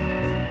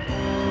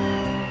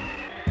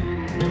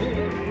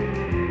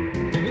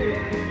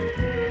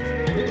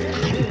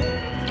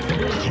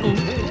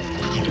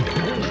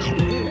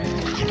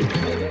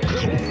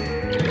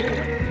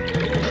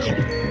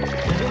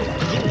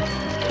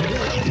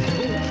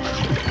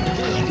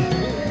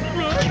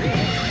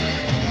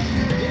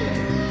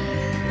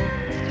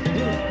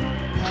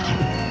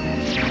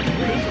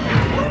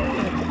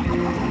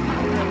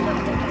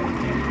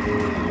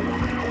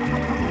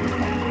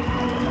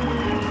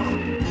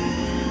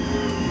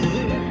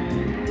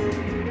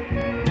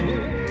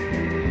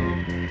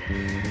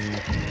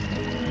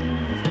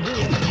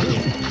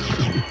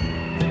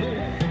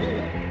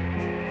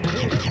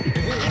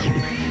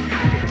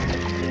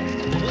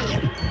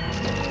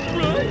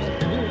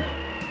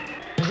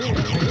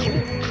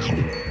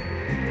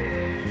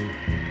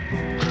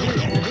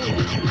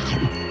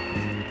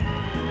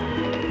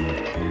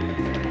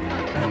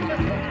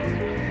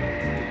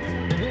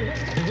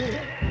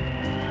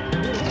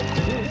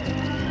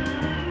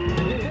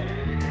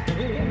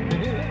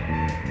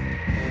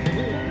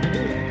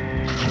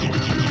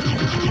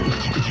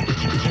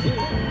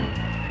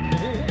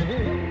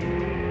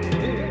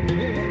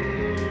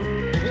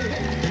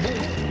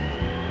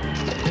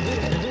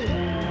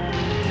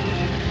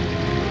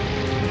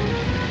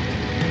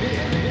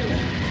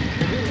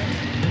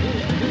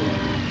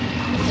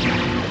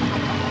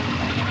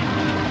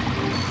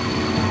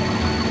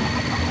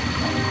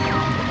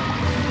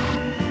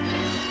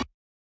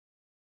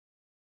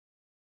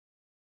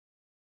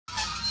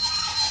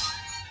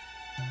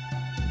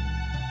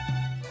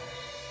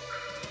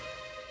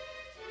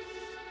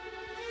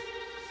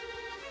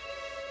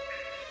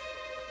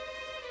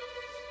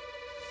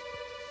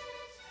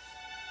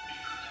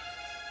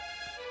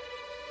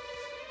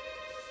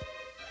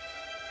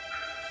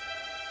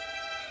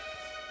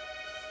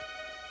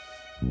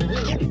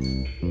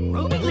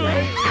 Ruby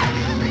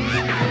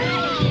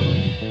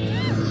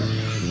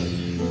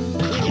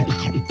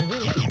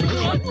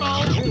What's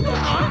wrong with the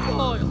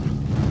gargoyle?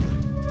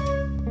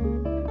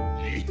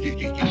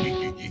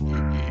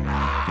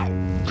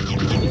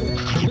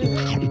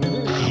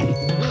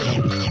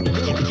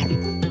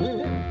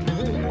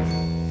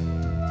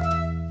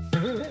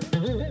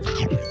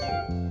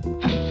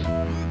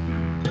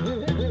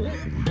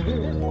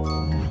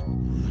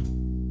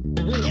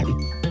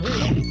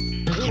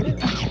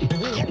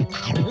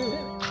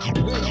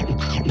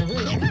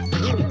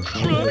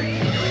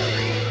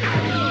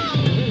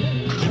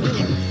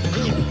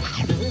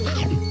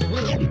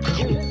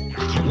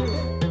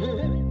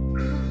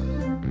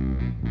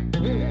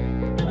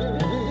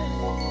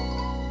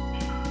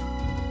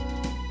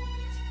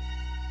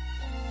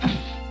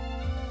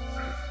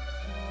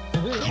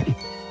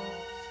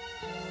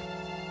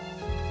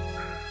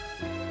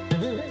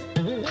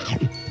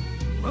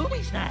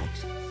 Ruby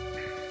snacks.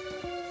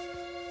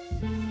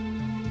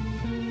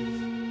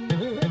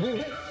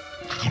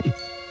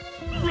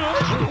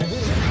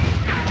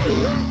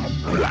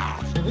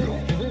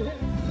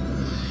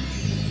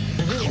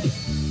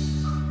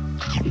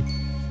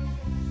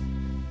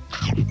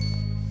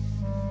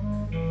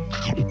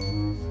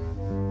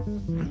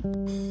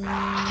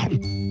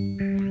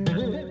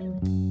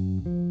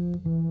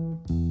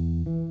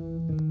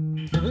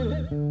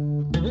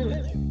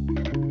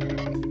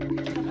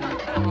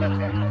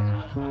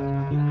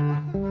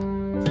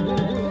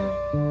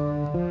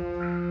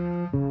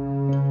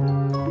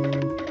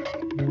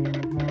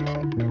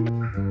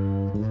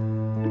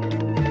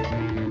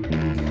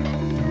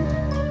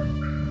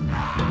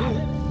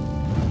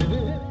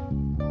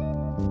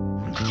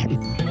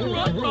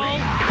 What's wrong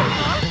with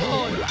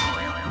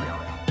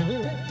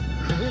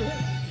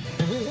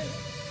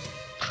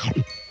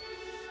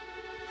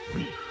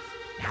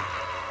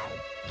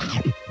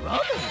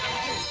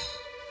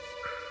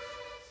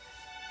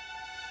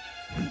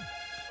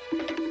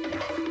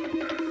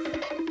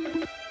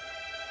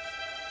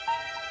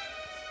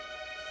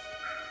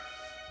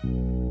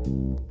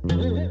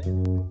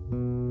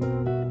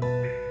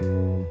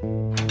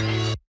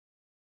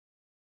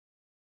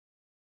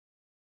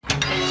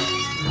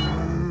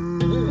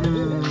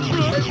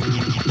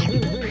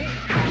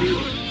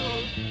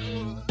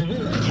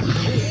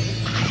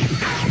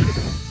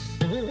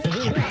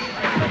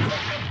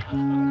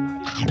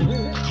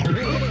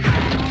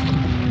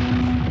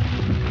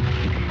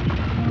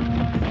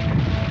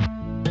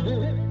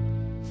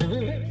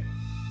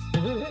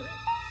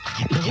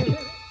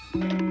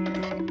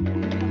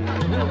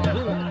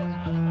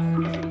the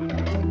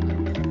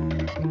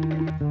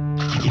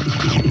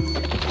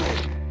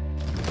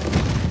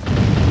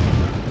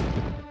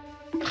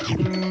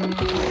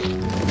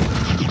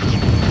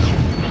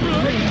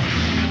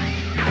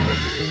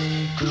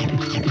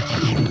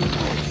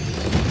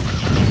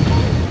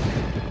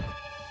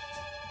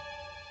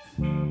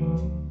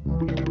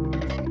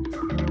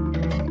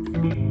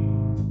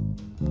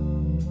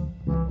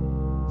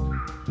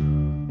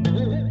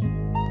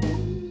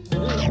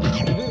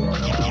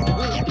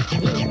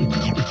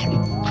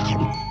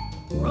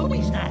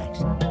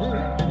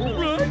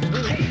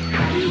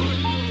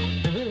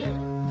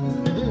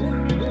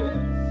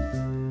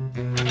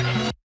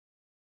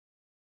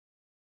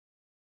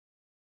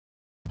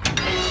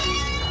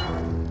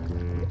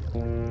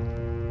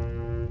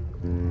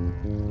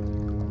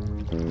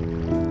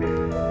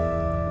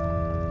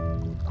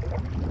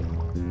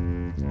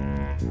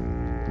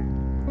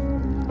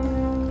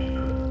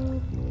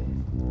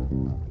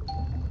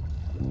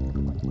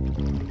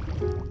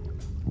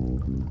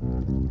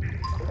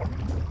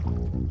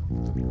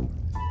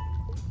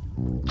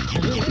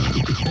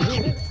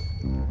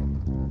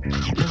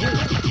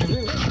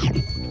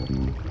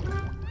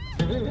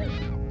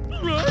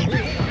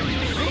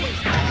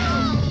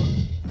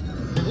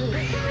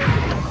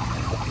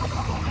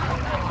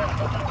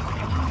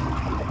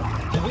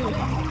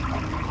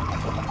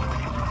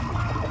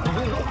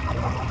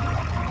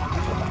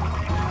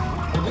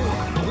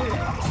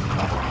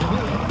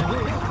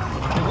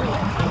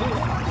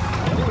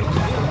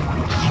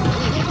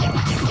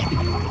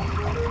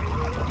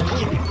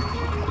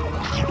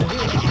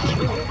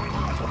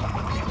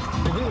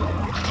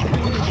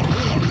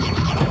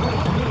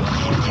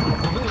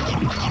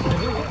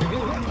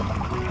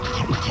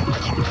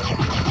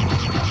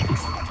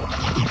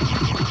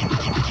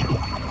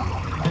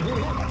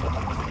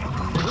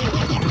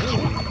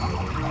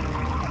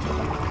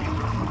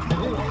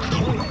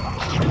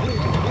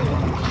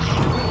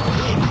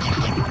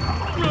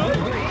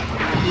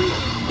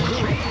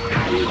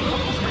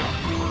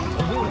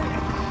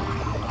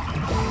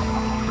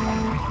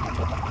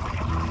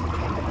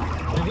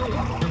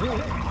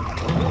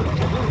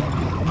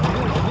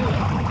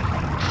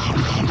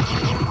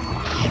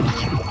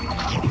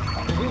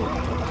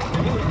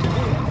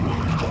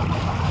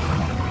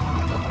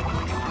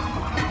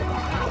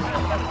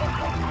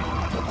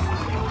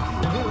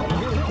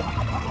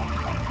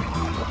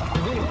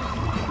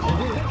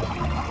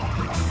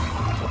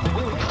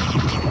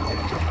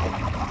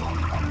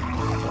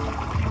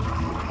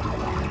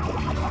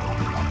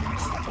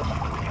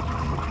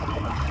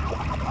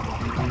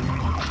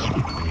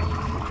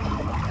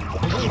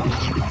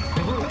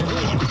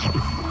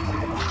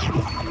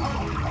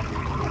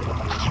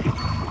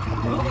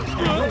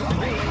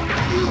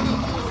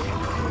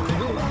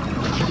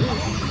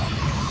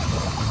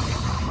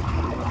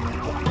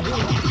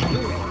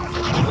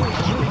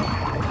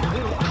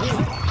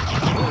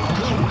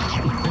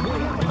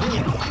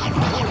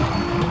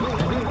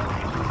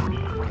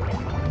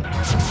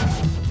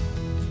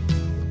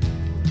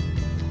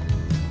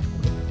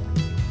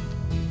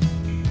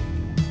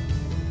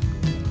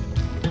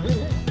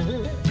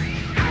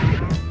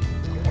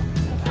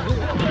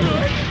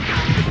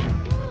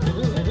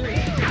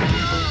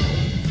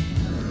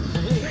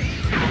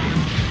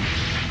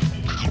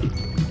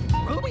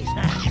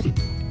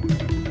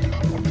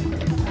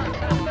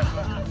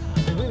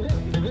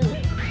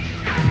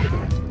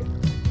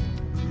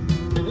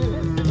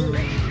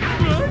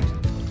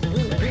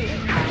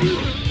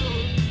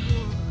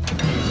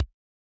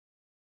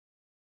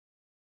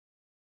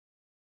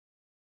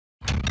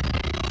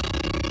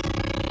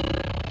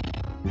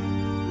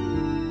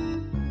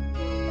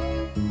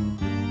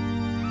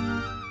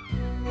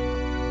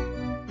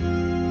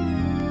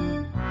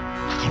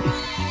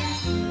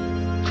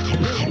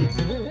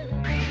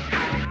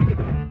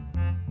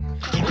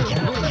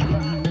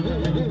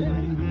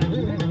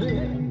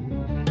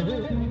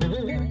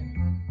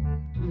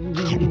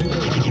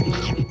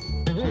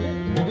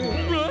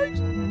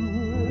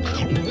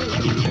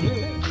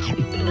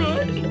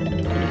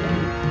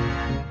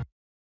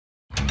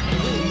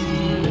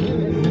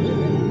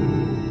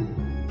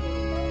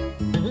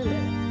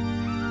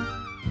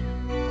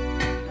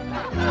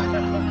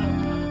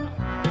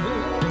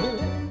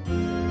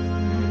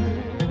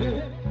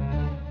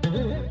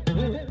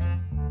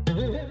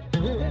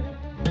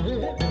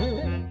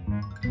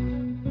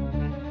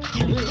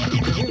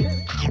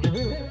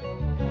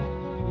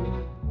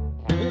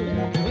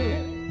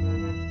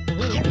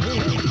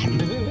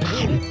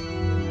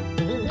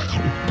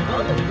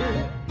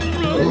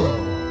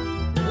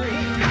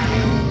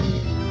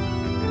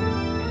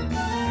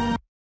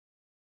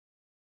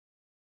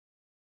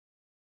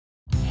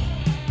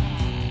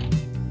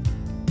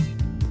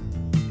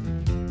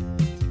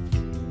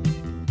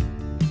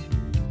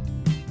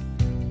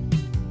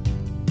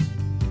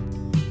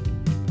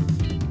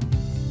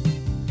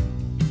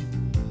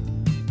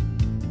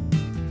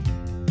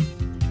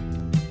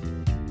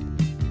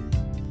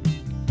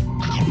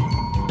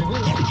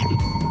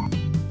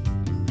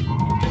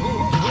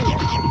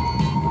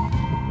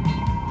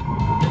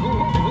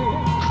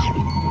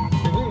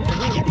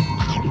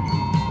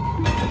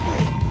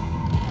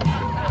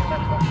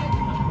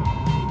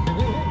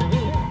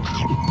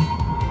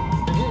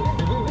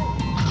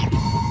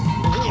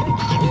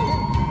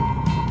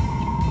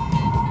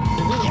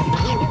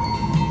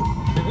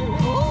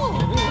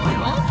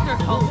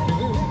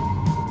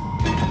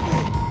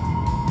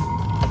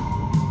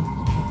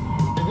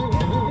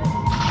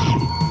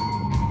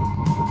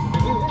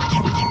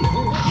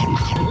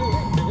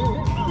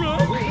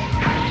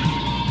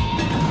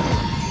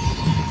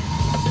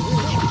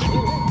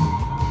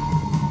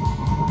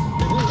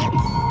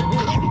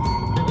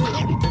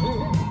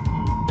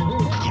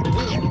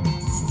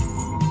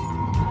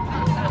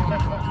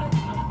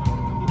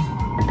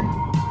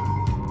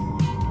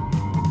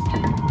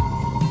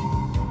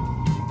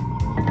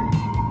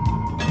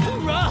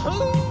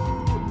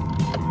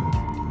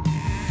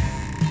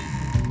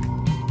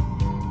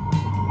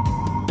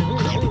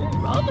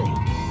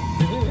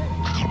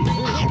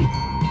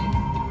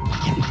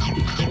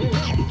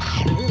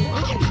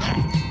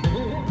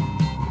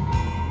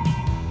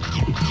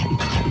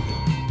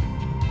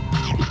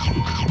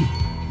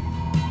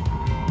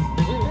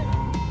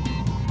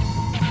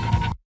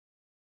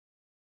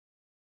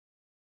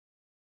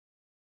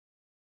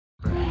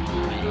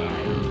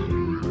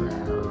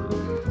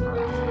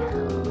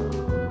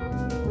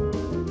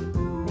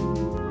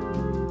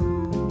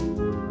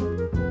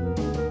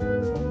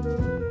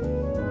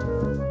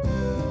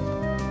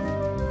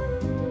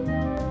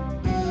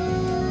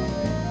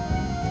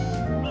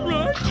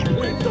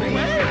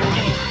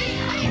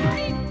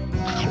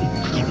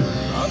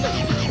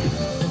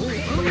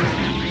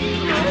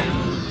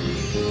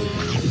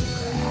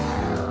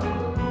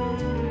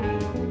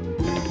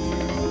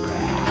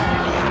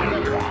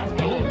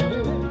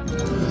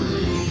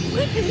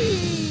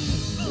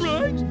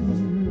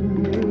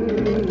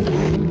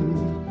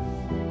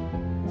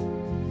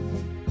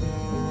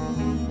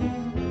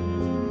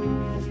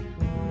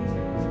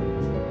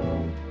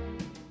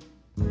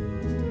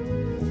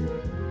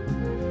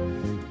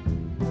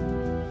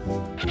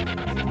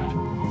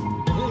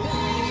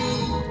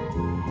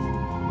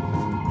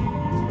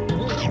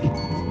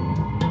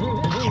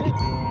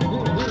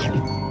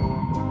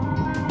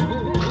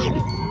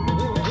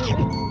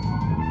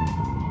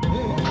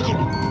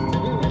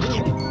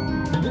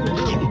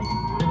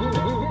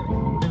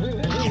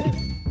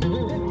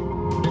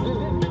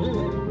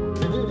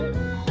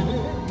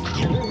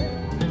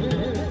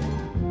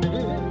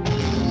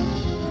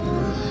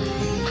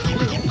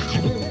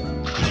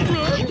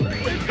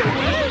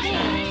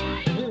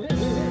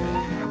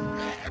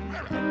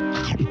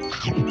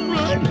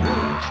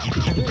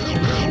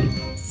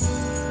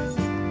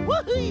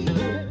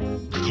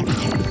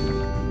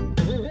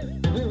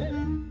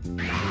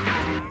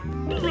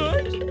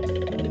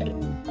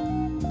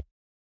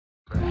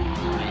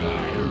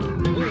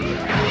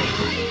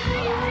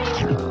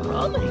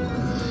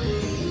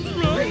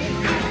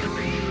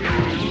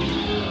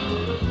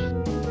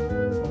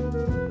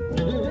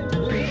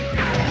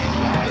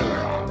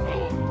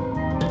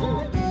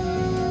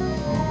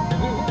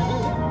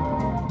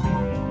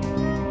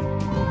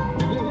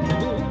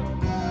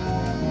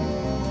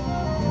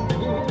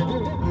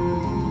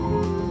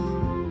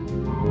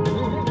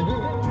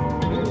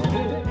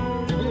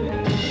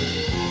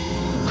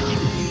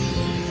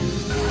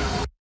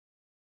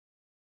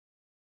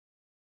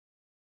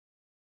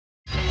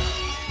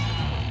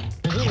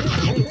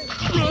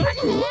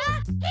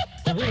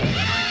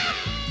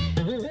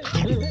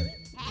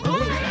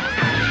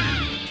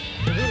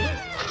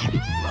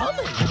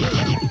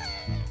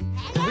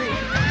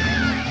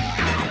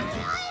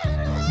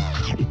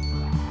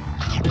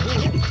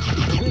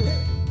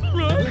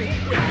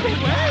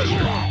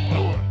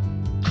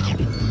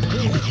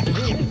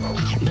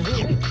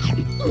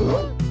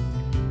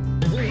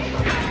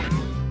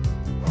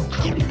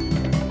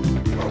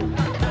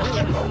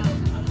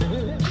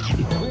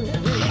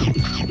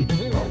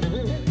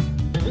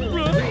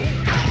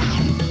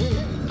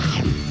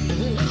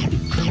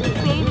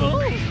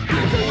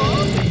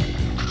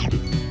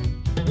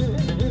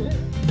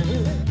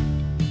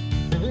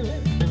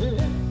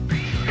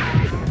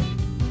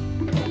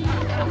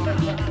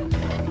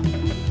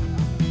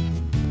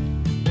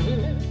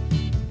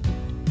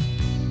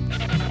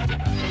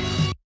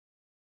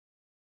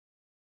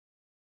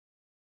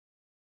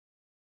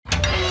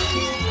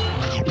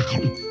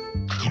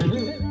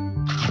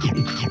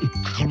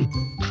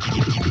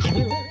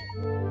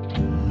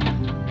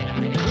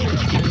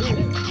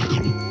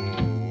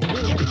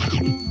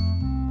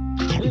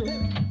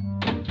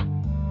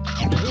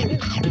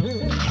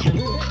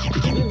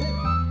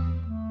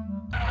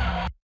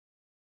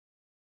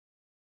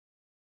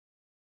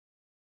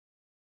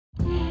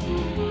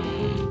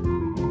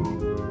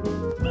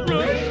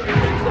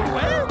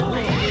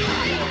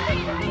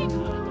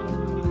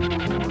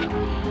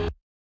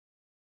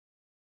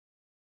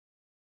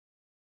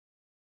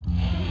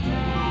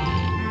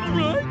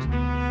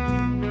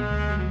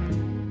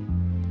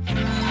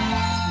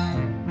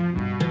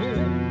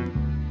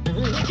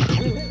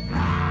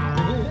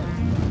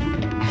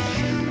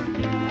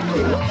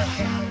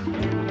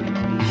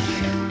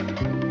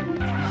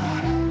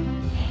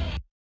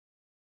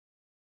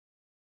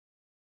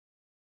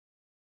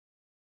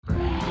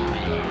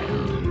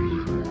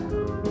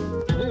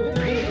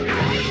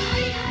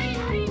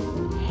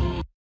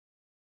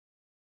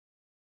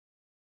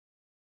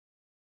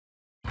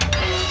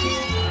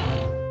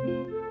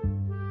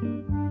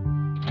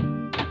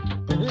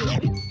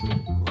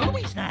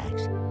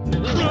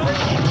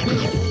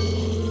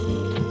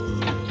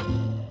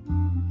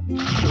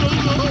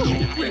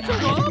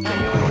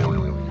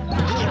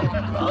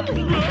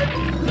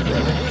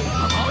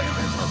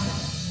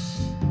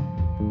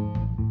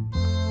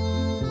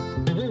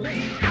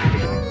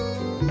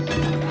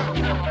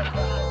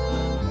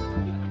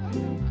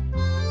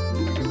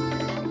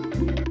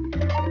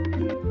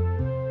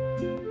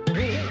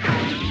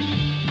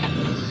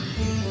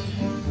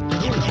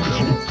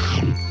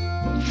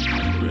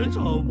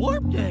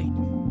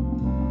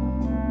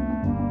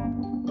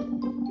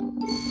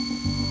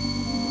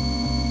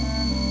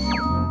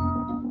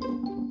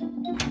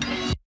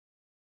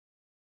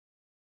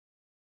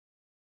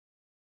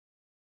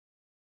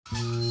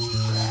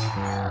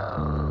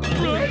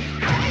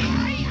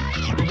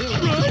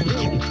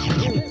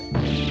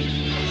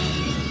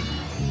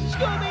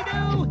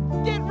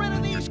Scooby-Doo! Get rid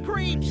of these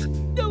creeps!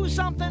 Do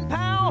something,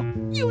 pal!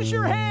 Use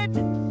your head!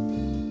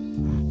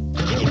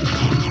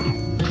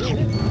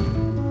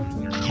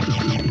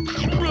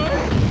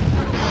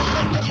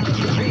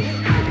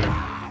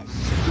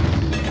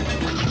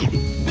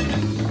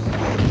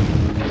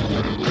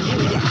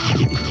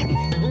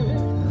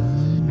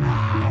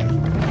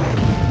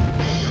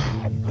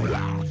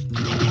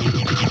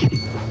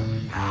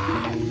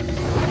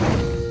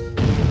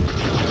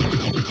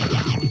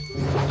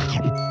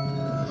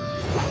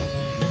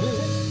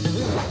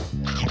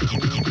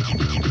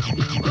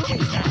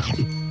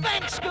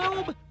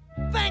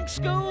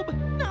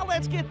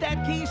 Let's get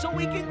that key so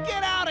we can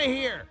get out of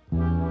here.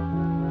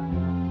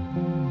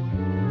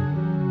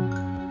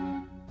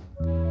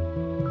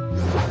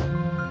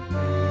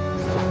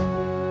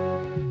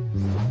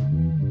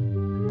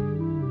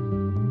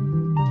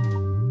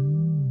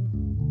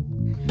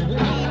 We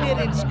did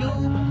it,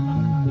 Scoob.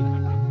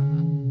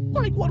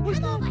 Like, what was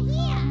that?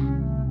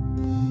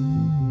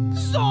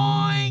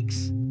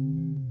 Zoinks!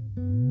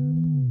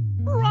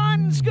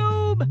 Run,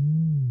 Scoob!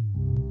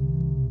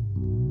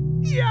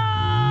 Yeah!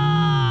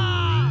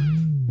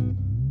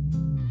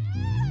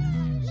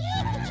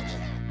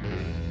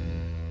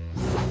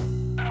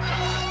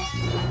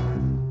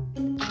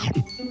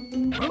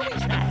 Movie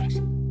snacks.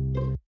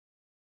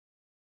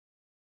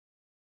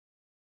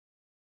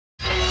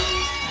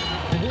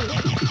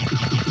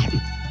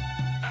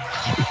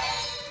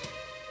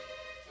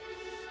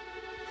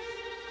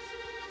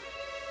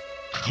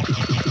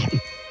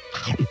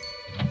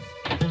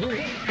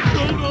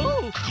 Oh no!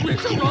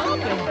 It's a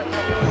robin!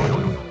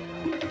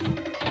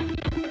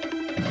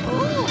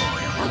 Oh,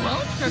 a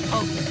lobster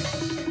token!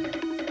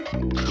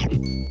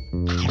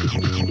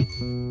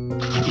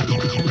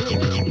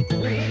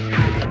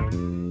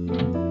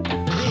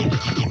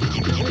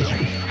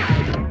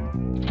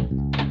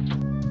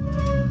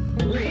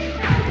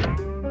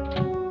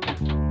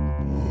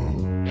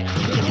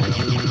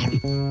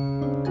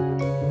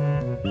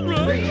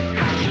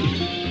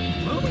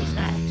 Movie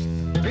snacks!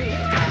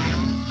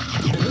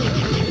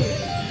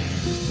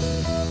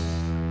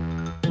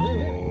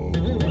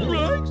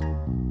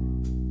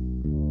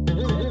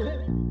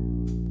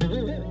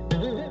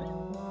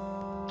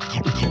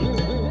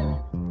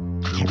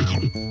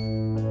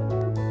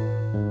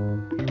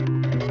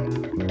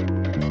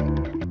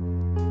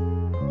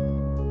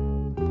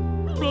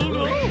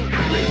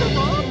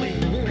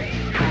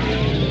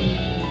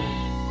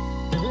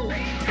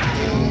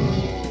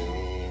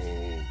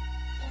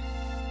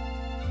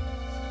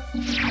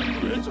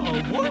 It's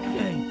all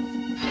working!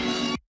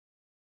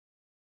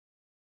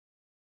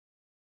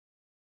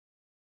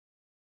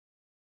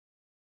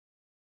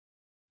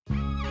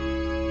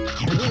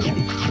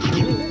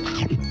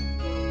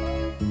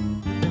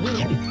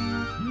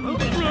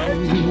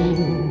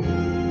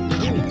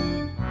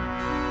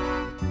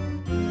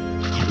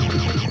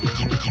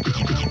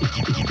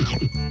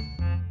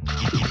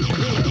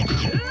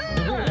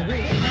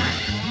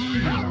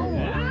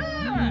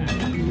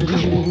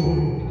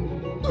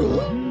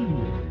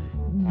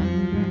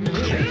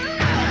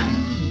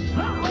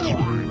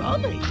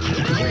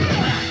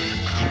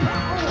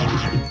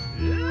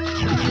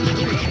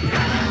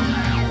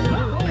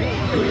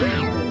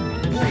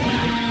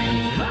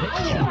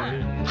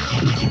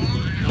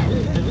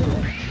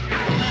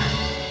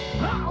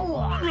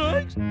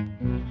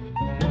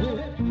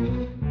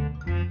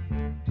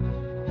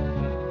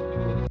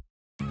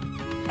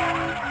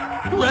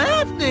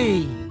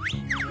 Rafty!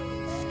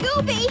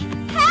 Scooby,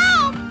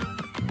 help!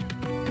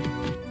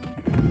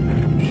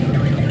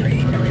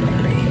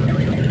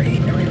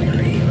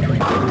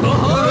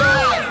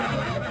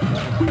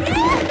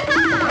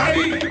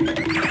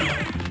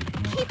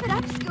 Keep it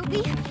up,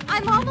 Scooby.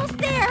 I'm almost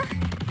there.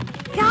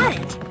 Got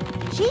it.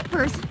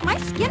 Jeepers, my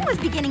skin was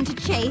beginning to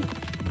chafe.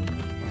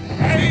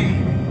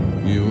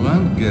 You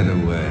won't get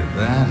away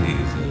that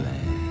easily.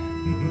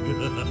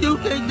 You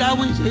think that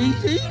was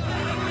easy?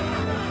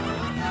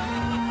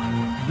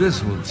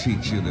 This will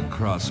teach you to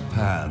cross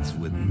paths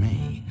with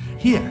me.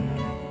 Here,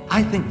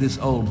 I think this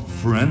old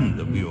friend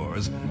of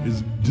yours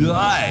is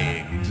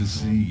dying to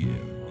see you.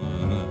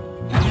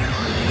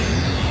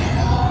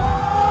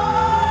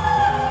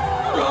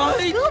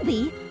 Right?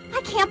 Scooby,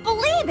 I can't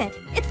believe it.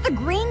 It's the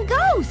green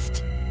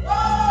ghost.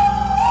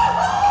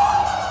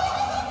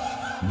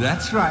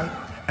 That's right.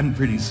 And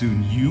pretty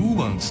soon you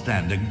won't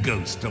stand a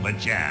ghost of a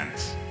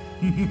chance.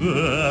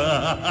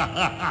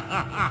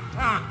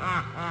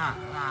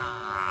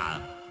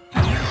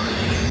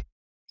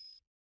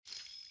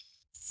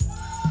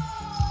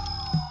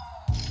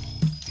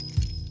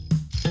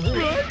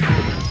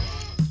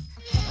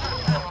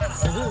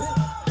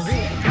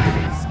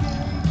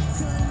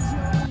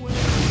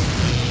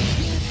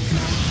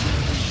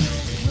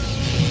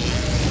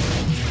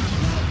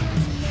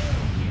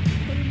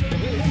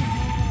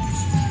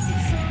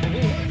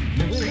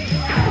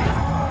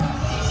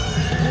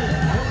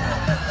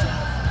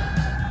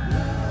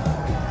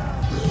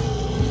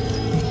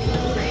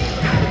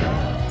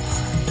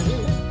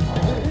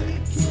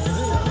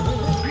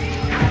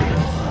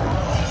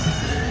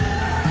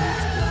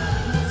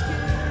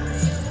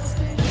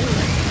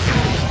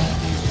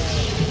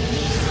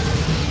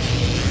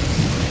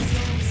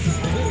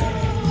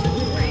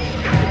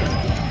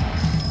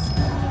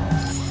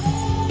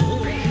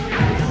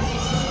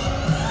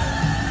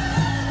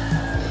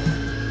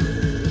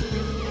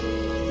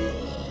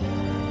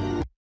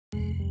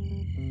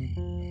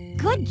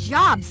 Good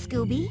job,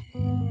 Scooby.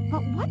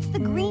 But what's the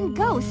green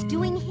ghost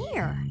doing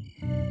here?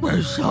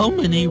 There's so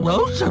many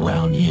roads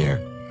around here.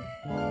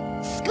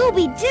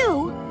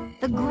 Scooby-Doo,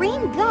 the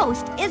green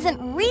ghost isn't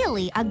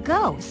really a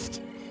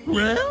ghost.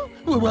 Well,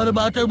 what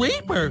about the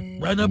Reaper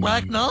and the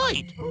Black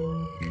Knight?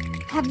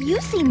 Have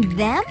you seen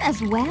them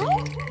as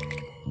well?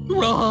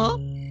 Uh-huh.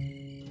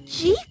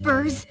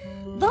 Jeepers!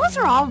 Those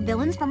are all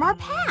villains from our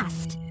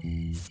past.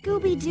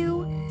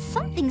 Scooby-Doo,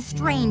 something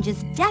strange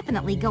is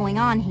definitely going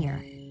on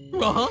here.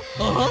 Uh-huh.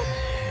 Uh-huh.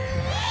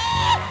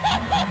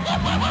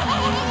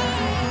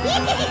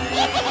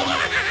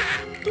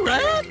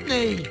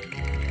 Daphne!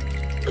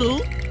 Oh,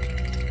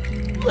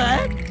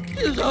 that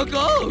is a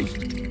ghost!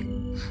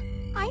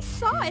 I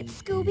saw it,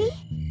 Scooby.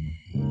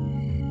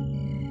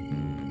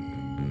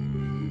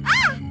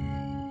 Ah!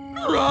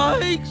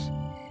 Frights!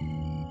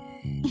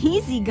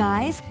 Easy,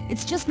 guys.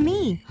 It's just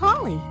me,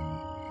 Holly.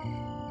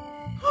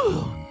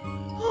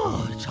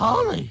 Oh, it's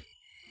Holly.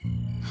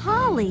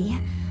 Holly?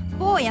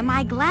 Boy, am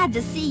I glad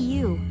to see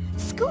you.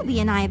 Scooby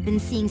and I have been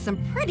seeing some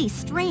pretty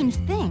strange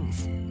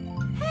things.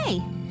 Hey,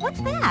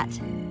 what's that?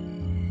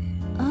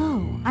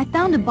 Oh, I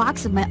found a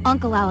box of my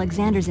Uncle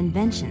Alexander's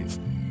inventions.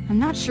 I'm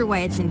not sure why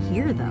it's in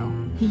here, though.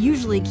 He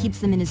usually keeps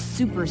them in his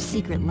super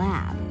secret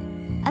lab.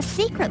 A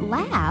secret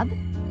lab?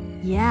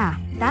 Yeah,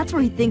 that's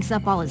where he thinks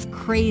up all his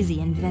crazy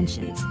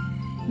inventions.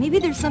 Maybe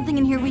there's something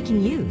in here we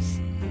can use.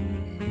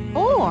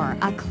 Or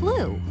a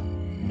clue.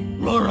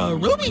 Or a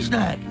ruby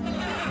snack.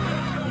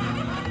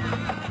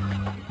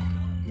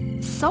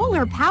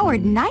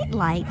 Solar-powered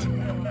nightlight.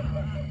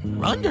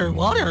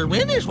 Underwater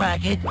winner's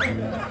racket.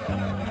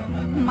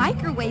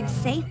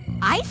 Microwave-safe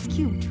ice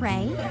cube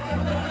tray.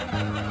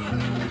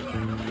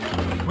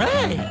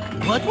 Ray,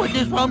 what's with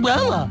this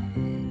umbrella?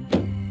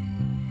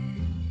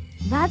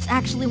 That's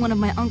actually one of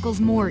my uncle's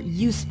more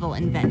useful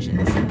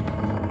inventions.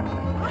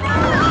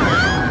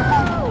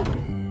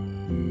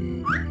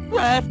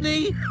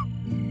 Daphne?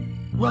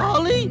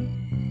 Raleigh?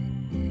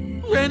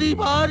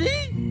 Anybody?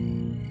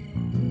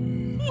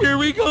 Here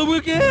we go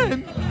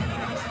again!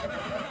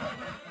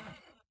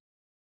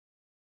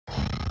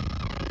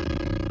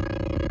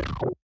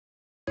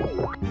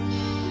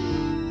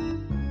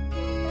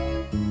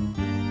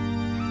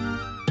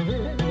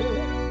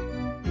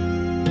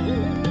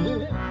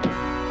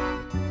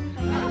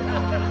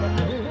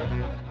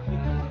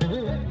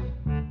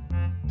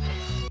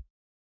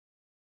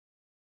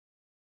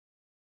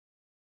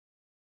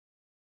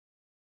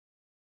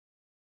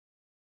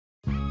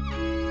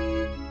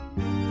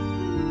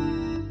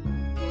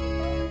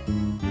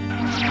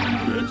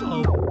 It's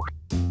over.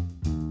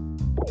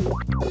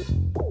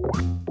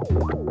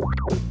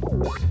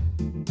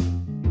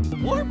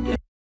 Warp it.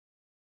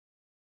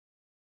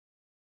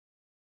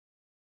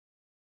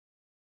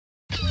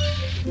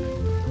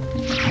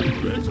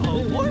 It's a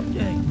warp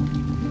day.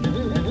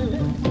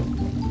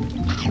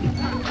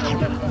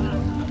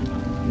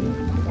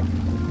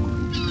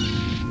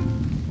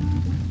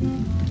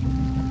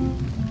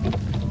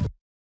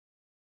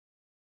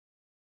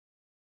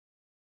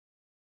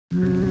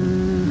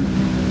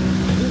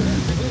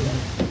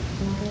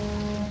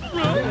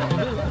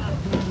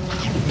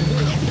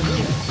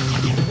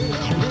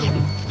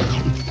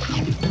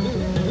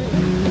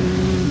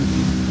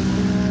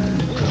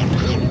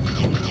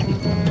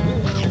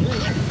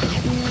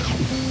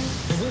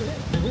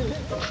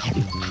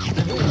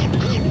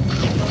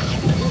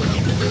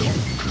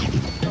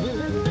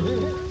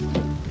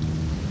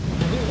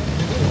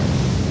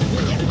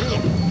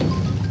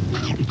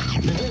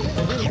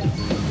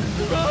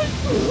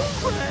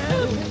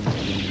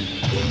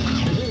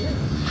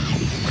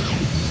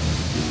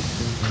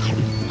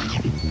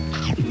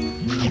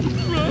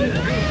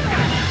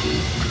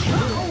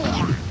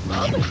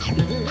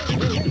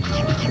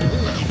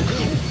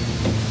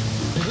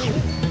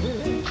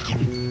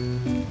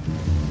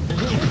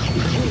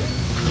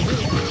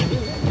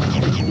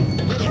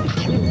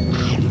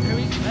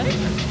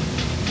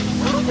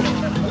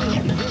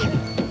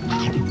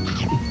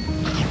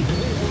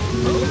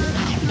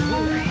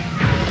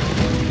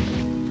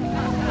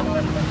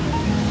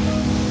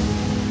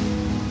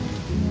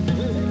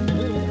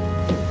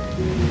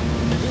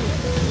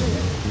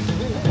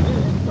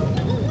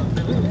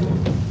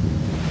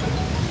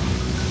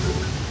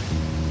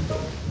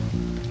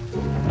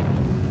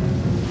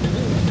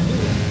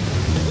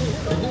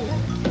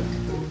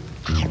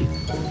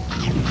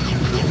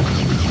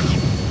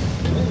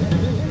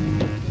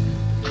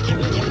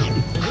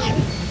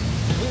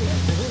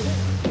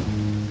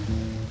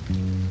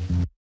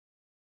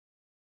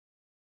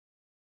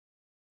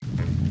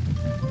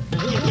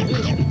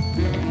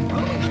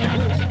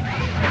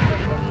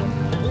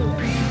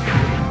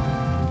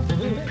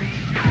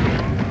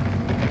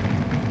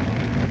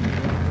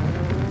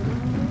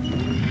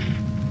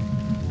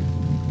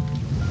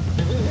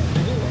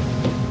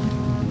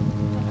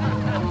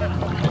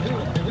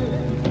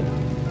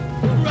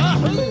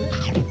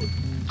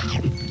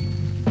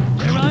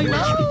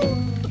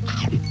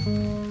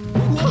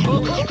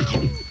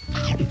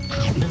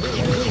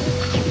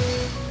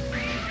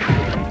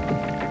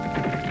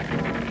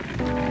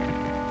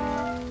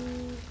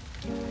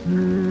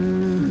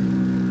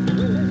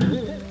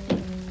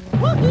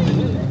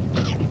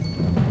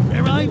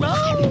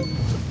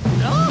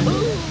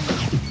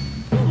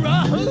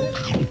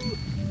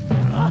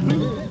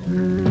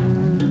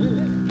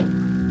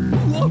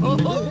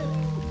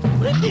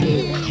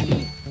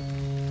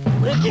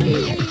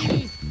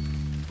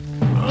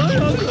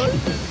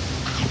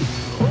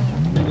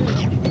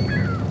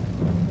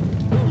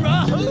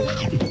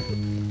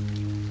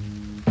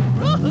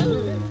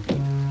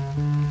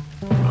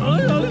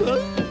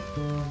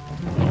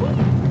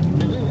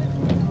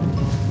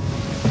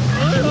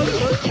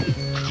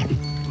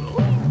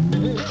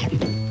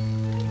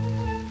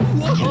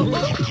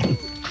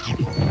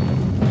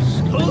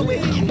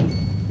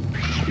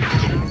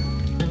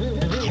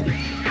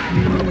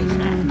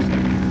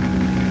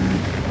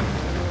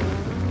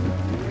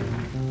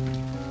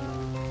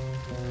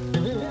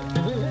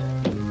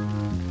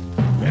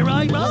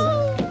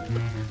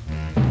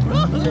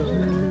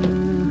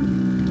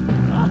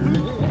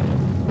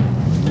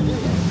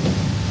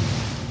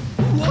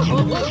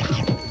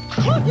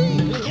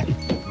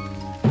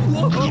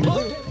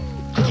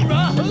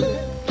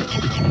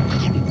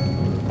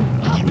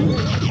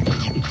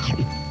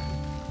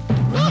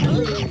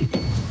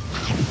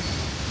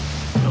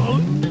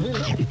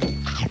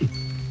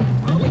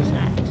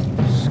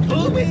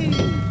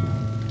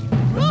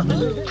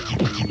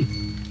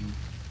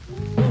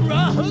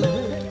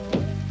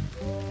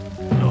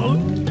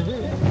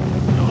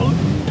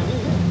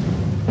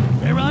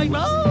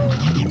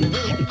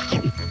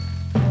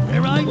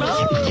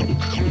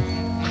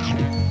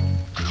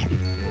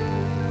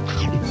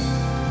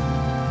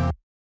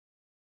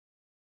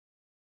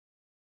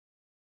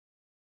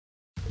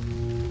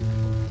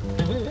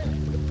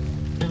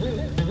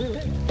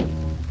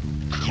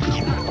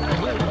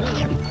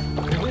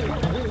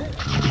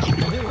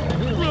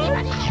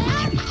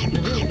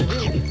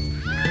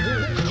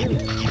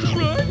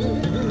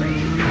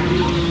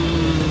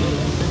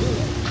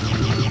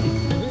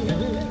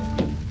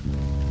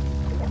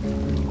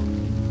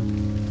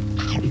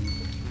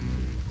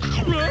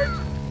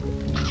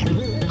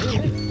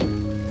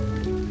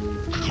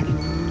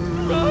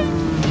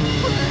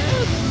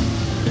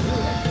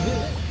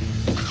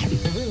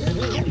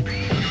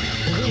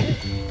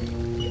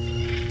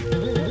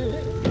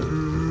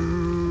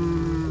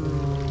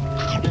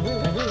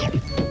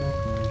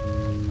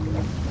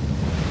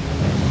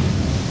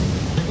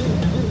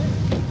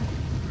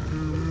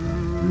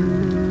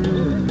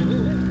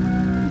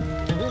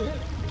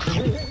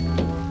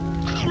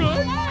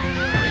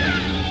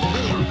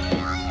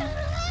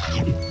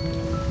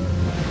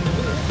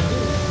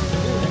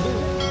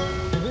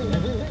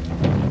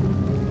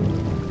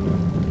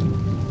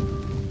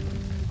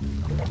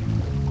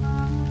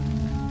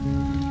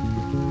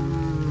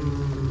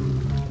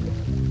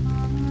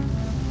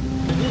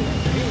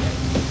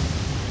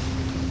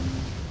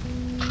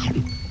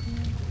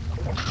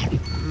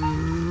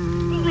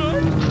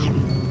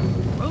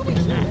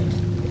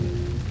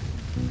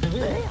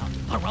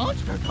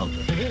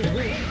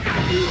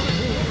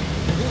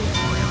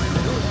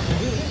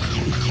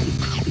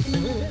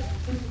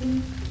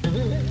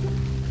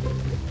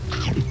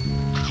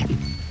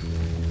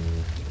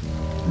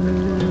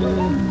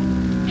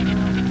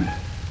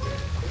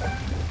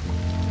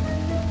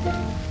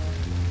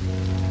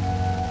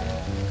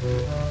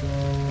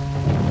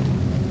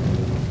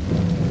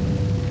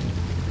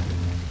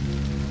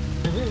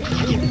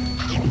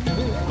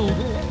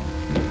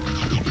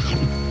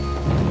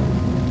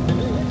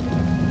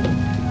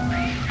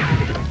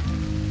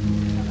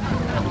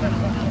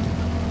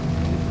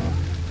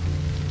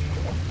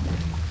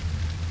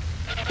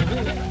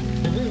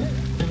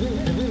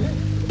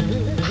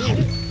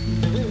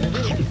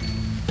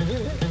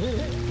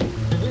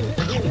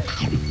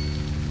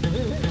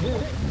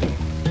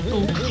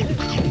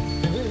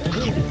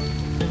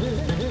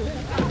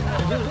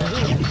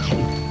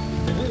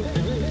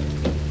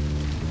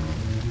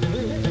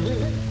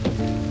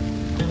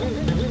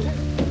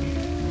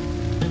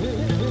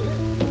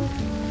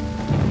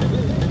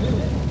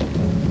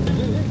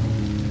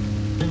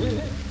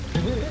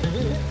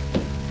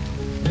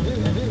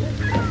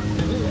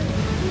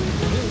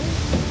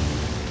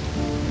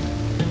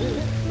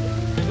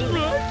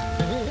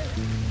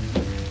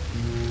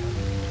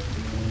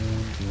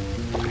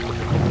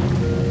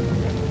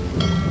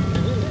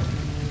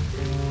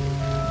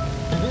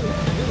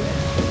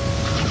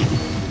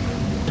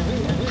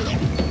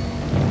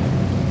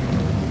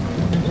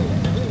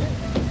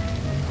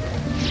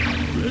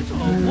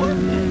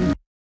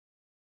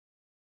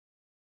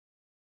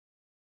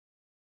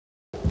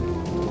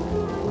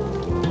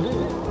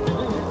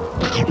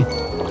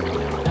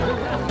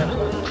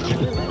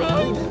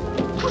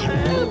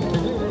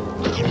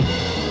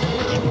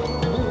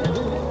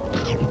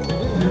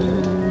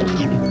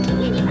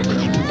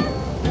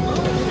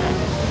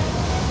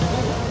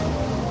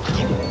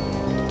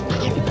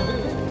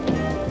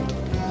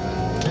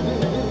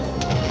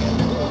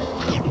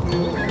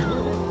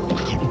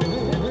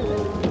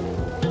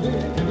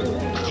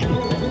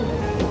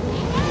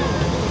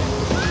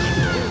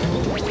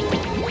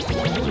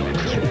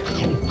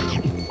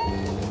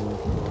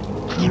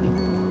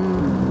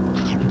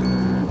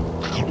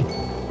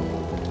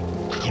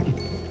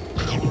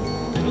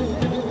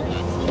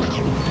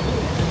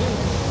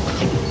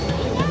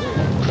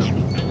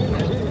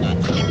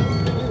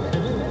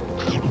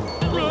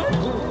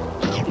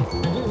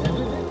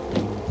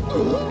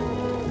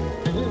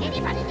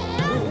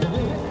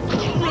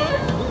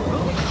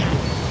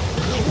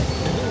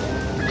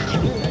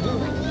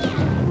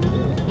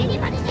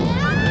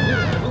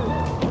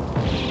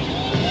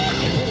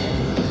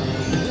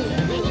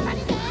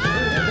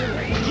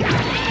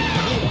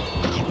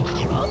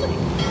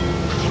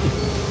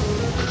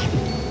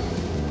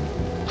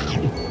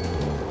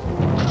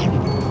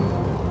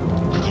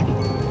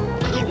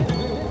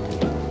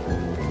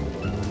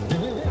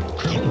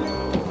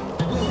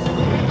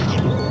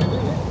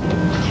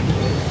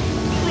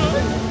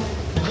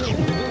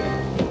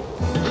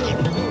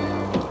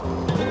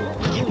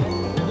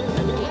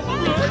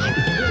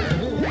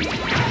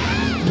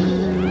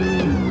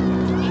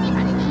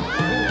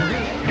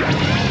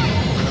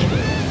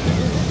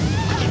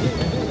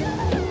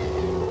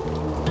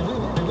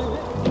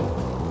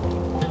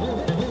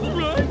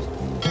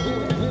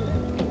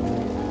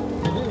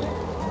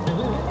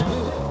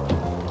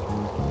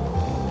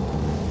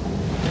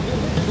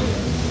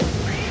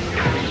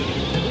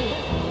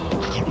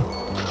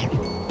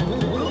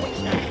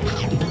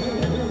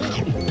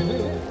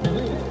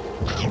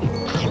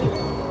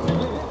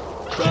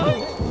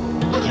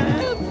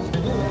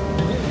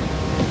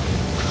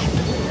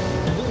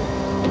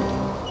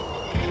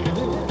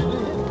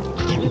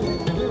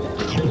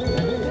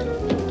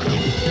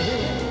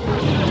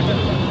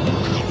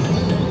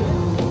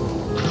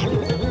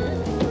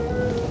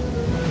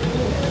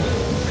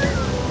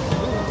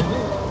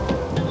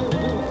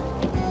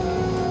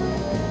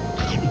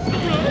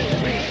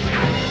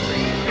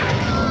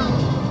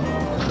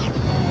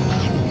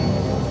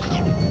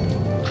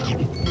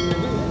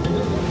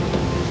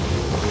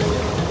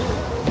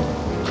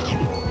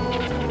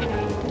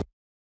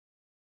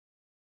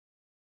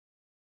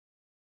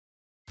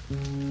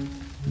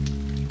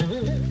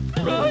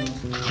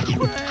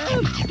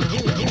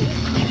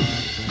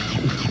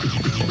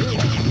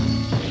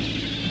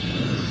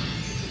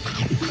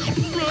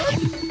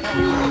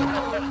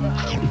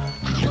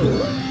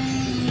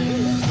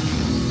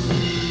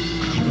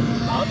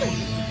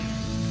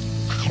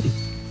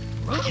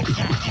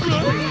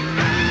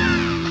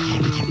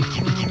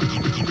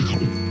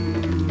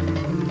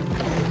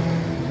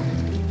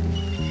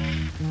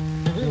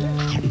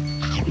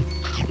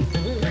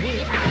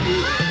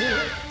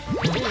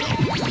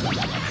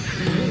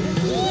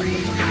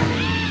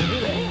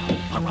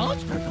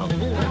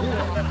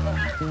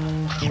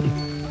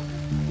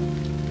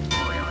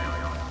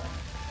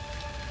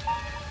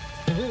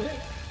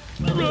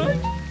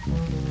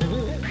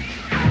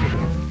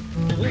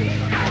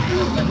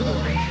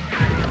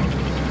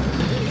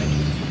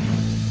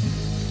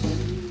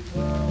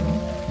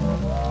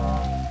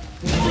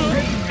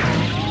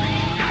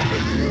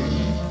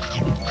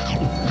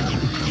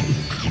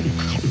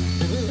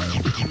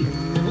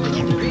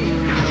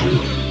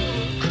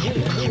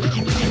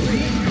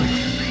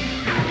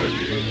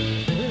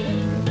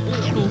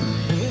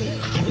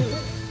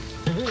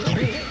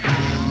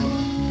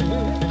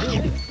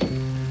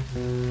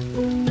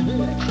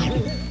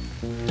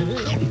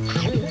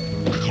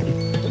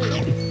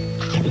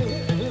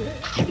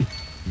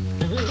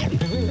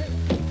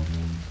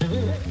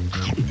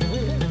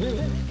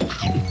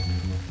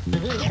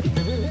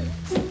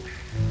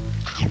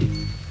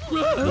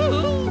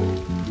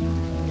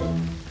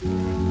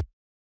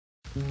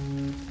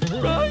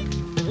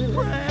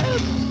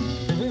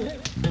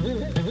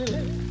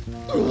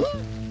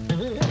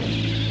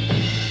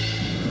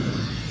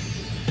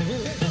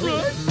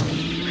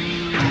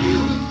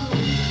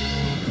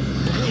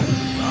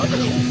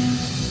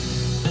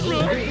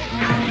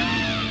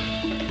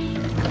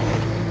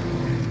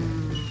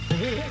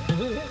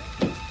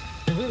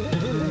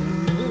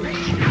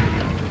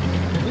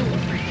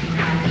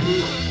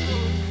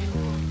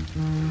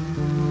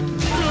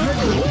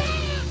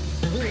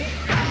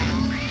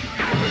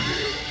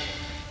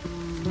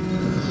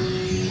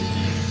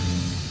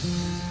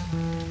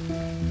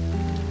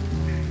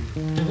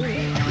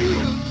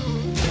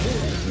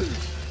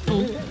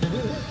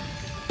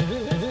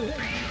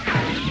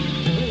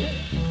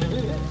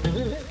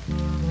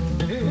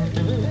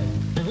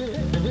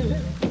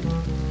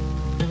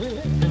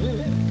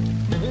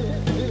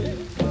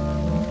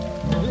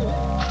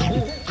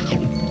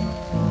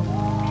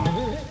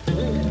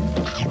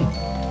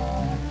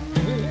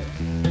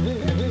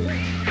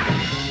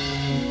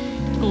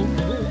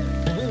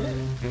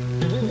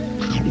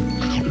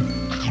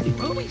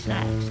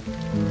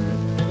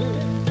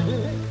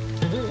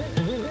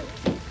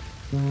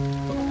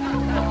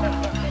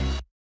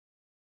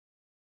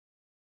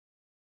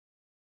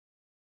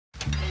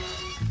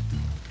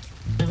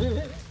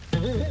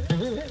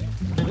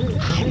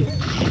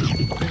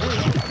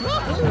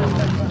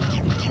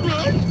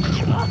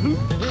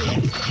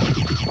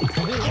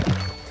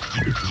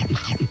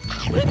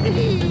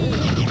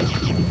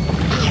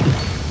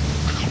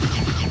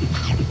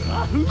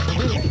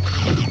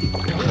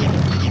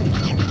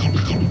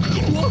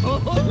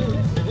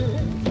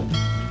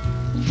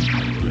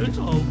 It's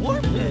a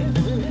warp thing.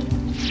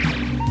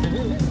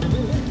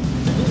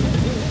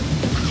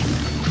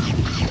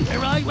 Here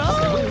I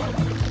go.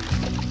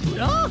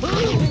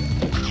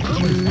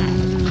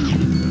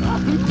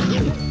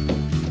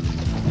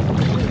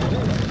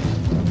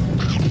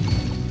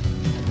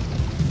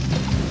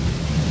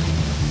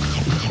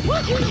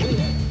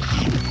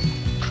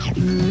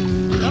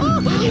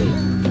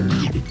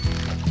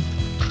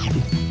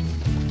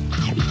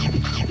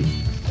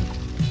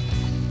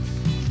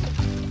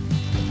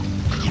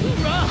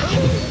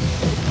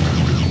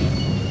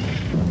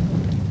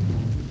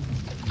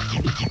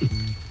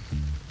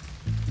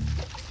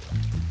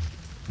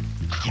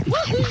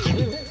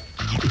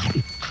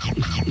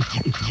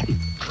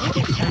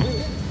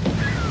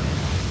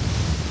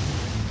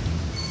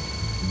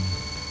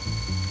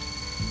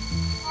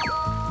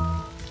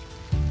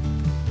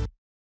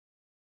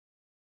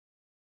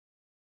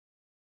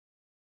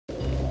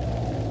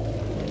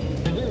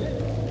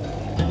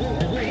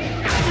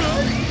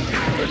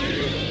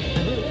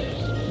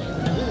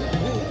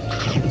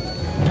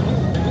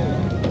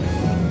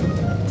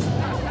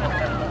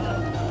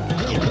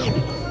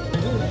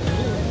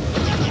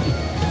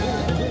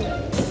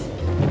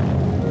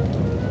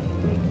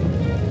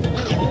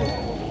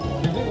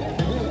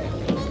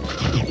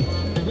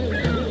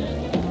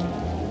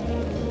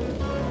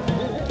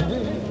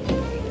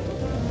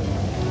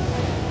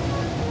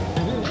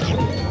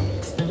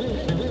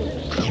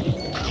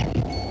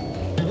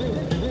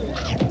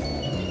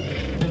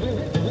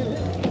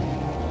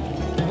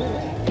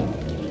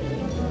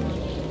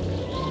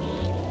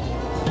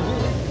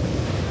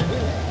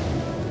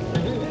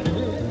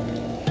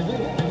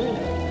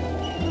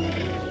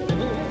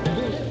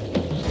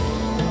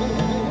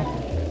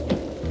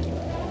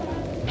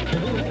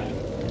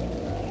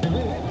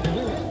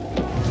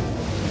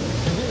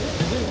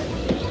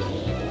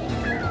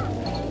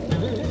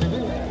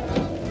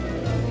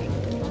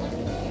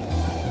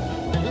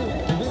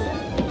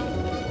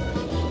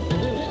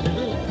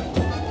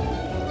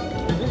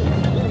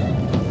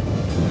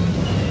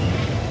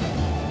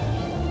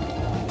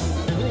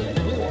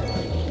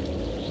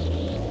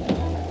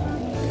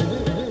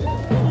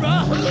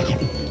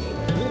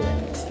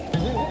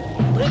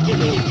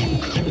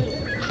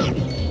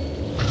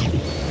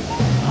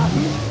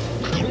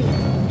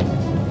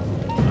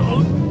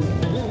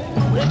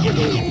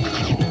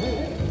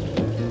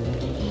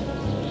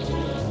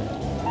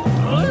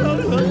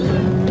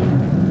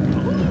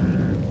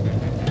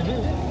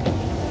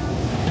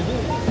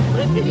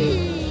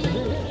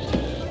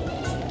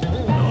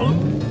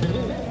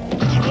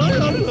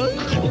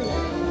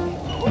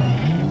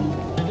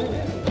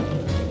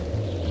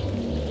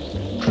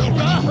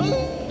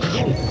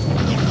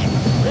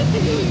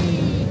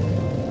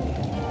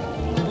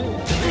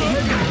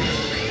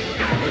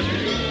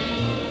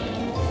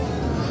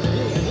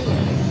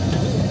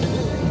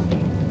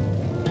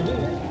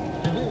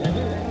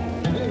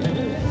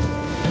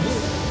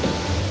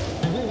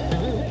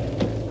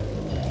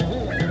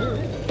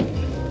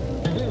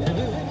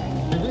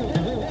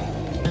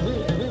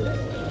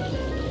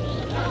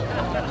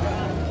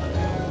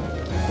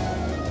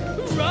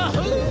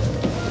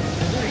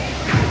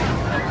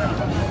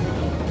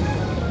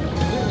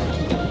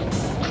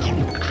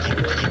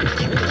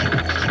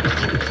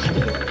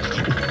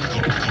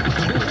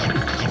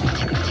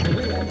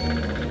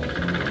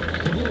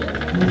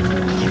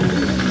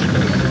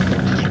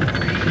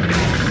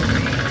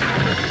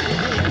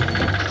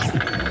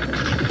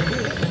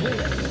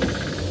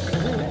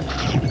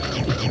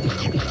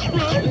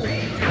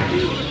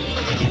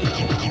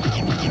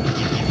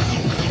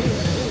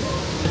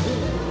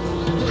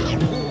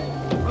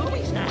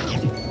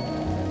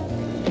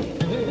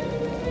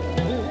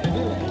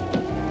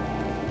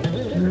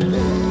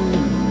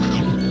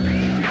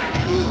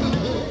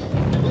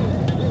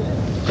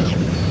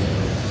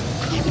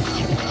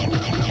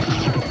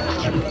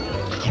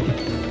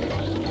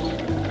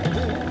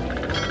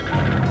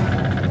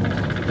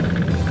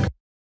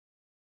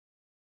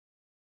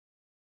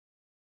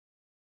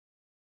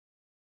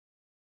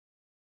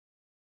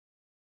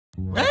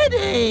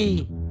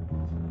 Ready!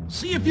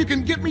 See if you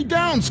can get me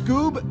down,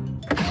 Scoob!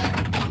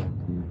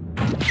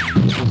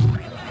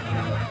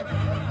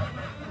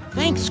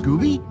 Thanks,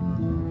 Scooby.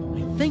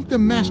 I think the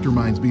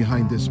mastermind's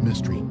behind this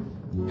mystery.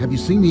 Have you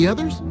seen the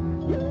others?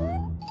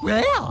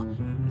 Well,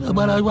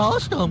 but I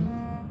lost them.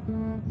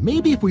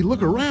 Maybe if we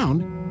look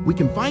around, we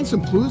can find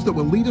some clues that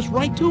will lead us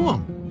right to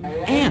them.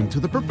 And to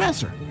the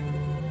professor.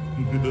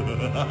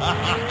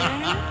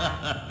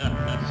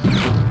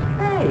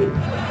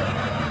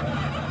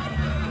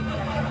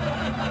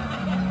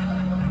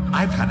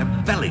 I've had a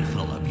belly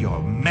full of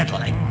your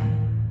meddling.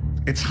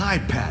 It's high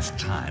past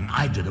time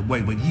I did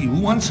away with you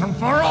once and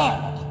for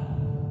all.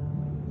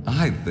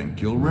 I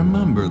think you'll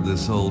remember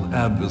this old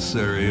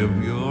adversary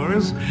of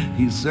yours.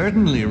 He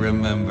certainly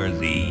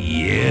remembers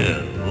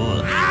you.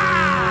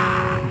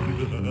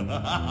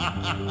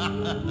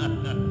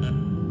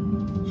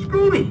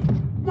 Scooby,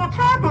 what's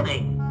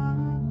happening?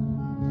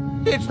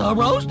 It's the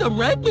roast of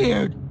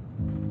Redbeard.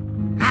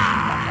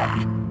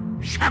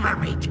 Shiver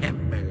me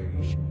timbers.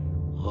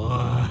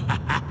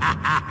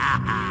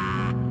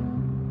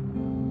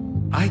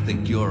 I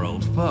think your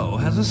old foe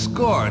has a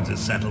score to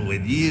settle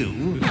with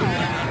you.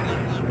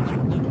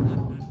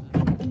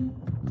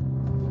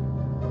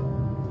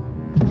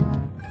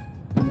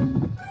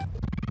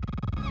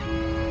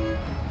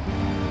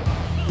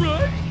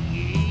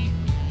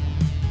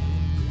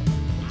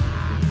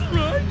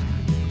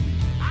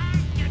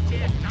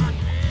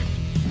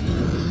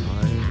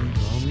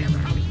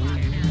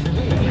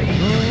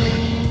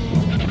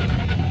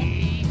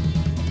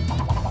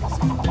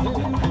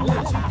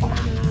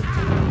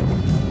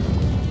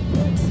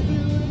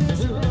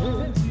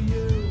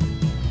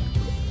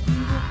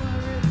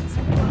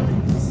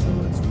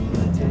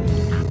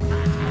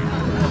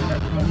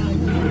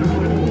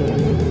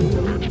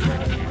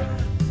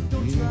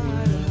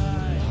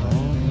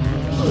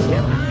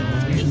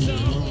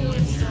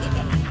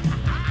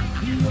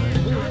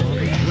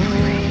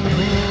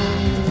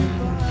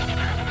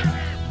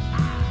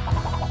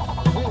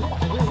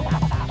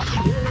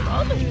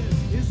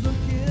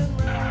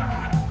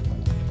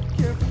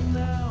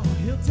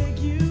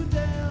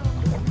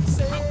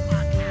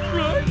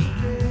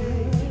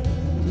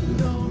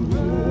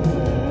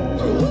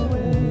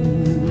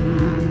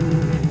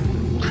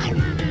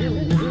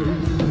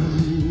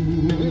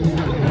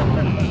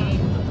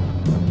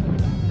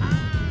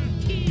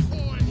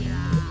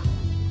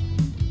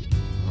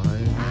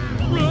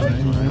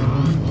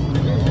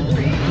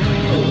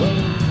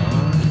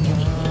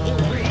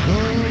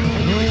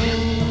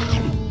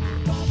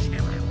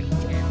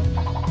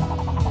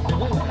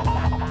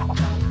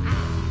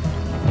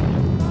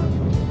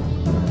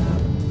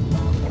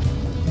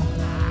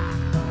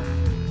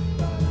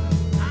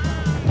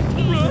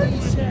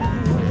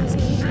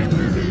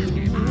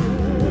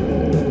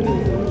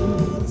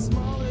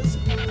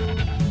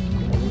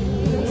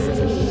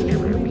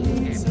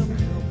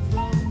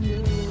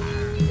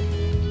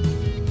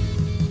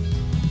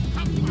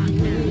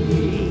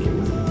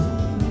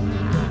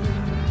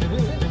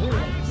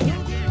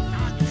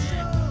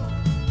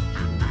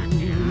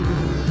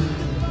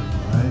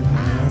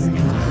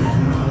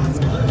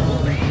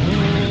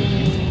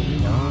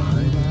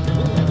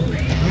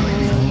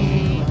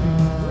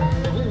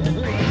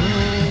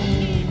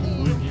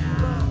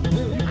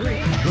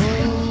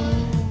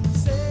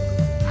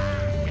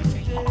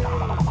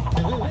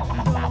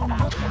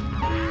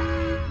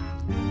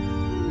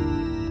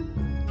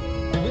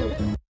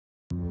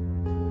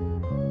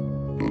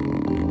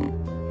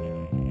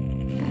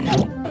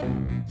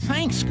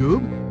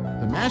 Scoob.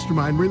 The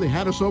mastermind really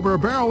had us over a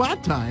barrel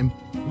that time.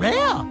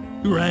 Yeah,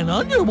 ran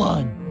under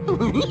one. We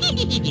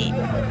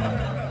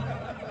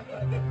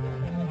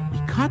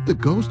caught the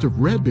ghost of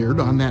Redbeard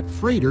on that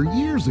freighter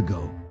years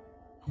ago.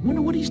 I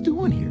wonder what he's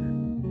doing here.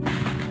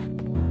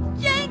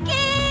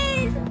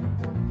 Jenkins!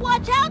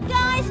 Watch out,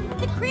 guys!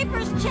 The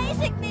creeper's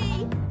chasing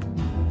me!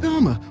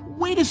 Velma,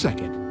 wait a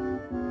second.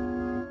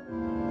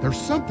 There's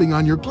something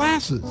on your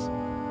glasses.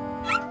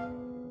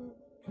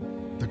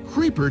 The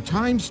creeper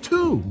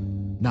 ×2.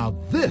 Now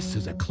this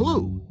is a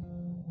clue.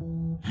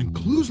 And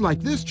clues like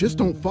this just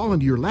don't fall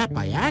into your lap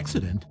by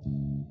accident.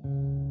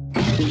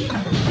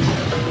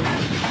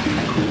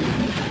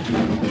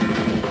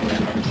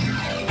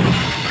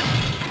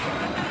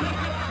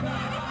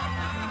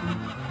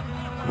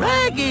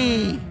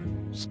 Raggy!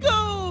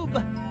 Scoob!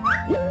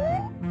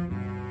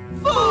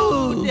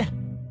 Food!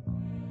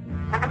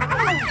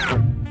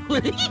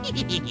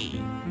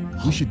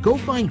 We should go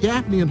find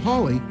Daphne and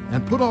Holly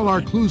and put all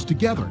our clues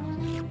together.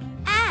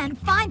 And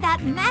find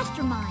that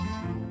mastermind.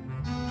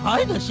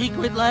 Try the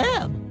secret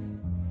lab.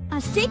 A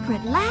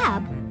secret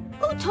lab?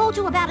 Who told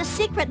you about a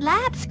secret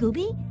lab,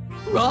 Scooby?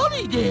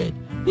 Ronnie did,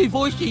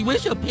 before she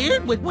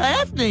disappeared with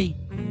Daphne.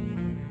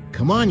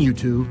 Come on, you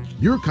two.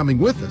 You're coming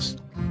with us.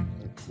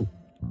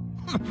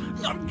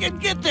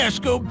 Get there,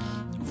 Scoob.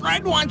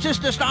 Fred wants us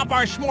to stop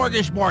our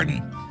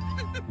smorgasbording.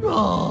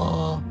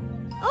 Oh.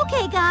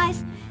 Okay,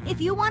 guys. If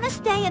you want to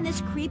stay in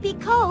this creepy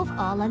cove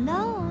all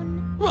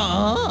alone.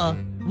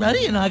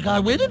 Reddy and I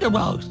got rid of the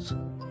roasts.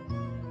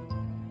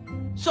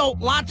 So,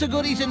 lots of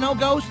goodies and no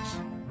ghosts?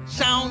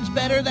 Sounds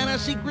better than a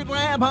secret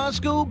lab, huh,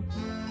 Scoob?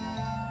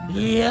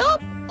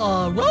 Yep,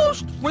 a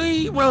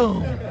roast-free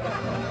room.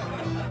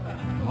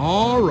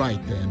 All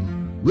right,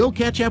 then. We'll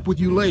catch up with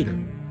you later.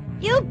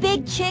 You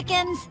big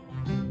chickens.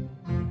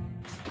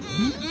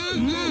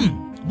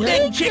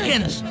 Big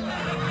chickens!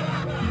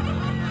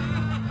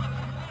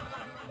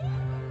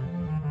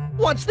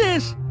 What's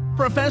this?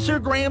 Professor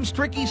Graham's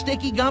Tricky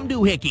Sticky Gum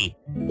Doohickey.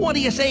 What do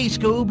you say,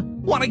 Scoob?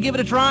 Want to give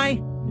it a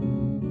try?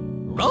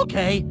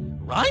 Okay,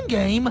 rhyme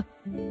game.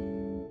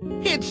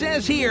 It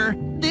says here,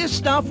 this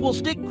stuff will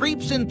stick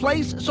creeps in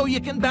place so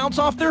you can bounce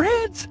off their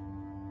heads.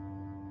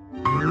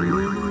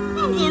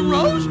 The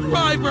roast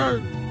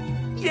driver!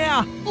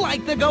 Yeah,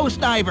 like the ghost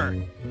diver.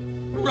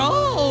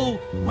 Row!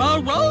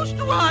 A roast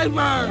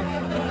driver!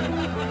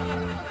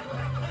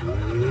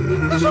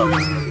 So,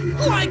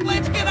 like,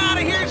 let's get out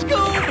of here,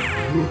 Scoob!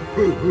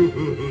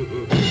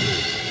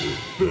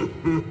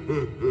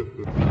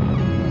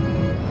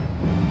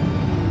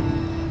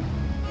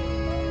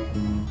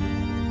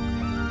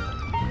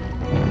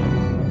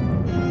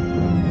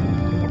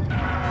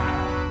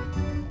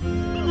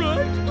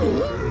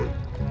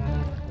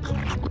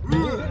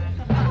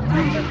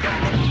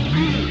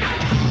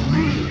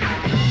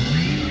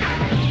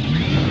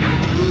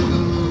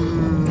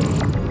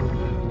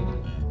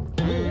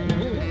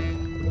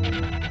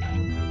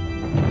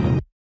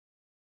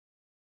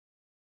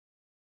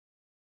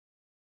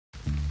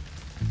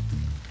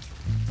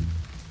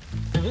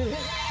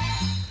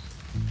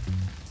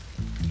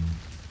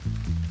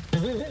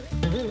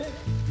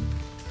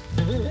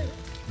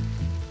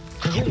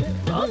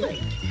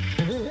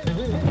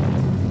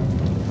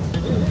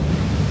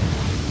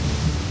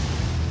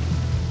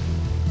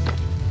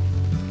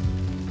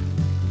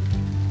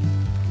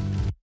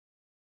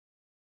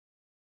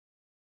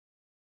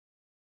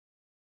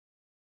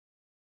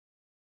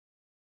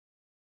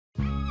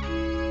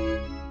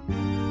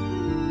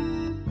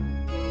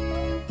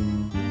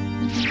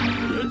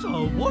 It's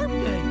a warp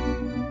day.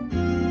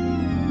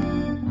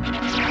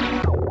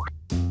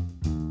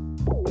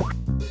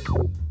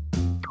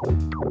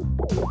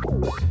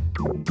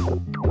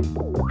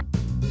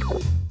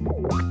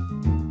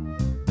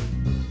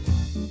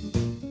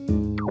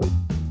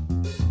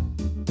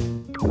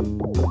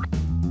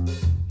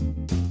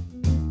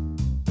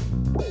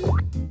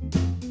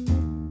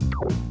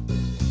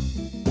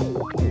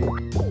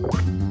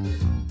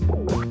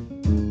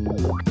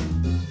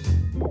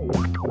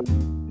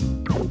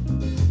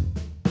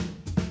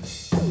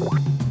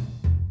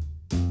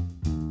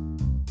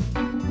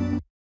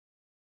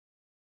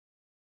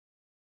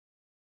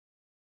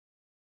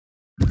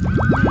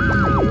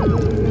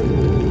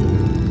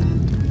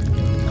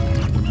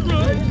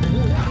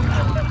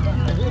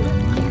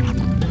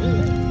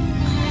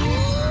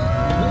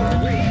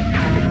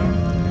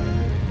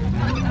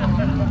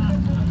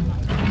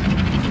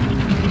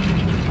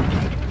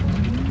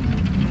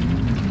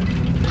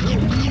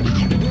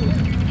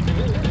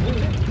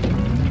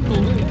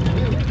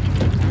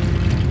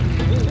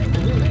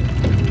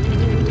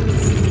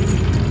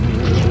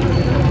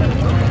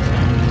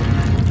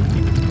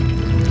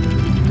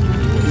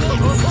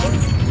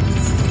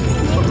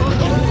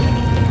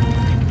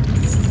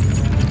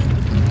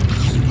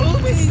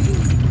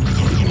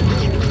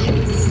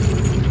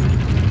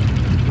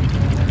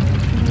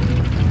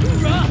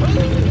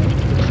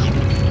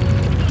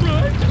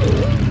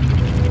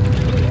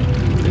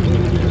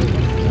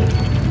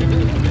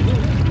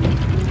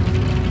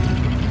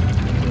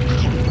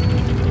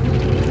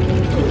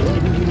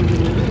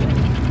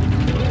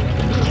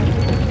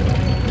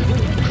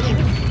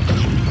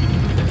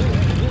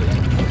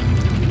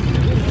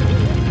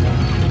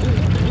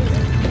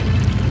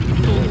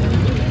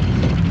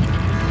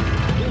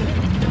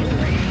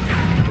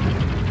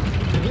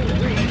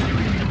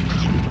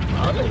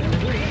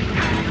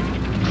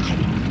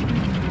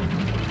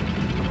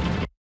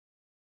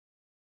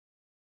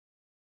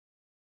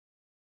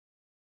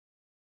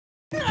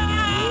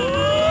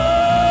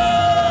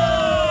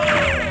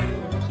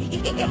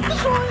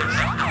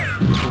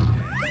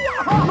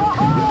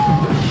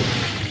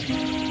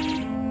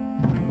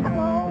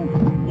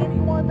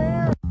 Anyone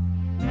there?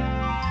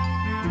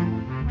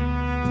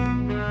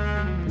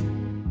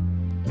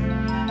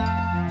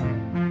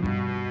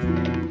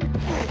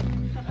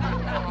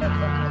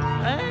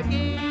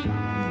 Aggie!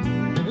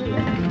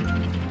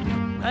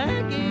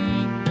 Aggie!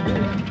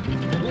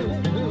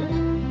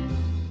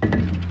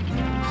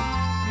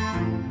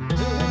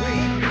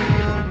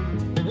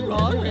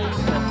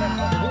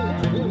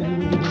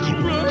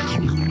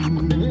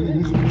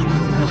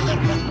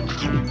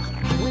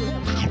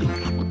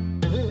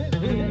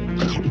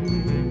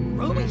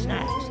 Ruby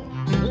snacks.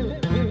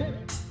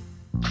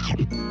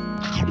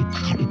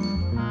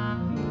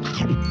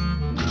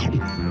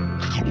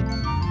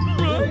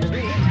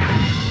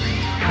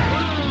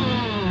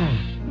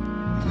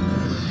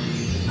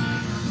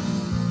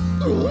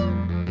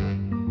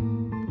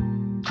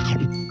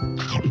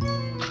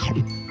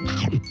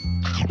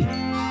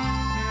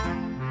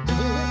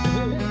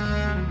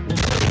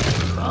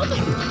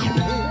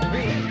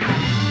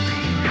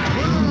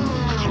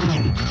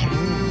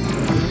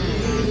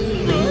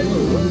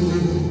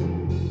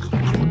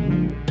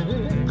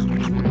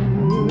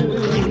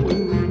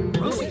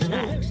 Ruby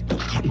snacks.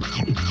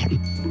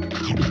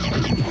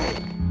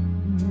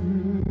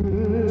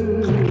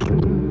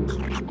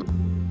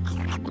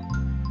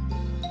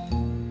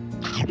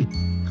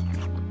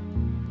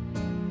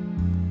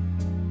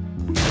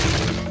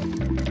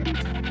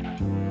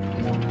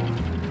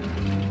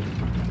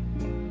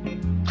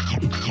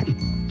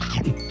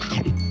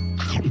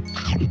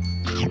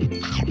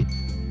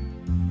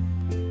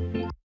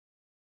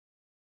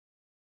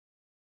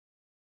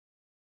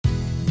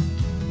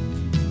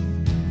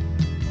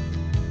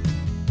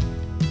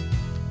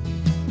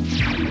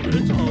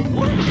 It's a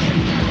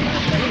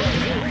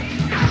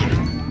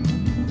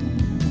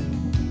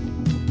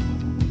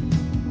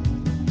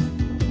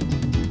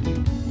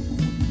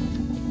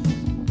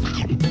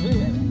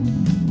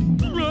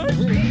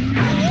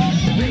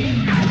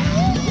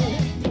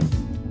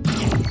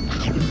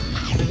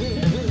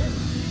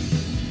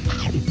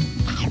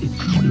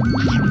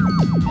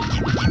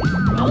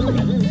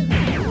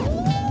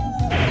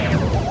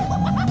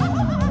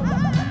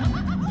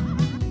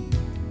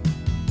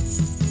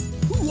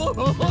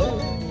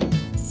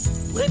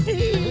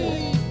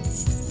Whippy!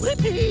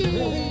 Whippy!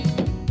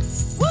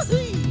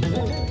 Whoopee!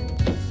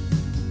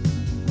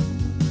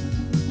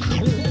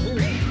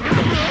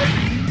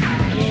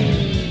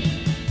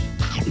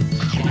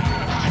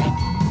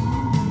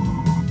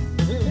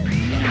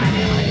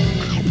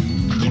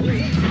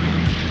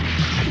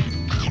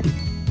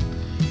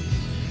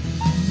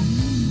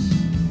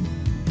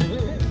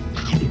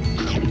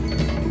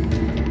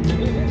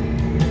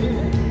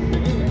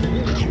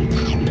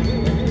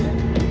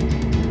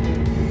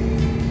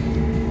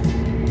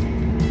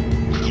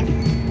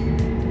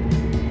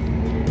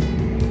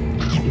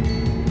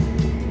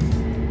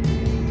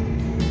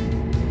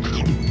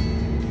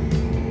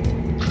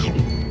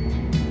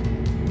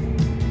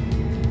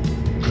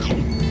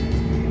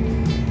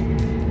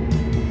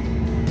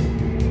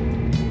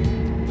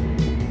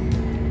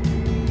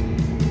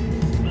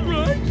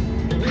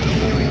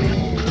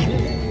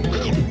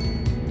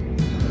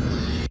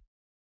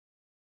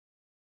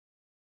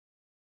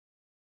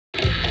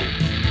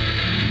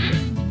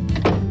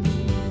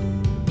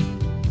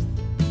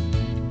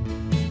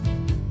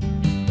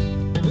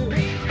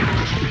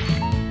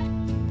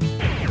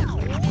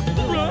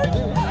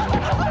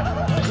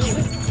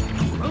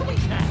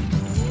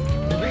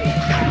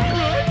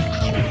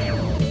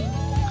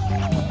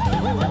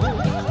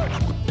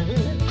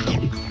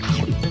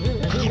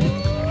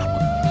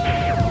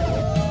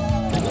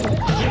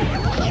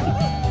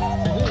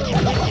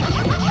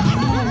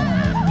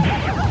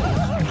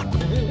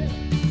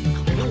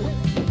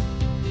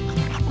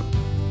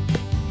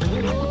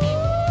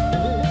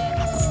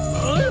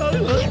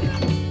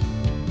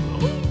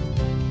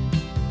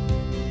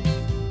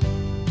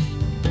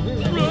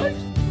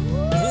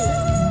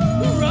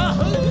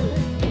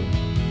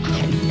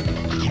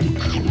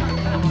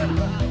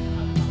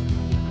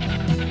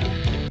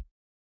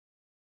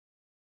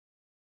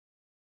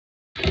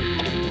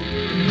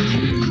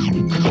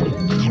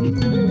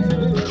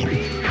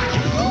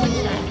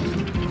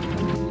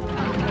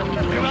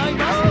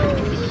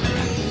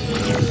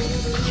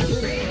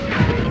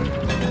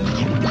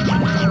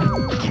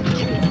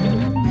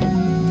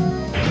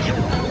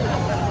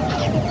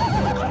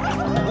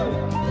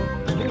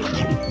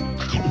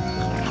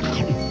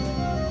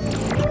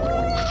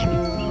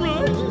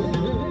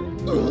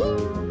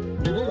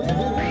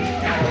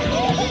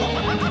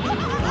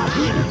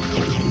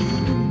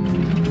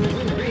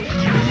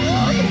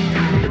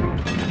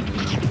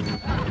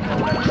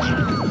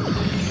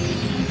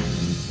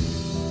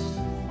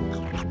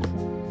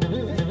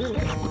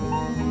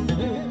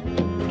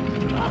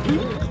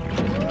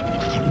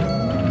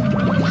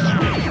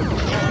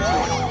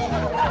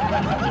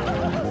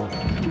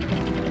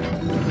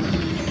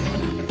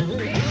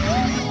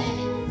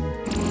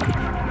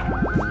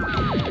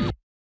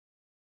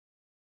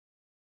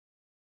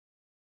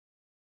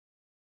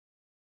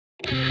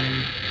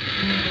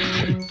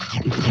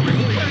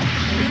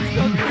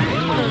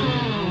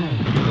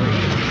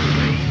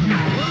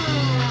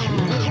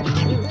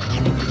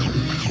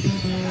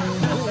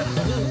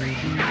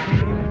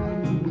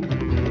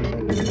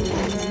 Ruby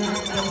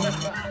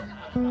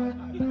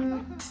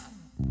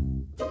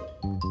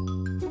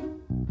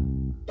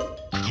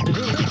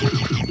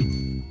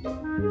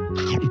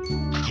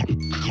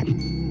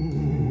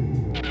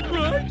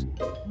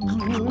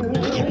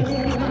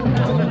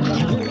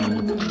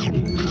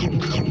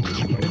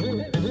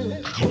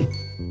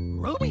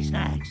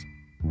snacks.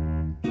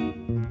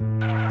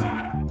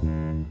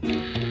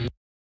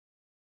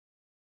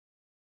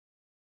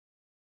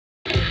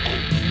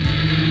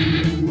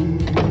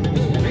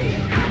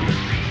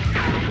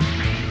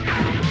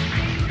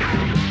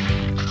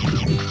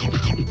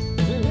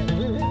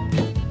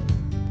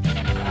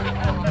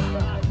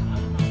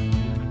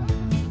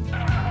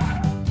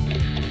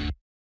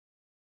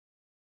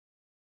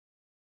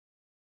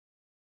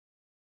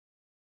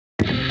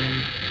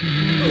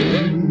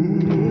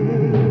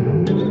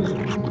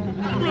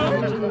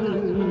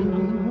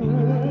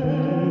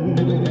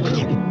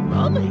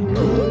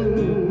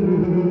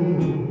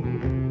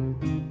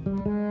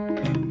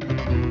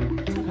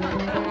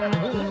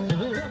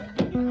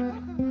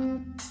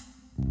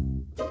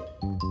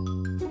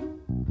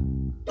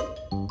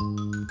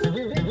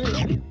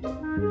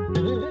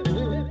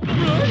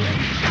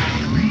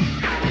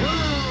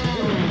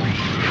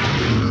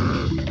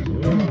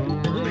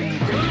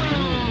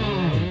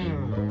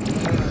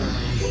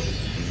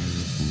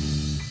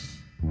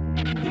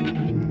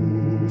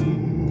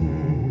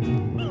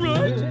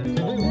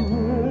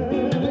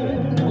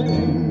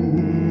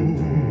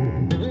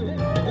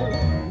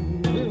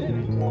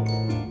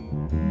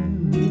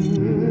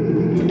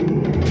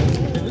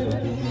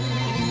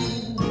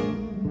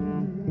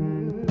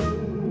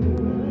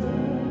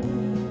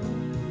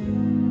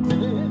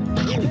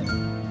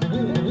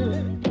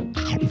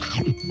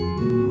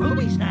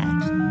 Ruby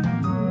snacks.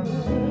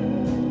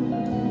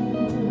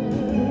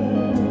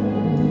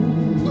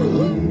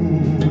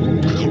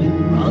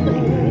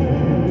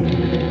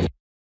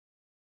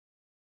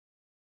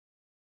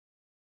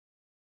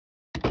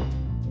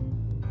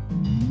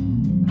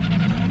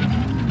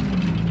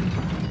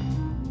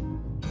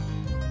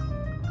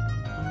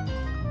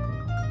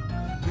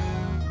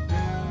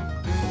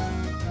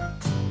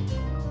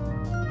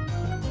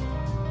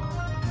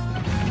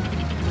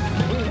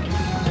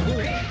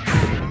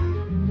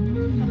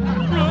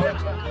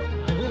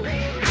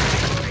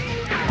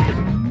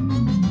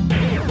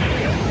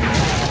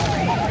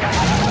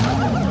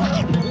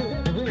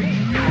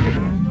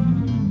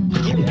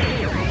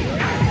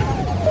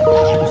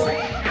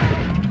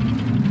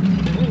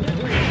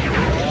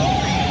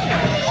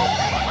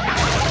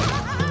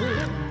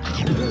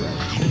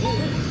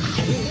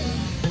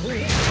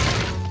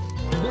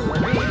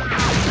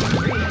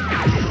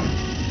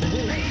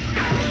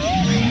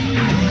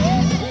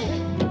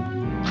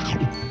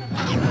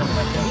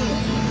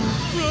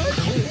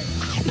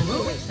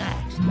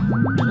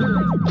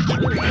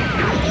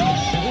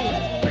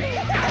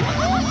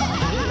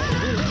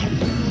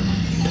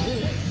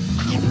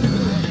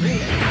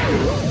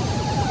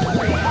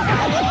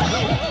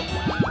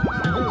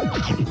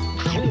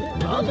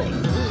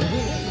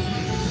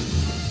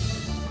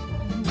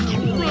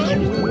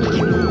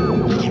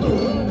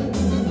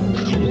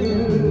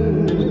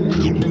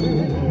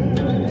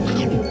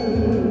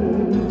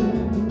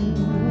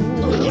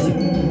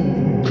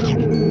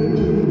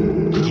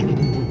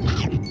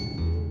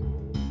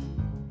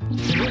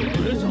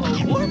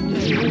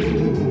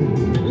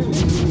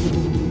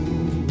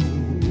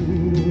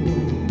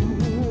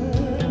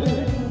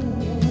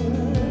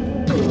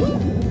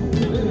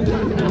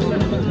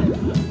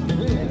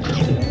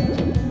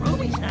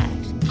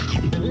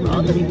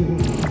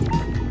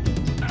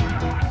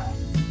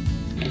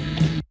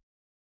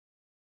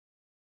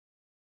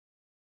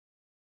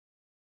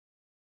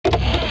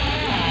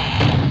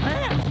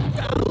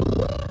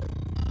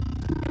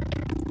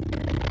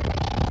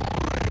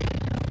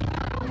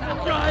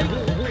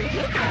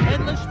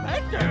 And the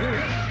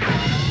Spectre!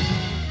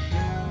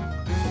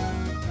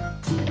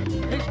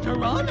 It's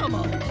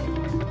Geronimo!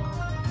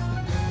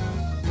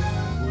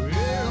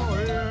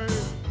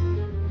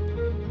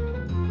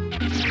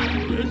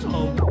 It's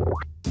home.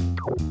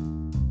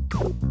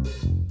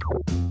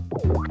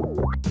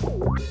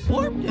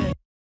 Warp Day!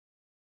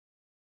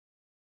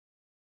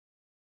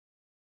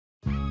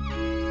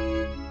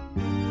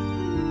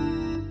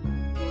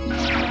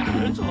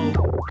 It's home.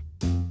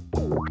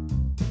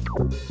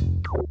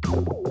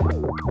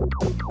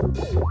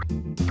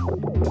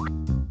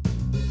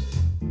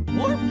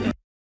 Warp Day!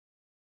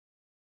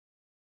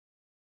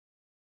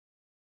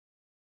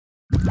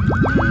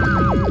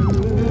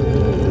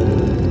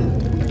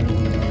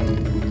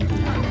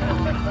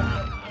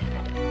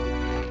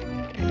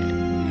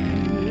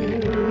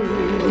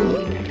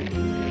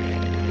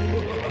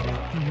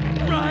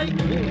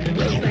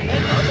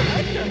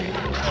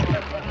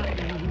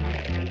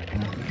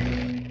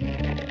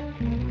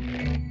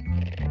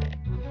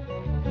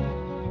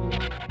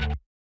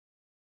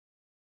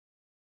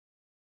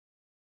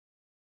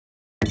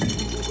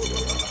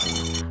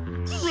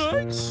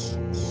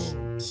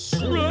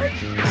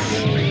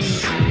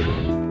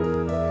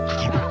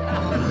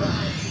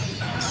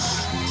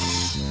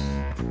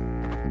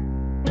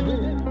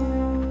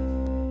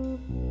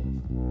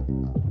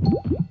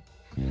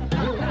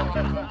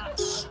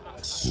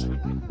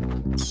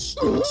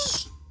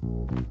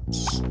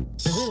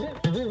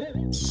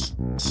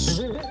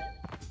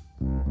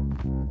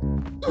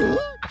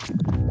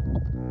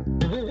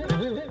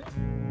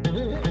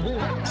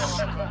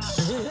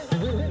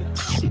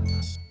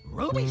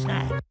 Ruby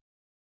snack.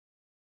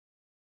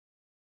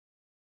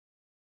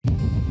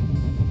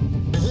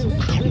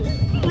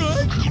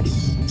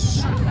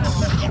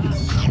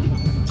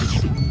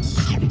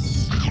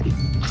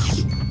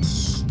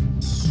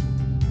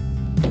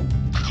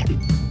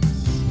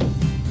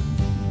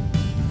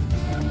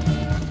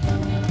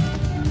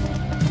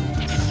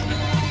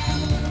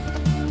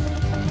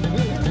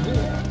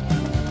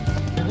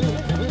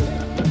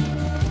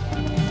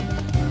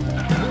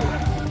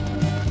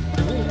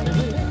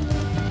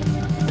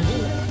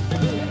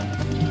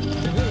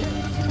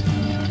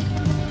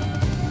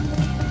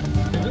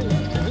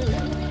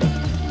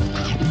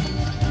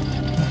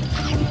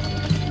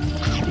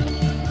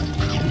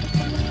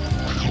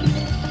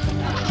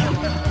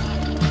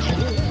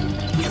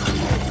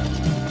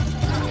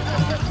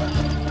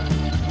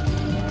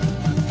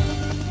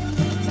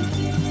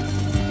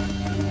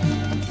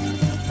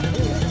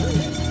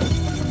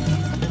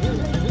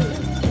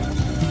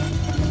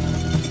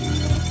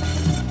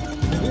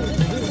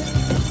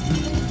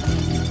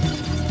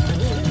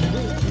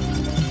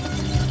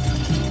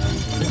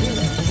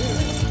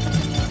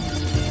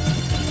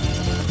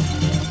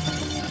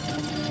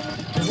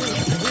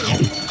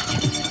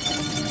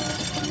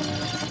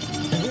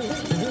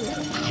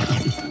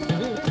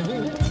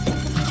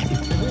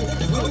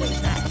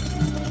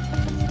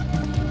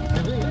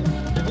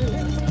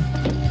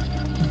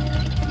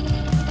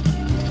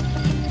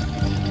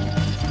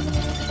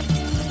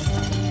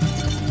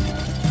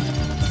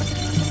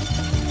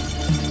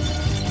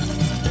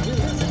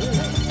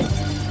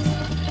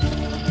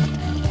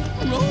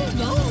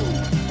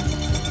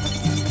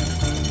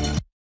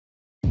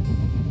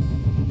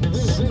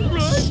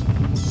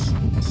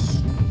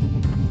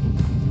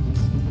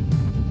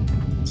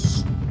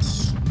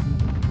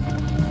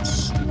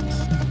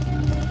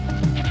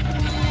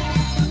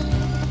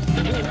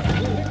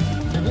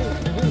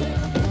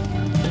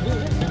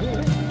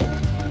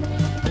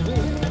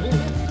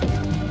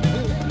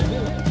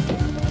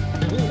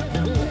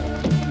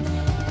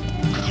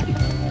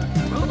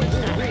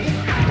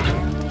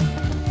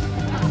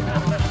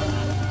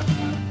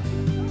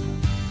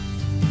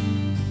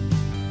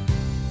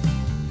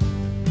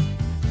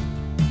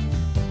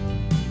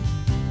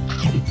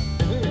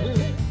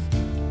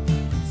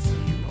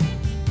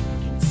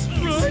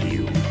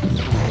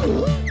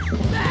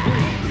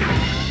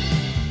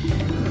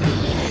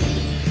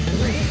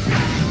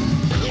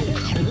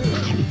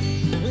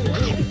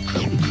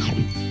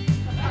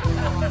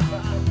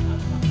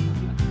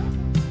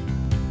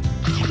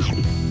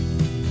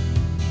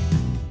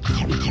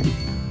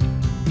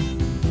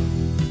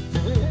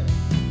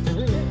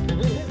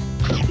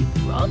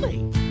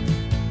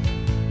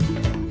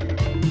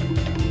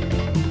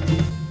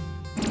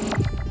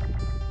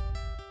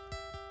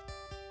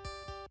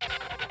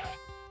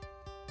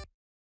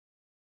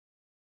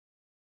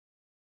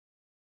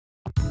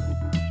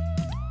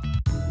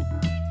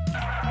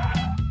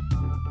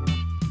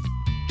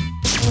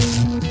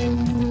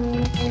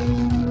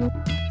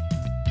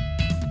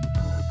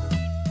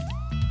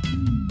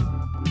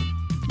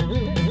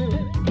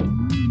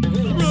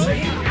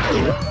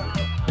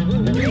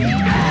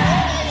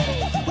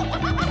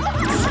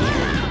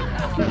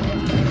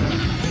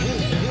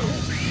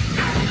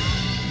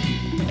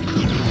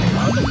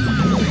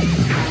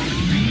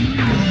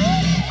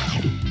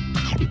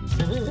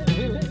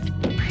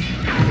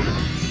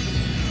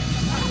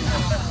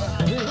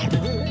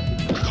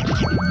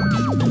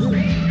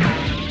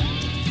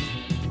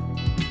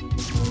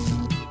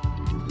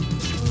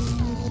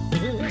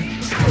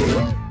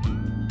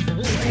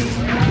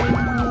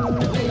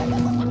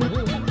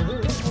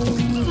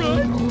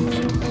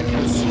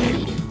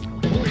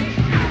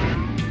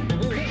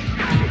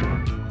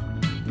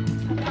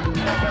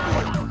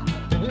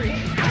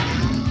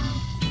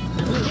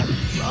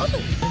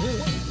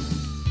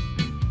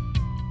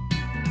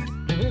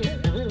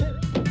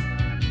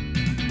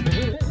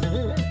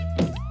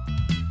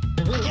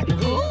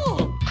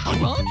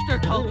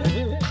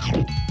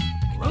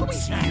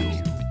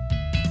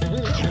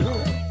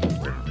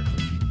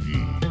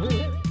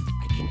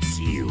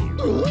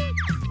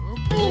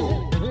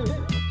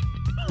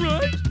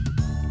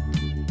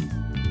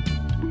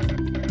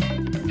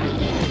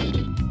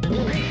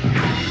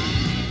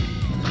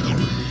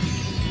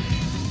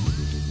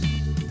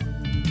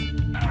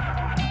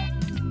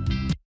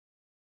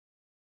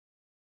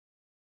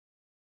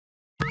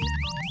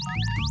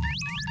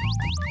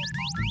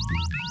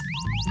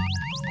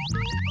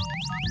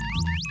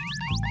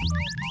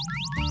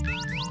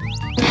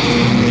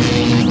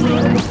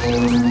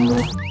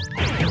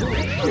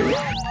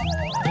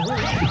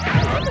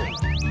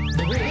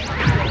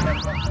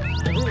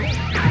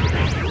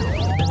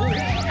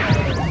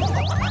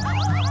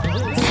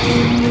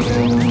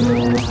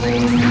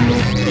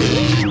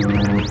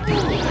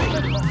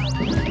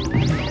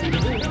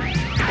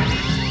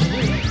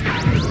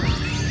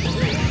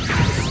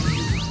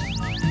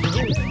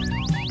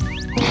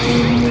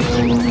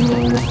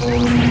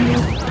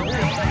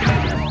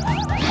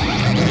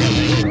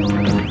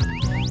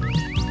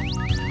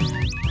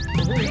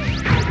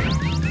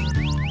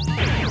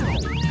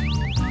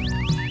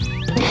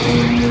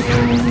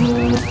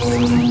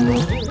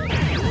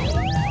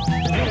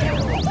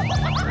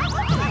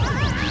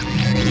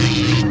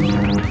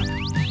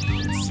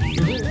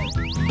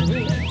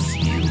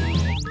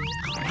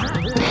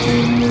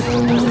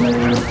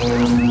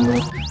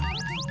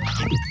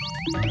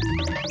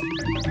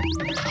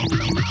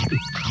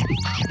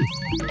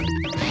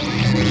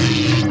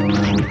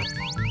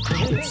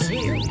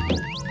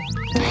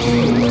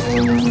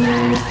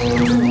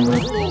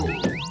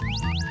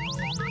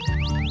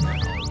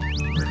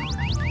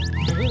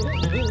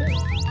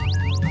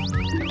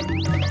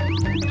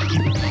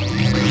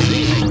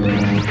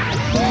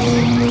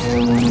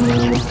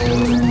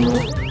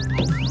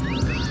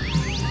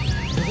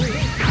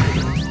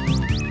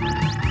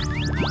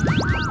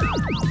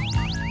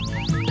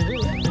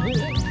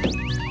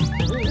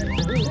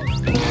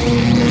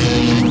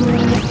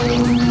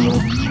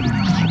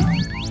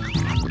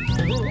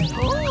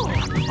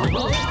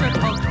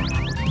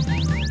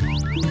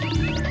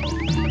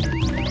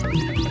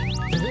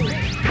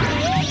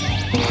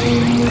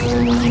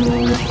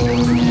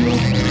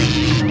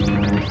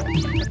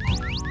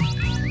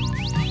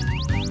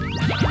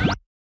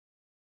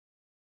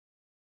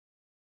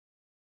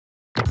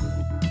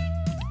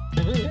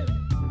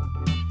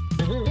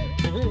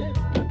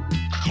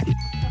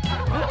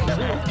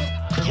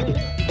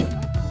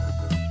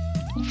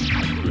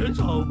 It's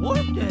a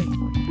work day.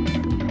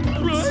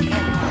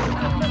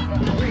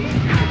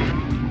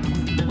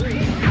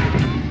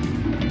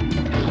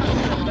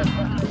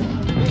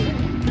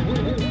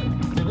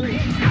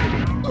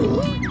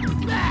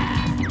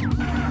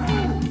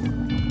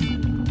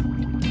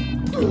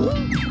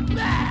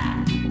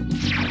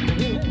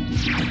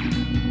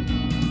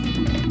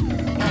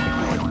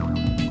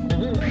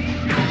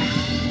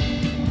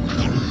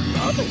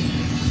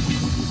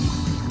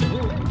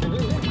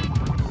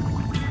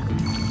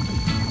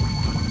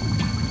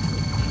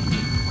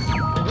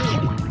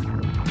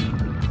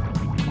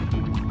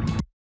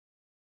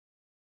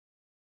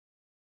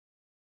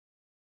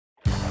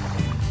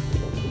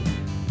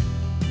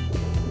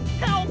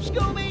 Help,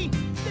 Scooby!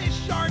 This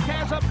shark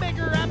has a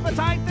bigger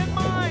appetite than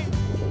mine!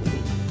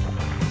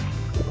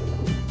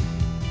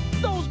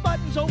 Those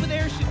buttons over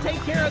there should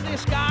take care of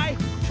this guy.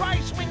 Try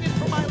swinging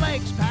for my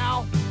legs,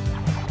 pal.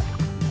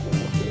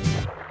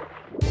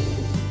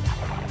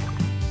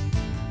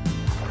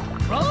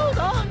 Hold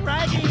on,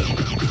 Raggy!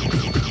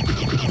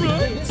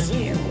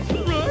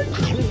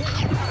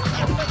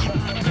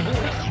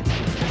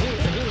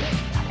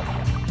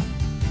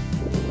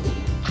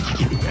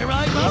 Here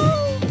I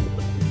go!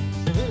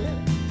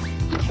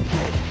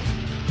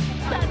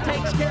 That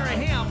takes care of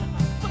him,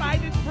 but I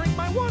didn't bring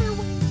my water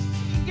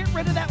wings. Get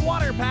rid of that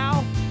water,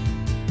 pal.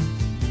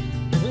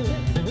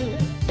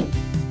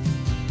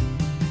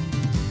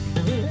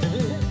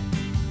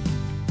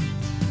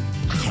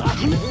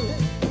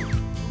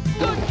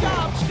 Good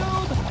job,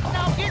 Scoob!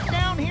 Now get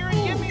down here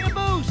and give me a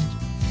boost!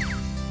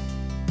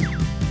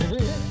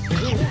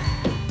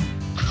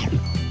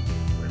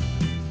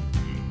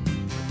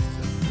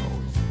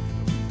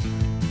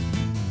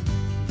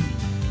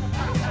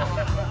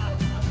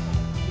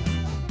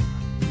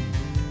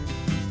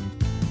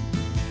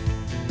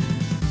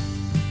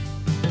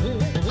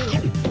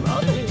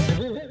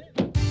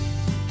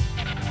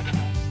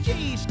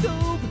 Gee,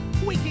 Scoob,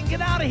 we can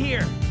get out of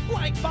here.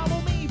 Like,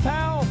 follow me,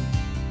 pal.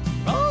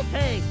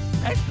 Okay,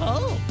 let's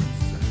go.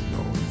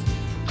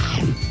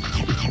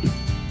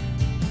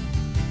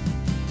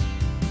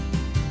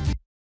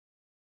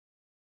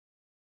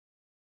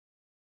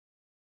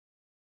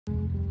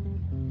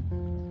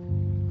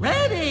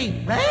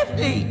 Ready,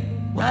 Lefty,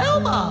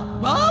 Wilma,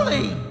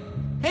 Raleigh.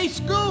 Hey,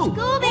 Scoob!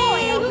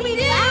 Scooby, we'd be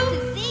glad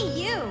to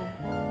see you.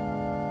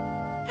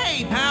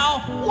 Hey, pal,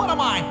 what am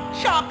I,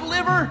 chopped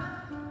liver?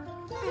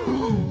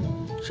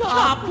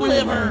 Chopped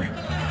liver.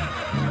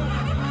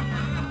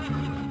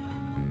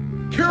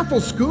 Careful,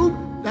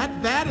 Scoob! That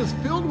vat is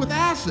filled with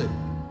acid.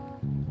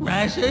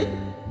 Acid?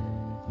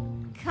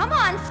 Come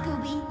on,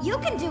 Scooby, you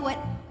can do it.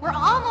 We're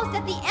almost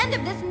at the end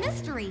of this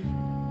mystery.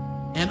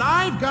 And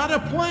I've got a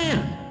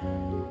plan.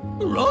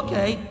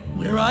 Okay,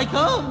 here I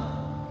come.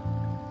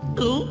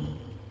 Ooh.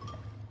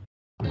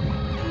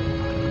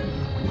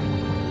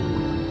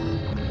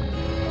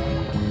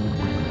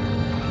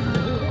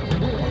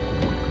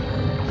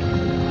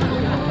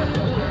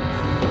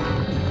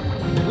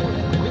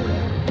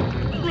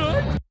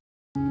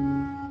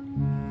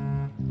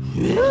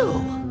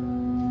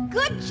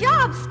 Good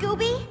job,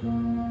 Scooby.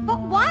 But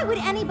why would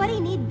anybody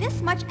need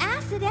this much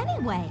acid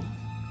anyway?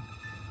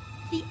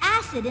 The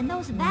acid in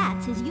those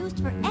vats is used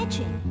for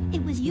etching.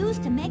 It was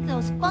used to make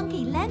those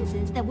funky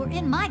lenses that were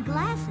in my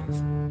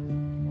glasses.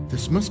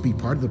 This must be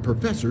part of the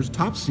professor's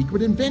top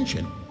secret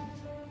invention.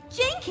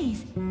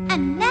 Jinkies!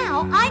 And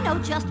now I know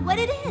just what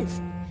it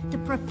is. The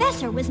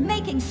professor was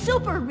making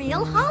super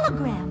real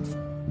holograms.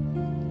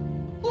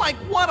 Like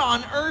what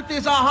on earth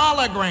is a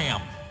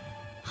hologram?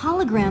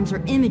 Holograms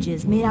are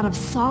images made out of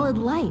solid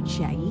light,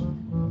 Shaggy.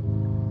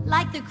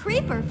 Like the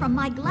creeper from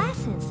my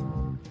glasses.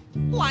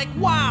 Like,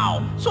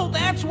 wow! So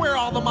that's where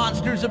all the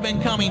monsters have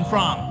been coming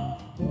from.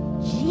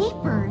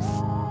 Jeepers!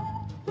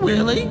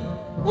 Really?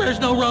 Where's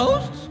no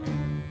roasts?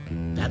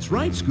 That's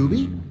right,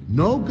 Scooby.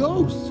 No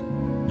ghosts.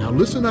 Now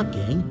listen up,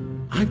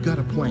 gang. I've got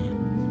a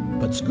plan.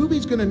 But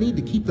Scooby's gonna need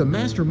to keep the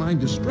mastermind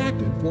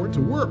distracted for it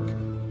to work.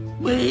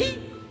 Me?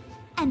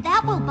 And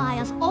that will buy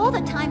us all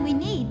the time we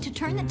need to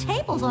turn the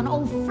tables on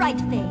old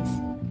Fright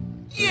Face.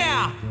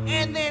 Yeah,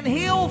 and then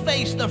he'll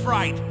face the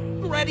fright.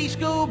 Ready,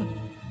 Scoob?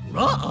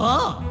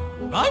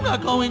 I'm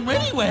not going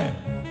anywhere.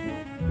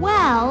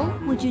 Well,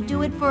 would you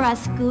do it for a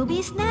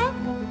Scooby snack?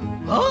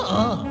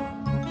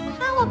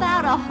 How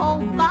about a whole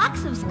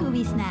box of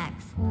Scooby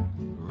snacks?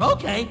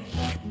 Okay.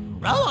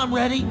 Well, I'm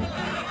ready.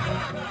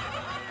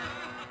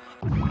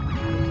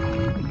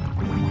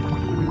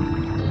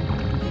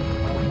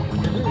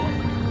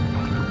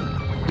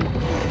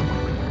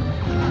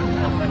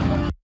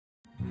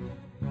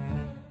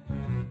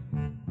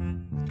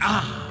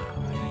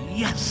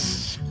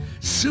 Yes!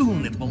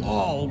 Soon it will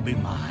all be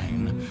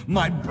mine.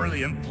 My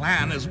brilliant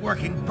plan is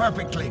working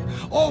perfectly.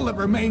 All that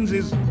remains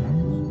is...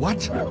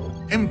 What?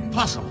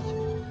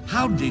 Impossible.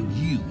 How did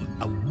you,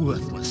 a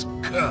worthless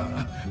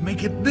cur,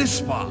 make it this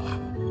far?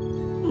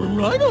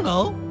 I don't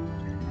know.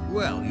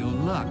 Well, your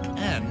luck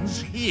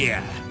ends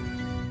here.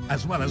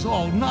 As well as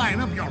all 9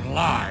 of your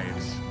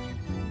lives.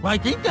 I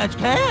think that's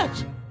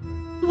cats.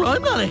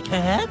 I'm not a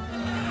cat.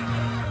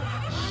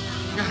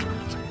 Shut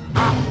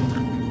up!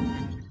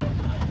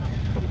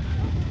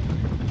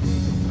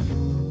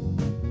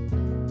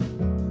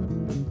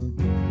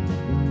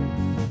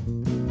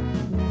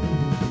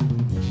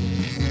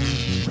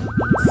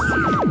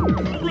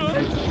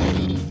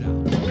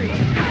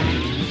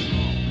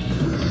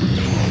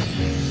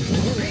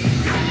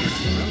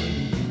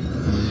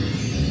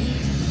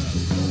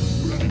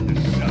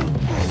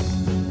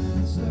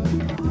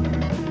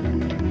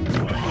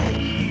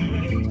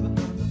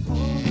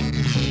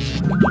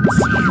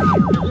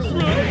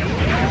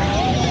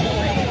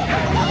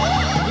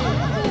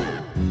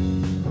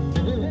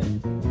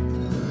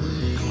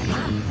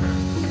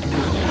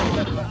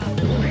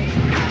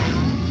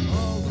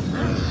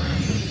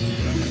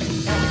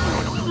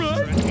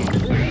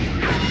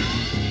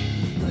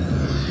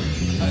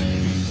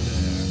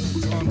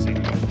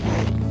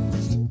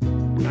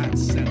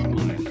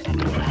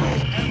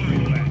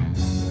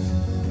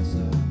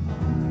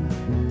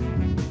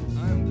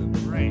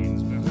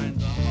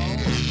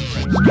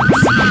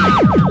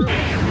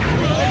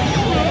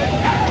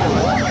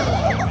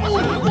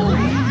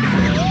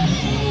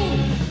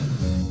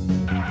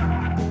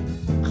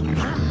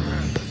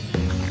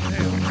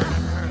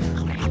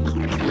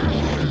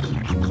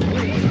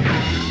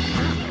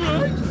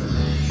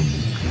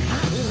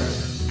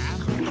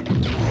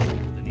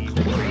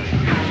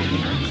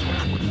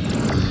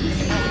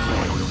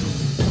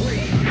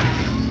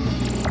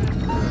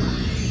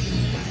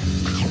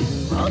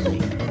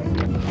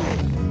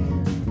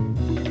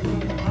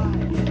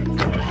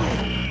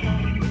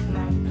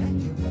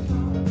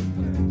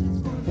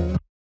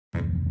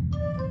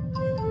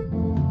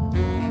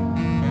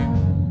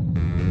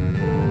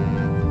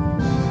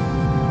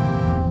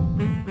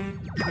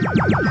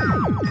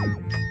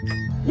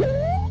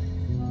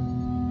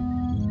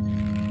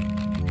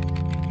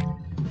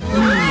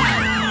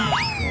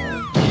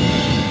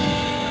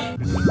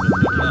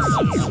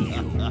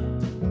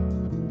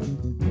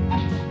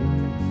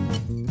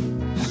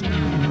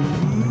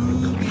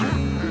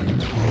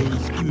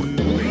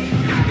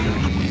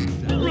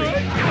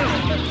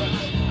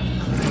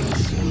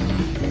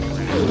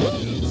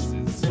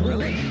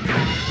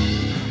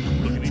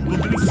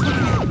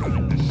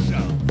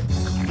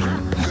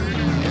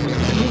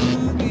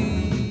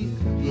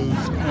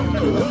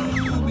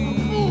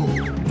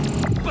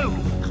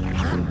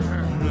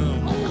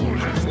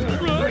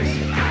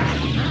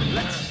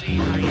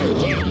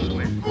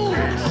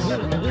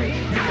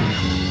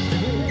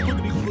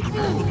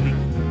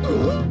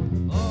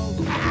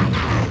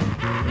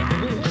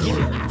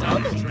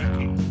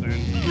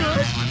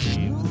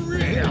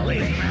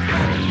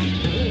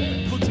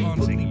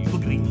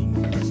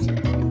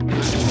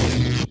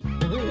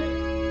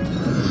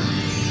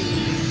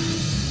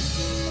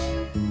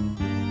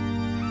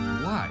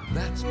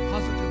 That's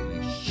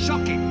positively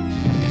shocking.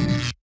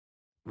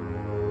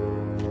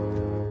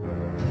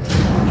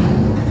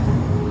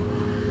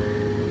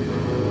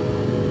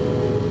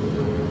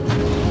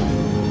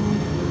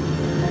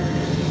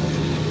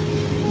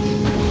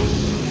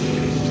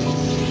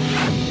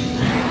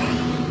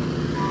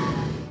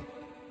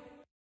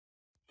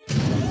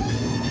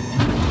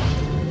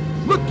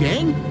 Look,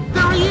 gang,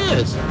 there he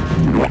is.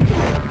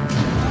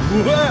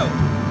 Whoa!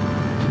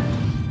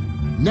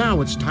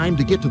 Now it's time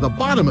to get to the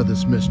bottom of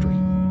this mystery.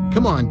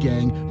 Come on,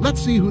 gang,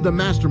 let's see who the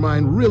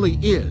mastermind really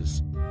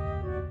is.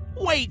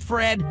 Wait,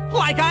 Fred,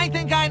 like I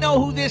think I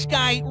know who this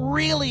guy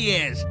really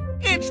is.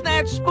 It's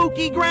that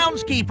spooky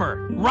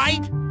groundskeeper,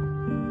 right?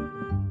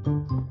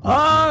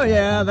 Oh,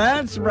 yeah,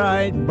 that's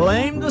right.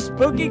 Blame the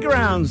spooky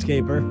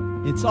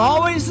groundskeeper. It's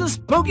always the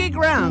spooky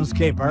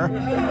groundskeeper.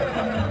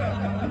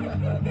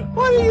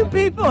 What do you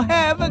people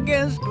have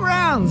against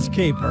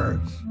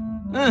groundskeepers?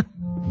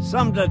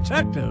 Some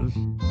detectives.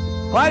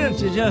 Why don't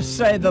you just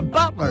say the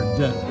butler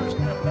did it?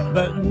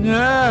 But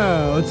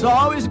no, it's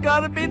always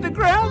got to be the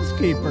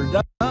groundskeeper,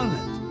 doesn't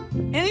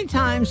it?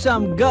 Anytime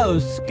some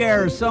ghost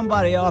scares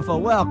somebody off a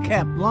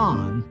well-kept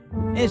lawn,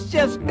 it's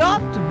just got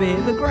to be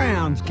the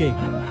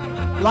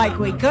groundskeeper. Like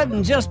we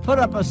couldn't just put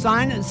up a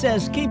sign that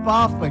says, keep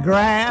off the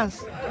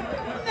grass.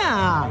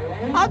 Nah,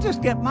 I'll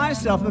just get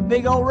myself a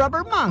big old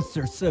rubber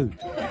monster suit.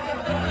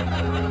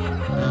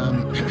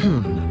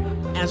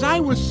 As I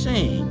was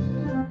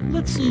saying,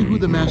 let's see who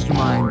the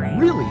mastermind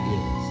really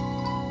is.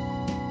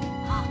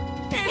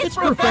 It's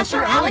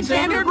Professor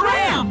Alexander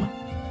Graham!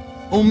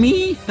 Oh,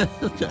 me?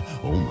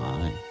 Oh,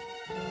 my.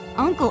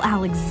 Uncle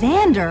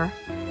Alexander?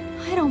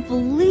 I don't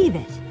believe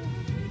it.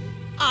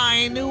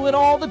 I knew it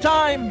all the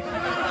time.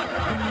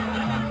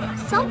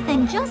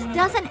 Something just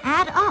doesn't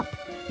add up.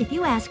 If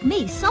you ask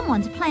me,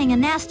 someone's playing a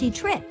nasty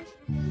trick.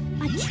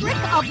 A trick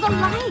of the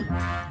light.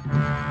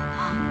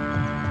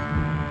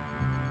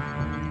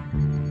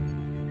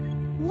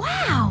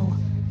 Wow!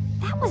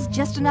 That was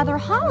just another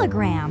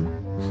hologram.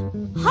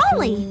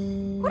 Holly,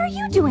 what are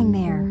you doing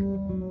there?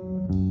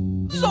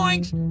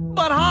 Zoinks!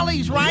 But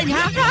Holly's right.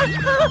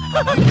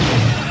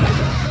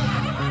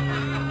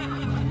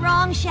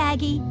 Wrong,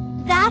 Shaggy.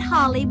 That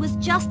Holly was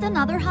just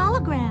another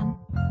hologram.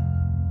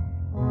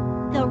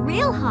 The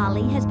real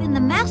Holly has been the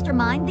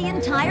mastermind the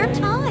entire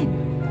time.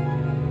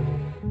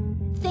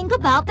 Think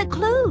about the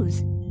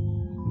clues.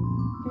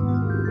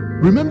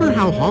 Remember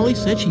how Holly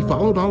said she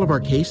followed all of our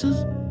cases?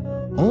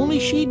 Only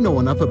she'd know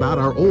enough about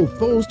our old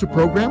foes to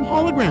program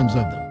holograms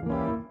of them.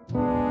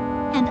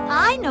 And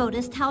I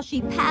noticed how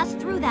she passed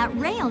through that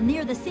rail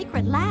near the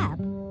secret lab.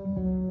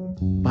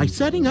 By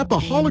setting up a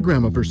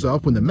hologram of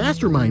herself when the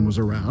mastermind was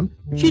around,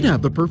 she'd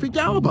have the perfect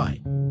alibi.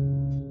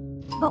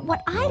 But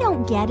what I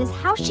don't get is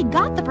how she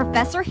got the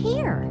professor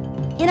here.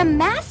 In a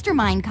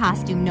mastermind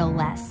costume, no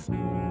less.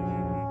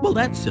 Well,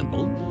 that's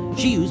simple.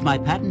 She used my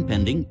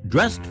patent-pending,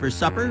 dressed for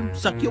supper,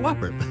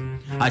 suck-you-upper.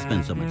 I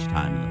spent so much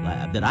time in the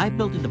lab that I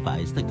built a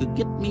device that could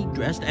get me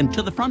dressed and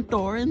to the front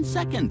door in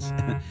seconds.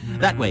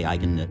 That way I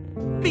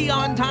can... Be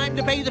on time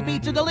to pay the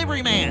pizza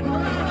delivery man.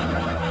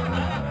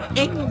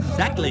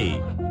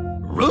 Exactly.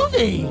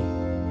 Ruthie!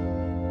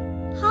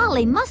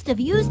 Holly must have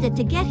used it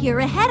to get here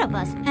ahead of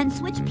us and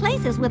switch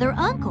places with her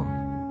uncle.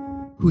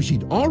 Who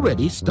she'd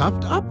already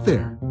stuffed up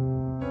there.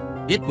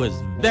 It was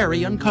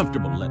very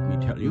uncomfortable, let me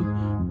tell you.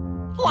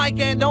 Like,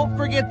 and don't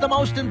forget the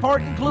most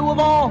important clue of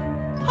all.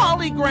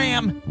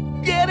 Hologram.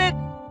 Get it?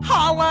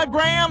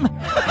 Hologram.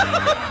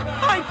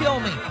 Hi, kill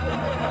me.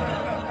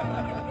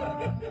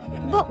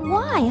 But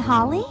why,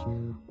 Holly?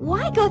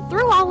 Why go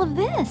through all of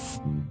this?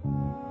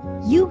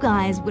 You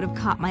guys would have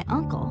caught my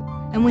uncle,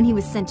 and when he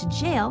was sent to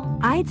jail,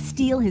 I'd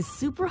steal his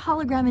super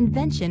hologram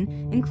invention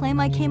and claim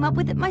I came up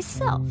with it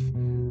myself.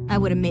 I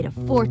would have made a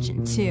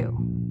fortune, too.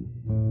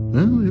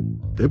 Well,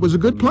 it was a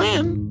good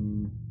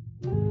plan.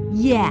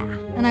 Yeah,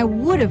 and I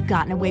would have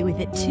gotten away with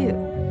it, too,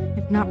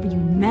 if not for you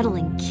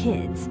meddling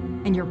kids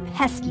and your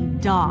pesky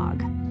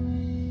dog.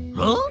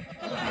 Huh?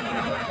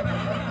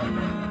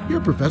 Here,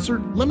 Professor,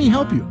 let me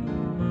help you.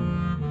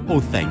 Oh,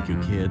 thank you,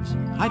 kids.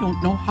 I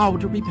don't know how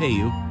to repay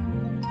you.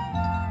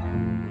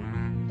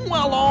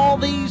 Well, all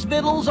these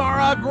vittles are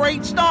a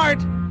great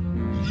start.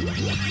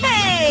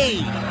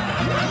 Hey!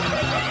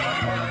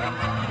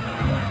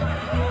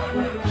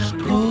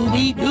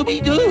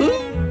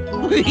 Scooby-Dooby-Doo!